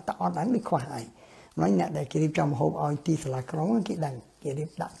លាប់មកតែអត់ដឹងដូចខ្វះអីម្ល៉េះអ្នកដែលគេរៀបចំហូបឲ្យទីសាលាក្រុងគេដឹងគេរៀប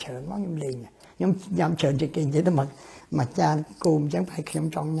ដាក់ច្រើនមកខ្ញុំលេងខ្ញុំញ៉ាំច្រើនជាងគេនិយាយទៅមួយចានគោមអញ្ចឹងប្រហែលខ្ញុំ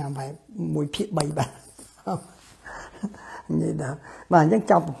ចង់ញ៉ាំប្រហែល1/3បាទ vậy đó mà những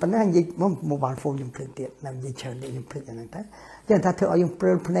trong một vấn đề gì mobile phone dùng phình tiệt làm gì chờ để dùng phìnhอย่างนั้นแต่chứถ้าเธอเอาdùng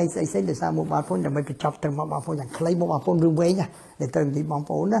play ใส่để sao mobile phone จะไม่ไปจับเติม mobile phone อย่างใคร mobile phone รู้ไว้nha đểเติมที่ mobile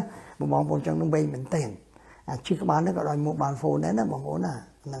phone นะ mobile phone จังรู้ไว้เหมือนแต่งชื่อcác bạn nó gọi là mobile phone đấy nó mobile phone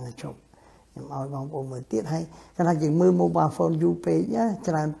là chụp nhưng mà mobile phone mới tiết hay cái là dùng mưa mobile phone du pe nhá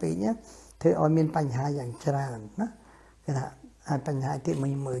tràn pe nháเธอเอามีปัญหาอย่างจรานะก็ถ้าปัญหาที่มั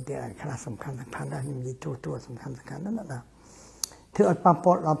นมือที่ขนาดสำคัญได้มีตัวสำคัญนั่นนะเธอเอาปาป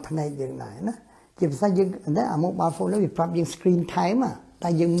อดเราภายในอย่างไหนนะจิบซะยังได้เอาโมบายโฟนแล้วปรับยังสกรีนไทม์แต่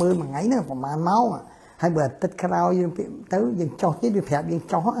ยังมือมันไงเนี่ยประมาณเมาให้เบิดติดคราวยังเต้ายังจ่อที่ดูแผลยัง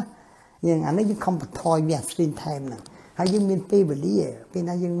จ่อยังอันนี้ยังคอมพิวเตอร์แบบสกรีนไทม์นะให้ยังมีปีแบบนี้ปี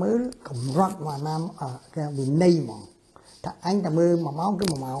นั้นยังมือกับรถมาน้ำก็วินนี่มองถ้าanh ta mơ mà máu cứ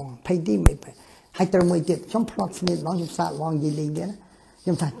mà máu thay đi mấy phải hay từ 10 tiết trong plot này nó chúng ta long gì liền đấy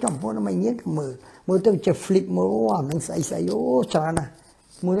chúng ta trong phố nó mấy nhét mơ tôi chụp flip mơ wow nó say ô trời nè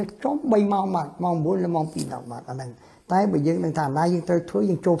mơ trong bay mau mà mong muốn là mong pin nào mà anh này tại bây giờ đang thả lại tôi thua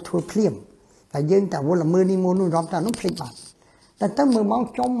ยังโจทย์phim tại giờแต่ว่าละมือนี่มือนู่นรอบแต่น้องพลิกบัตรแต่ตั้งมือมอง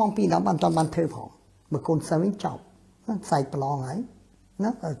จ้องมองปีหน้าบันตอนบันเธอผอเมื่อคนใส่ไม่จับใส่ปลองไงน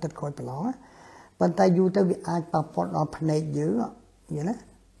ะตัดคอยปลองปัญญาอยู่แต่วิอาปะปอดเราภายในเยอะอย่างนั้น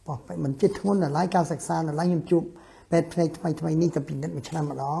ปอกไปมันจิตทุ่นอะไรการศึกษาอะไรยังจุบเป็นภายในทำไมนี่จะปีนั้นไม่ชนะ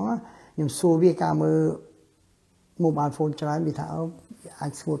มาร้องยังสู้วิการมือโมบายโฟนจะร้ายวิธีเอาอา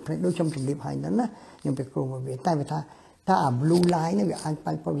จสูตรภายในด้วยชมจุดดิบให้นั้นนะยังเป็นกลุ่มวิธีแต่วิธีถ้าบลูไลน์เนี่ยอาจไป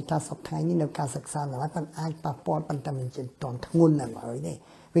ปวิธีสับไทยนี่ในการศึกษาอะไรมันอาจปะปอดมันจะเป็นจิตตอนทุ่นอะไรเนี่ย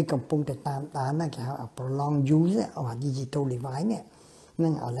วิกำปงแต่ตามตาหน้าแกเอาปลองยูส์เอาดิจิตอลดีไวซ์เนี่ยนั่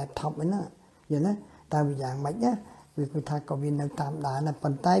งเอาแล็ปท็อปไว้นะอย่างนั้นตามอย่างไหมเนี่ยวิธีทางก็วินตามด่านะปั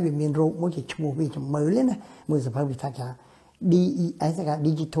จจัยวิมีโรคมั่วจิตชั่ววิจมือเลยนะมือสภาพวิธีการ DES กับ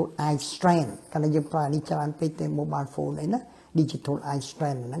Digital Eye Strain การยังปราณีจารย์ไปเต็มโมบายโฟนเลยนะ Digital Eye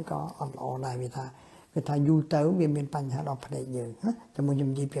Strain นั้นก็ออนไลน์วิธียูเตอร์วิมีปัญหาเราภายในเยอะนะจะมุ่งย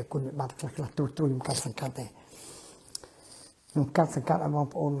มยีเปียกคุณบาดกลักตัวยุ่งการสังกัดแต่การสังกัดอารม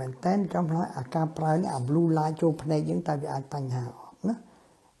ณ์โอนเหมือนเต้นจำร้อยอาการปลายเนี่ยบลูไลท์โจภายในยังแต่วิอาจปัญหาออกนะ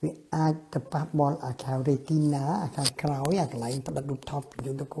วิอาจจะปะบอลอาการเรตินาอาการกราวอยากไหลประดับท็อปอ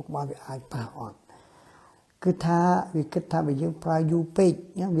ยู่ตะกุกบอลวิอาจปะอ่อนคือถ้าวิกฤตถ้าไปยังปลายยูเปิด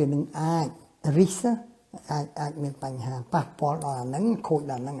เนี่ยวิหนึ่งอาจริสอาจมีปัญหาปะบอลอ่อนนั้นโคตร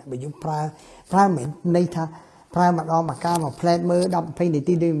นั้นไปยังปลายเหมือนในท่าพระมาดอมาก้ามาแพลนมือดำเพลงใน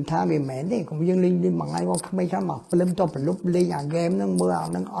ที่ดื่มท่ามีแม่เนี่ยผมยังลิงบางไงว่าไม่ใช่มาเริ่มต้นเป็นลุกเลยอย่างเกมนั่งมือเอา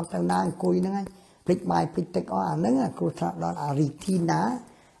นั่งออดตั้งนานคุยนั่งไงพลิกใบพลิกเตกอ่อนนั่งกูทำดอนอาริทีนะ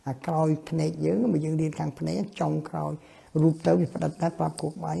กรอยเพลงเยอะมายังเรียนการเพลงจงกรอยรูปเต้าประดับได้ปราก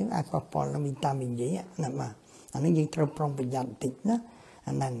ฏไว้ไอ้ปอปอนเรามีตามีเยอะนั่นมาอันนั้นยังตรปรองเป็นยันติดนะ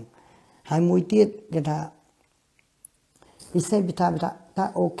อันนั้นหายมวยเตี้ยจะท่าพิเศษพิธาถ้า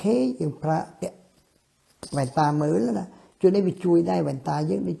โอเคอย่างพระแว่นตามือแล้วนะช่วยได้ไปช่วยได้แว่นตาเ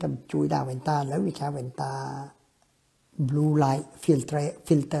ยอะได้ทำช่วยได้แว่นตาแล้ววิชาแว่นตา blue light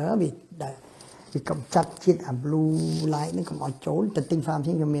filter วิกำจัดจิตblue light นั่นก็มาโจลแต่ติงฟาร์ม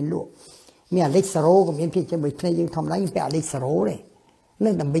ที่ก็มีลูกมีอเล็กซโรก็มีพี่จะไปเพลย์ยังทำไรยังไปอเล็กซโรเลย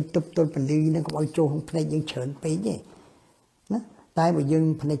นั่นแต่ไปตุบตัวเป็นลือนั่นก็มาโจของเพลย์ยังเฉินไปเนี่ยนะตายไปยัง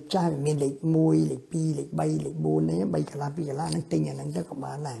พนักจ้ามีเหล็กมวยเหล็กปีเหล็กใบเหล็กบูนเนี่ยใบกะลาปีกะลานั่งติงอย่างนั้นก็ม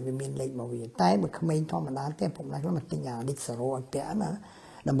าไหนมีเหล็กมาวิ่งตายไปขมิ้นทอมันน้ำแต่ผมนั่งแล้วมันติงอย่างเหล็กสโรอันเปียนะ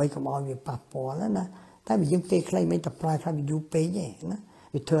แล้วใบก็มาวิ่งปะปอแล้วนะตายไปยังเตะใครไม่ตับปลายใครไปยูเปย์เนี่ยนะ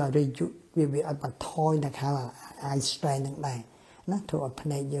วิเธออะไรยุวิอันปัดทอยนะครับไอสไตล์นั่งได้นะเธออัดพ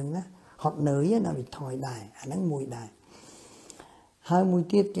นักยังนะฮอตเนยนะวิทอยได้อันนั้นมวยได้หามวยเ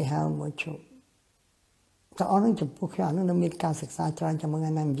ตี้ยที่หามวยชุบแต่อันนั้นจะพวกเขาอันนั้นมีการศึกษาจารย์จะมึง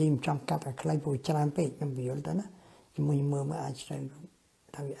อันนั้นยิ่งจำกัดอะไรใครผู้จารย์ไปยังเบี้ยวแต่นะจะมึงมือมาอาจจะ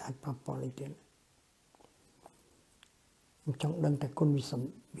ทำอาจปรับปรุงอะไรเดียวมันจงดังแต่คนวิสัม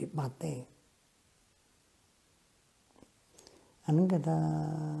วิบัติแต่อันนั้นก็จะ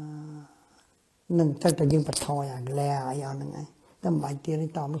นั่นแต่ยิ่งปัดทอยอย่างแล้วไอ้อันนั้นไงแต่หมายเตี้ยใน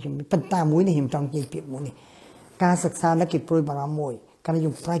ต่อไม่ใช่เป็นตามวยนี่เห็นจองใจเปียกมวยนี่การศึกษาและกิจปรุยบารามวยการอ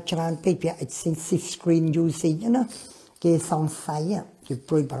ยู่ปลายจานไปเพียง extensive screen usage นะเกสองไซส์อยู่ป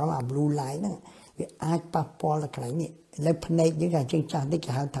รุยบาราม blue light นะวิอาจปะปอละอะไรนี่แล้วพนักยังไงจึงจานได้แ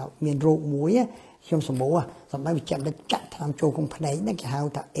ก่หาถ่ามีโรคมวยช่วงสมบูรณ์สมัยวิจัยได้จัดทำโจของพนักนั่นแก่หา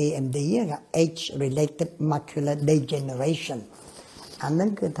ถ่า AMD กับ age related macular degeneration อันนั้น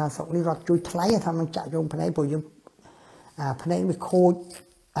คือทางสองนี่เราจุดทลายทำมันจัดโจพนักพอยังพนักวิโคด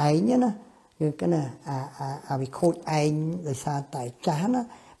ไอ้เนี่ยนะคือcái này vì khôi anh rồi sao tại chán á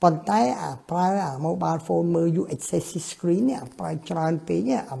còn tay prai mobile phone mơ u accessory screen này prai tràn pí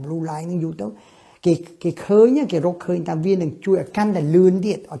này blue light nó u tới គេឃើញគេរកឃើញថាវានឹងជួយឲ្យកាន់តែលឿន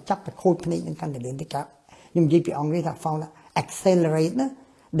ទៀតឲ្យចាប់តែខូចភ្នែកនឹងកាន់តែលឿនទៀតครับខ្ញុំនិយាយពីអង់គ្លេសថា found accelerate ណា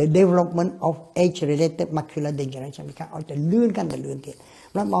the development of age related macular degeneration គេឲ្យតែលឿនកាន់តែលឿនទៀត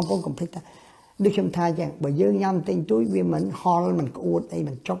បងប្អូនកុំភ្លេចថាដូចខ្ញុំថាចឹងបើយើងញ៉ាំទិញទួយវាមិនហល់មិនក្អួតអី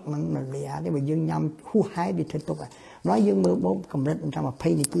មិនចុកមិនលាទេបើយើងញ៉ាំហួសហេតុវាធ្វើទុកហើយម្ល៉េះយើងមើលបូកកម្រិតតាម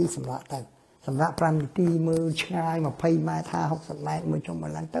20នាទីសម្រាប់ទៅសម្រាប់5នាទីមើលឆ្ងាយ20ម៉ែត្រ50ម៉ែត្រមើលចុងមក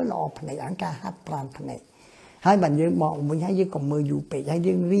ឡើងទៅល្អភ្នែកអង្គការហាត់ប្រាណភ្នែកហើយបើយើងបកវិញហើយយើងក៏មើលយូរពេកហើយ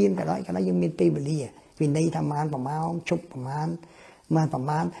យើងរៀនក៏ដោយយើងមានពេលវេលាវិន័យថាប្រហែលប្រមាណជប់ប្រមាណ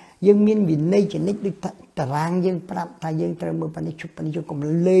យើងមានវិន័យចនិចដូចតារាងយើងប្រាប់ថាយើងត្រូវមើលប៉ុណ្នេះជប់ប៉ុណ្នេះយើងកុំ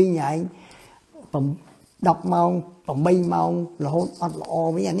លេងឯង10ម៉ោង8ម៉ោងរហូតអត់ល្អ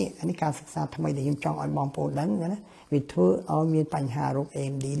វិញអានេះការសិក្សាថ្មីដែលខ្ញុំចង់ឲ្យបងប្អូនដឹងណាវាធ្វើឲ្យមានបញ្ហារោគ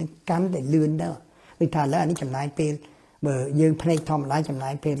AMD នឹងកាន់តែលឿនដែរដូចថាឥឡូវអានេះចំណាយពេលបើយើងភ្នែកធម្មតាចំណា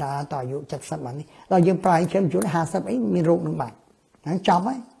យពេលដល់តអាយុ70បាននេះដល់យើងប្រើខ្ញុំជួន50អីមានរោគនឹងបាត់ហ្នឹងចប់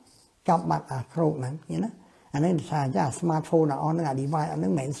ហើយចប់បាត់អារោគហ្នឹងឃើញណាអានេះថាចា smartphone អស់ហ្នឹងអា device អស់ហ្នឹ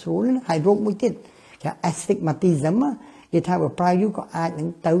ងមិនស្រួលណាហើយរោគមួយទៀតគេ astigmatism គេថាបើប្រើយូរក៏អាចនឹង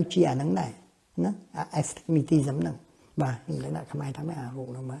ទៅជាអាហ្នឹងដែរណា astigmatism ហ្នឹងបាទខ្ញុំលើកដាក់ខ្មែរថាម៉េចអារោគ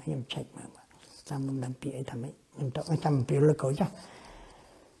ហ្នឹងមកខ្ញុំ check មើលចាំមិនដឹងពីអីថាម៉េចខ្ញុំទៅចាំពីលើកចុះ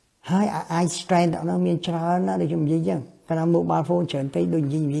ហើយ eye strain ដល់នោះមានច្រើនណាស់ដូចខ្ញុំនិយាយចឹងកាលណា mobile phone ច្រើនពេកដូចនិ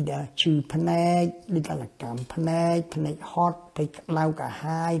យាយថាឈឺភ្នែកដូចកលកម្មភ្នែកហត់ពេកក្តៅកា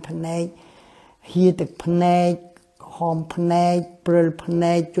ហាយភ្នែកហៀទឹកភ្នែកហមភ្នែកព្រិលភ្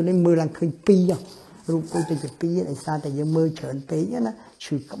នែកជួននេះមើលឡើងឃើញ2រូបគូទៅជា2ដោយសារតែយើងមើលច្រើនពេកណា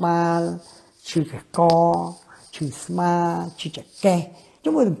ឈឺក្បាលឈឺកកឈឺស្មាឈឺចង្កេះ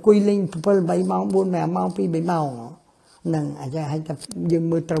ជុំមើលអង្គុយលេង7 8ម៉ោង4 5ម៉ោង2 3ម៉ោងហ្នឹងអាចារ្យឲ្យតែយើង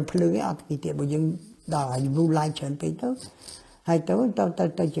មើលត្រូវភ្លើងឯអត់ពីទៀតបើយើងដល់ឲ្យ blue light ច្រើនពេកទៅហើយ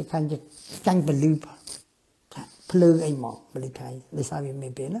ទៅជាខាងចាញ់ពលឺភ្លើងអីមកពលឺថៃដោយសារវាមា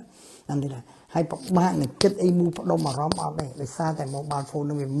នពេលណាហ្នឹងទេហើយពិបាកនឹងគិតអីមូផ្ដុំអារម្មណ៍អត់ទេដោយសារតែ mobile phone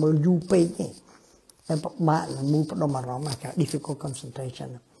នឹងវាមើលយូរពេកទេតែពិបាកនឹងមូផ្ដុំអារម្មណ៍អា difficult concentration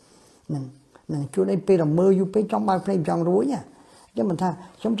ហ្នឹងជួនអីពេលមើលយូរពេកចង់បើកភ្នែកចង់រួចណាខ្ញុំមិនថា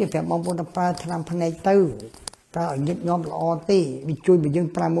ខ្ញុំជិះប្រាប់បងប្អូនថាប្រើថ្នាំភ្នែកទៅប្រើឲ្យញឹកញាប់ល្អទេវាជួយបើយើង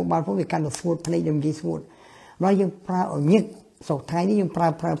ប្រើ mobile phone វាកាន់តែស្ងួតភ្នែកយើងនិយាយស្ងួតហើយយើងប្រើឲ្យញឹកសោកថ្ងៃនេះយើងប្រើ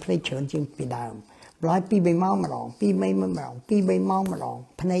ភ្នែកច្រើនជាងពីដើមឡើយ2 3ម៉ោងម្ដង2 3ម៉ោងម្ដង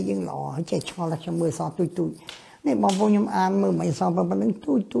ភ្នែកយើងល្អហើយចេះឆ្ងល់ថាខ្ញុំមើលសទូចនេះបងប្អូនខ្ញុំអានមើលមិនសប៉ុណ្្នឹង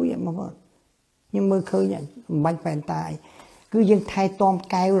ទូចបងប្អូនខ្ញុំមើលឃើញមិនបាច់បែនតាអីគឺយើងថែទាំ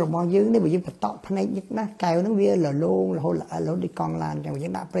កែវរបស់យើងនេះបើយើងបតក់ភ្នែកញឹកណាស់កែវហ្នឹងវាលលោងរហូតដូចកង់ឡានអញ្ចឹងយើ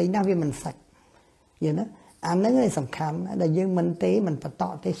ងដាក់ប្រេងណាវាមិនសាច់យល់ណាអាហ្នឹងឯងសំខាន់ដែលយើងមិនទេមិនបត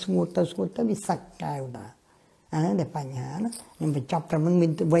ក់ទេស្ងួតទៅវាសាច់កែវតាអាហ្នឹងតែបញ្ហាណាខ្ញុំបញ្ចប់ត្រឹមហ្នឹងមា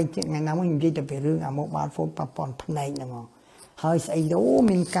នវែងថ្ងៃណាមកខ្ញុំនិយាយតែពីរឿងអា mobile phone ប៉ះពាល់ភ្នែកហ្នឹងមកហើយស្អីទៅ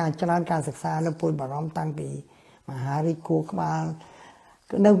មានការច្រើនការសិក្សាលើពលបារម្ភតាំងពីមហារាជគួរក្បាល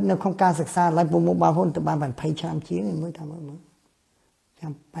នៅក្នុងការសិក្សាឡើយ mobile phone ទៅបាន20ឆ្នាំជាងមើលចាំ8ម៉ោងខ្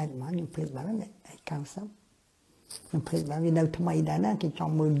ញុំភ្លេចបាត់ហើយ90ខ្ញុំភ្លេចបាត់វានៅថ្មីដែរណាគេច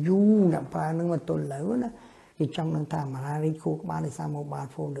ង់មើលយូរអ្នកប្រើនឹងមកទល់លើណាគេចង់នឹងថាមហារាជគួរក្បាលដោយសារ mobile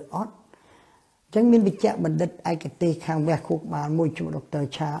phone ឬអត់អញ្ចឹងមានវិជ្ជបណ្ឌិតឯកទេសខាងវះគួរក្បាលមួយឈ្មោះ Dr.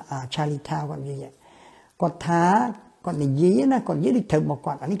 Charlie Tao គាត់និយាយគាត់និយាយណាគាត់និយាយដូចត្រូវរបស់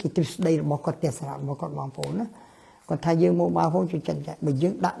គាត់អានេះគេទ្រឹស្ដីរបស់គាត់ទេសនារបស់គាត់បងប្អូនណាគាត់ថាយើង mobile phone ជួយចិត្តបើយើ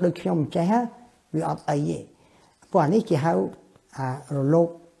ងដាក់ដូចខ្ញុំមិនចេះវាអត់អីទេព្រោះអានេះគេហៅរលក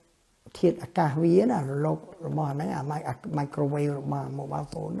ធាតុអាកាសវាណារលករបស់ហ្នឹងអា microwave របស់ mobile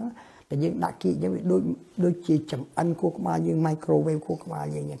phone ណាតែយើងដាក់គៀកយើងវាដូចជាចំអិនគួរក្បាលយើង microwave គួរក្បាល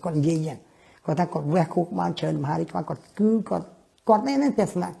យើងគាត់និយាយចឹងគាត់ថាគាត់វះគួរក្បាលច្រើនមហារាជគាត់នេះទេ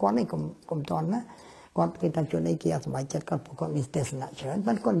សនាគាត់នេះកុំតន់ណាគាត់គេថាជួននេះគេអត់សប្បាយចិត្តគាត់មានទេសនាច្រើន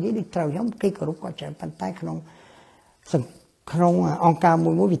ប៉ុន្តែគាត់និយាយដូចត្រូវខ្ញុំគេគោរពគាត់ច្រើនប៉ុន្តែក្នុងអង្គការ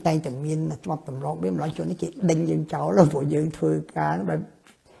មួយវាតែងតែមានច្បាប់ទម្លាប់វាម្ល៉េះជួននេះគេដេញយើងចោលព្រោះយើងធ្វើការបែប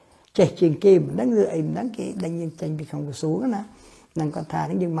ចេះជាងគេមិនដឹងឬអីមិនដឹងគេដេញយើងចេញពីក្នុងក្រសួងណានឹងគាត់ថា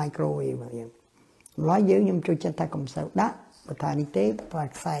នេះយើង microwave យើងម្ល៉េះយើងខ្ញុំចូលចិត្តថាកុំសូវដាក់បើថានេះទេប្រើ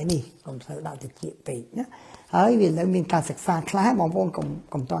ខ្សែនេះកុំសូវដាក់តិចពេកណាហើយវានៅមានការសិក្សាខ្លះបងប្អូន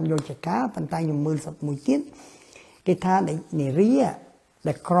កុំតន់យកចការប៉ុន្តែខ្ញុំមើលសត្វមួយទៀតគេថានារី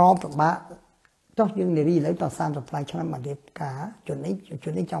ដែលក្រប្របាក់ចុះយើងនារីឥឡូវត30ផ្លៃឆ្នាំមករៀបការជន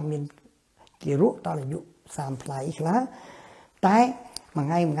នេះចង់មានជារក់តអាយុ30ផ្លៃខ្លះតែមួយ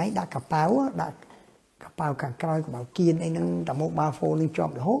ថ្ងៃដាក់កប៉ៅខាងក្រោយកប៉ៅគៀនអីហ្នឹងតែ mobile phone នឹងជា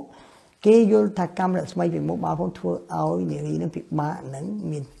ប់រហូតគេយល់ថាកម្មរស្មីពី mobile phone ធ្វើឲ្យនារីនឹងពិបាកនឹង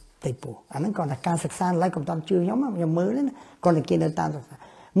មានផ្ទៃពោះអាហ្នឹងគាត់ថាការសិក្សាឡើយកុំតន់ជឿខ្ញុំមើលណាគាត់តែគេនៅតាមសិក្សា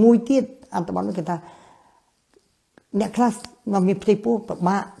មួយទៀត អត្តបទគេថាអ្នកខ្លះមកមានផ្ទៃពោះប្រ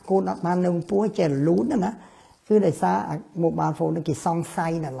បាក់កូនអត់បាននៅពោះចេះលូនណាគឺដោយសារ mobile phone គេសង្ស័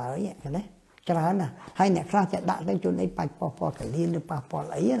យនៅឡើយណាច្រើនណាហើយអ្នកខ្លះចេះដាក់ទៅជនអីបាច់ប៉ះពាល់កលៀនឬប៉ះពាល់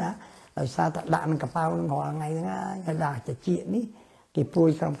អីណាដោយសារតែដាក់នឹងកប៉ាល់នឹងរាល់ថ្ងៃហ្នឹងហើយដាក់តិចនេះគេព្រួយ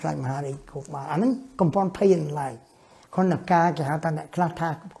ក្រុមខ្លាចមហារាជគ្រប់មកអាហ្នឹងកំប៉ុនភ័យឡើយខនការគេហៅថាអ្នកខ្លះថា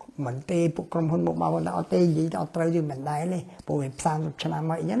មិនទេពួកក្រុមហ៊ុនមកមកអត់ទេនិយាយទៅអត់ត្រូវយើងមិនដែរទេព្រោះវាផ្សាំឆ្នាំ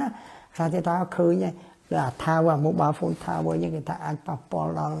មកអីចឹងណាខ្លះទេថាឃើញហើយថាថា mobile phone ថាវិញគេថាអាចប៉ះពា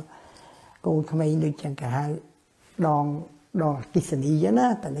ល់ដល់កូនក្មេងដូចចឹងគេហៅដងទិសនីចឹងណា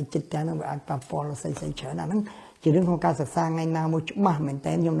តែនៅចិត្តទាំងហ្នឹងវាអាចប៉ះពាល់ផ្សេងៗច្រើនអាហ្នឹងជារឿងของការសិក្សាថ្ងៃណាមួយច្បាស់មែន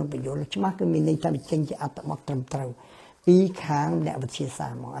តើខ្ញុំនឹងបញ្យល់ច្បាស់គឺមានន័យថាវាចេញជាអត្ថបទត្រឹមត្រូវពីខាងអ្នកវិទ្យាសា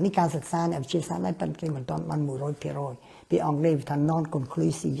ស្ត្រហ្មងអានេះការសិក្សាអ្នកវិទ្យាសាស្ត្រដែរប៉ុន្តែមិនទាន់បាន 100% ពីអង់គ្លេសថា non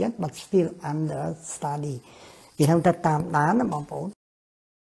conclusive yet but still under study គេហៅថាតាមដានណាបងប្អូន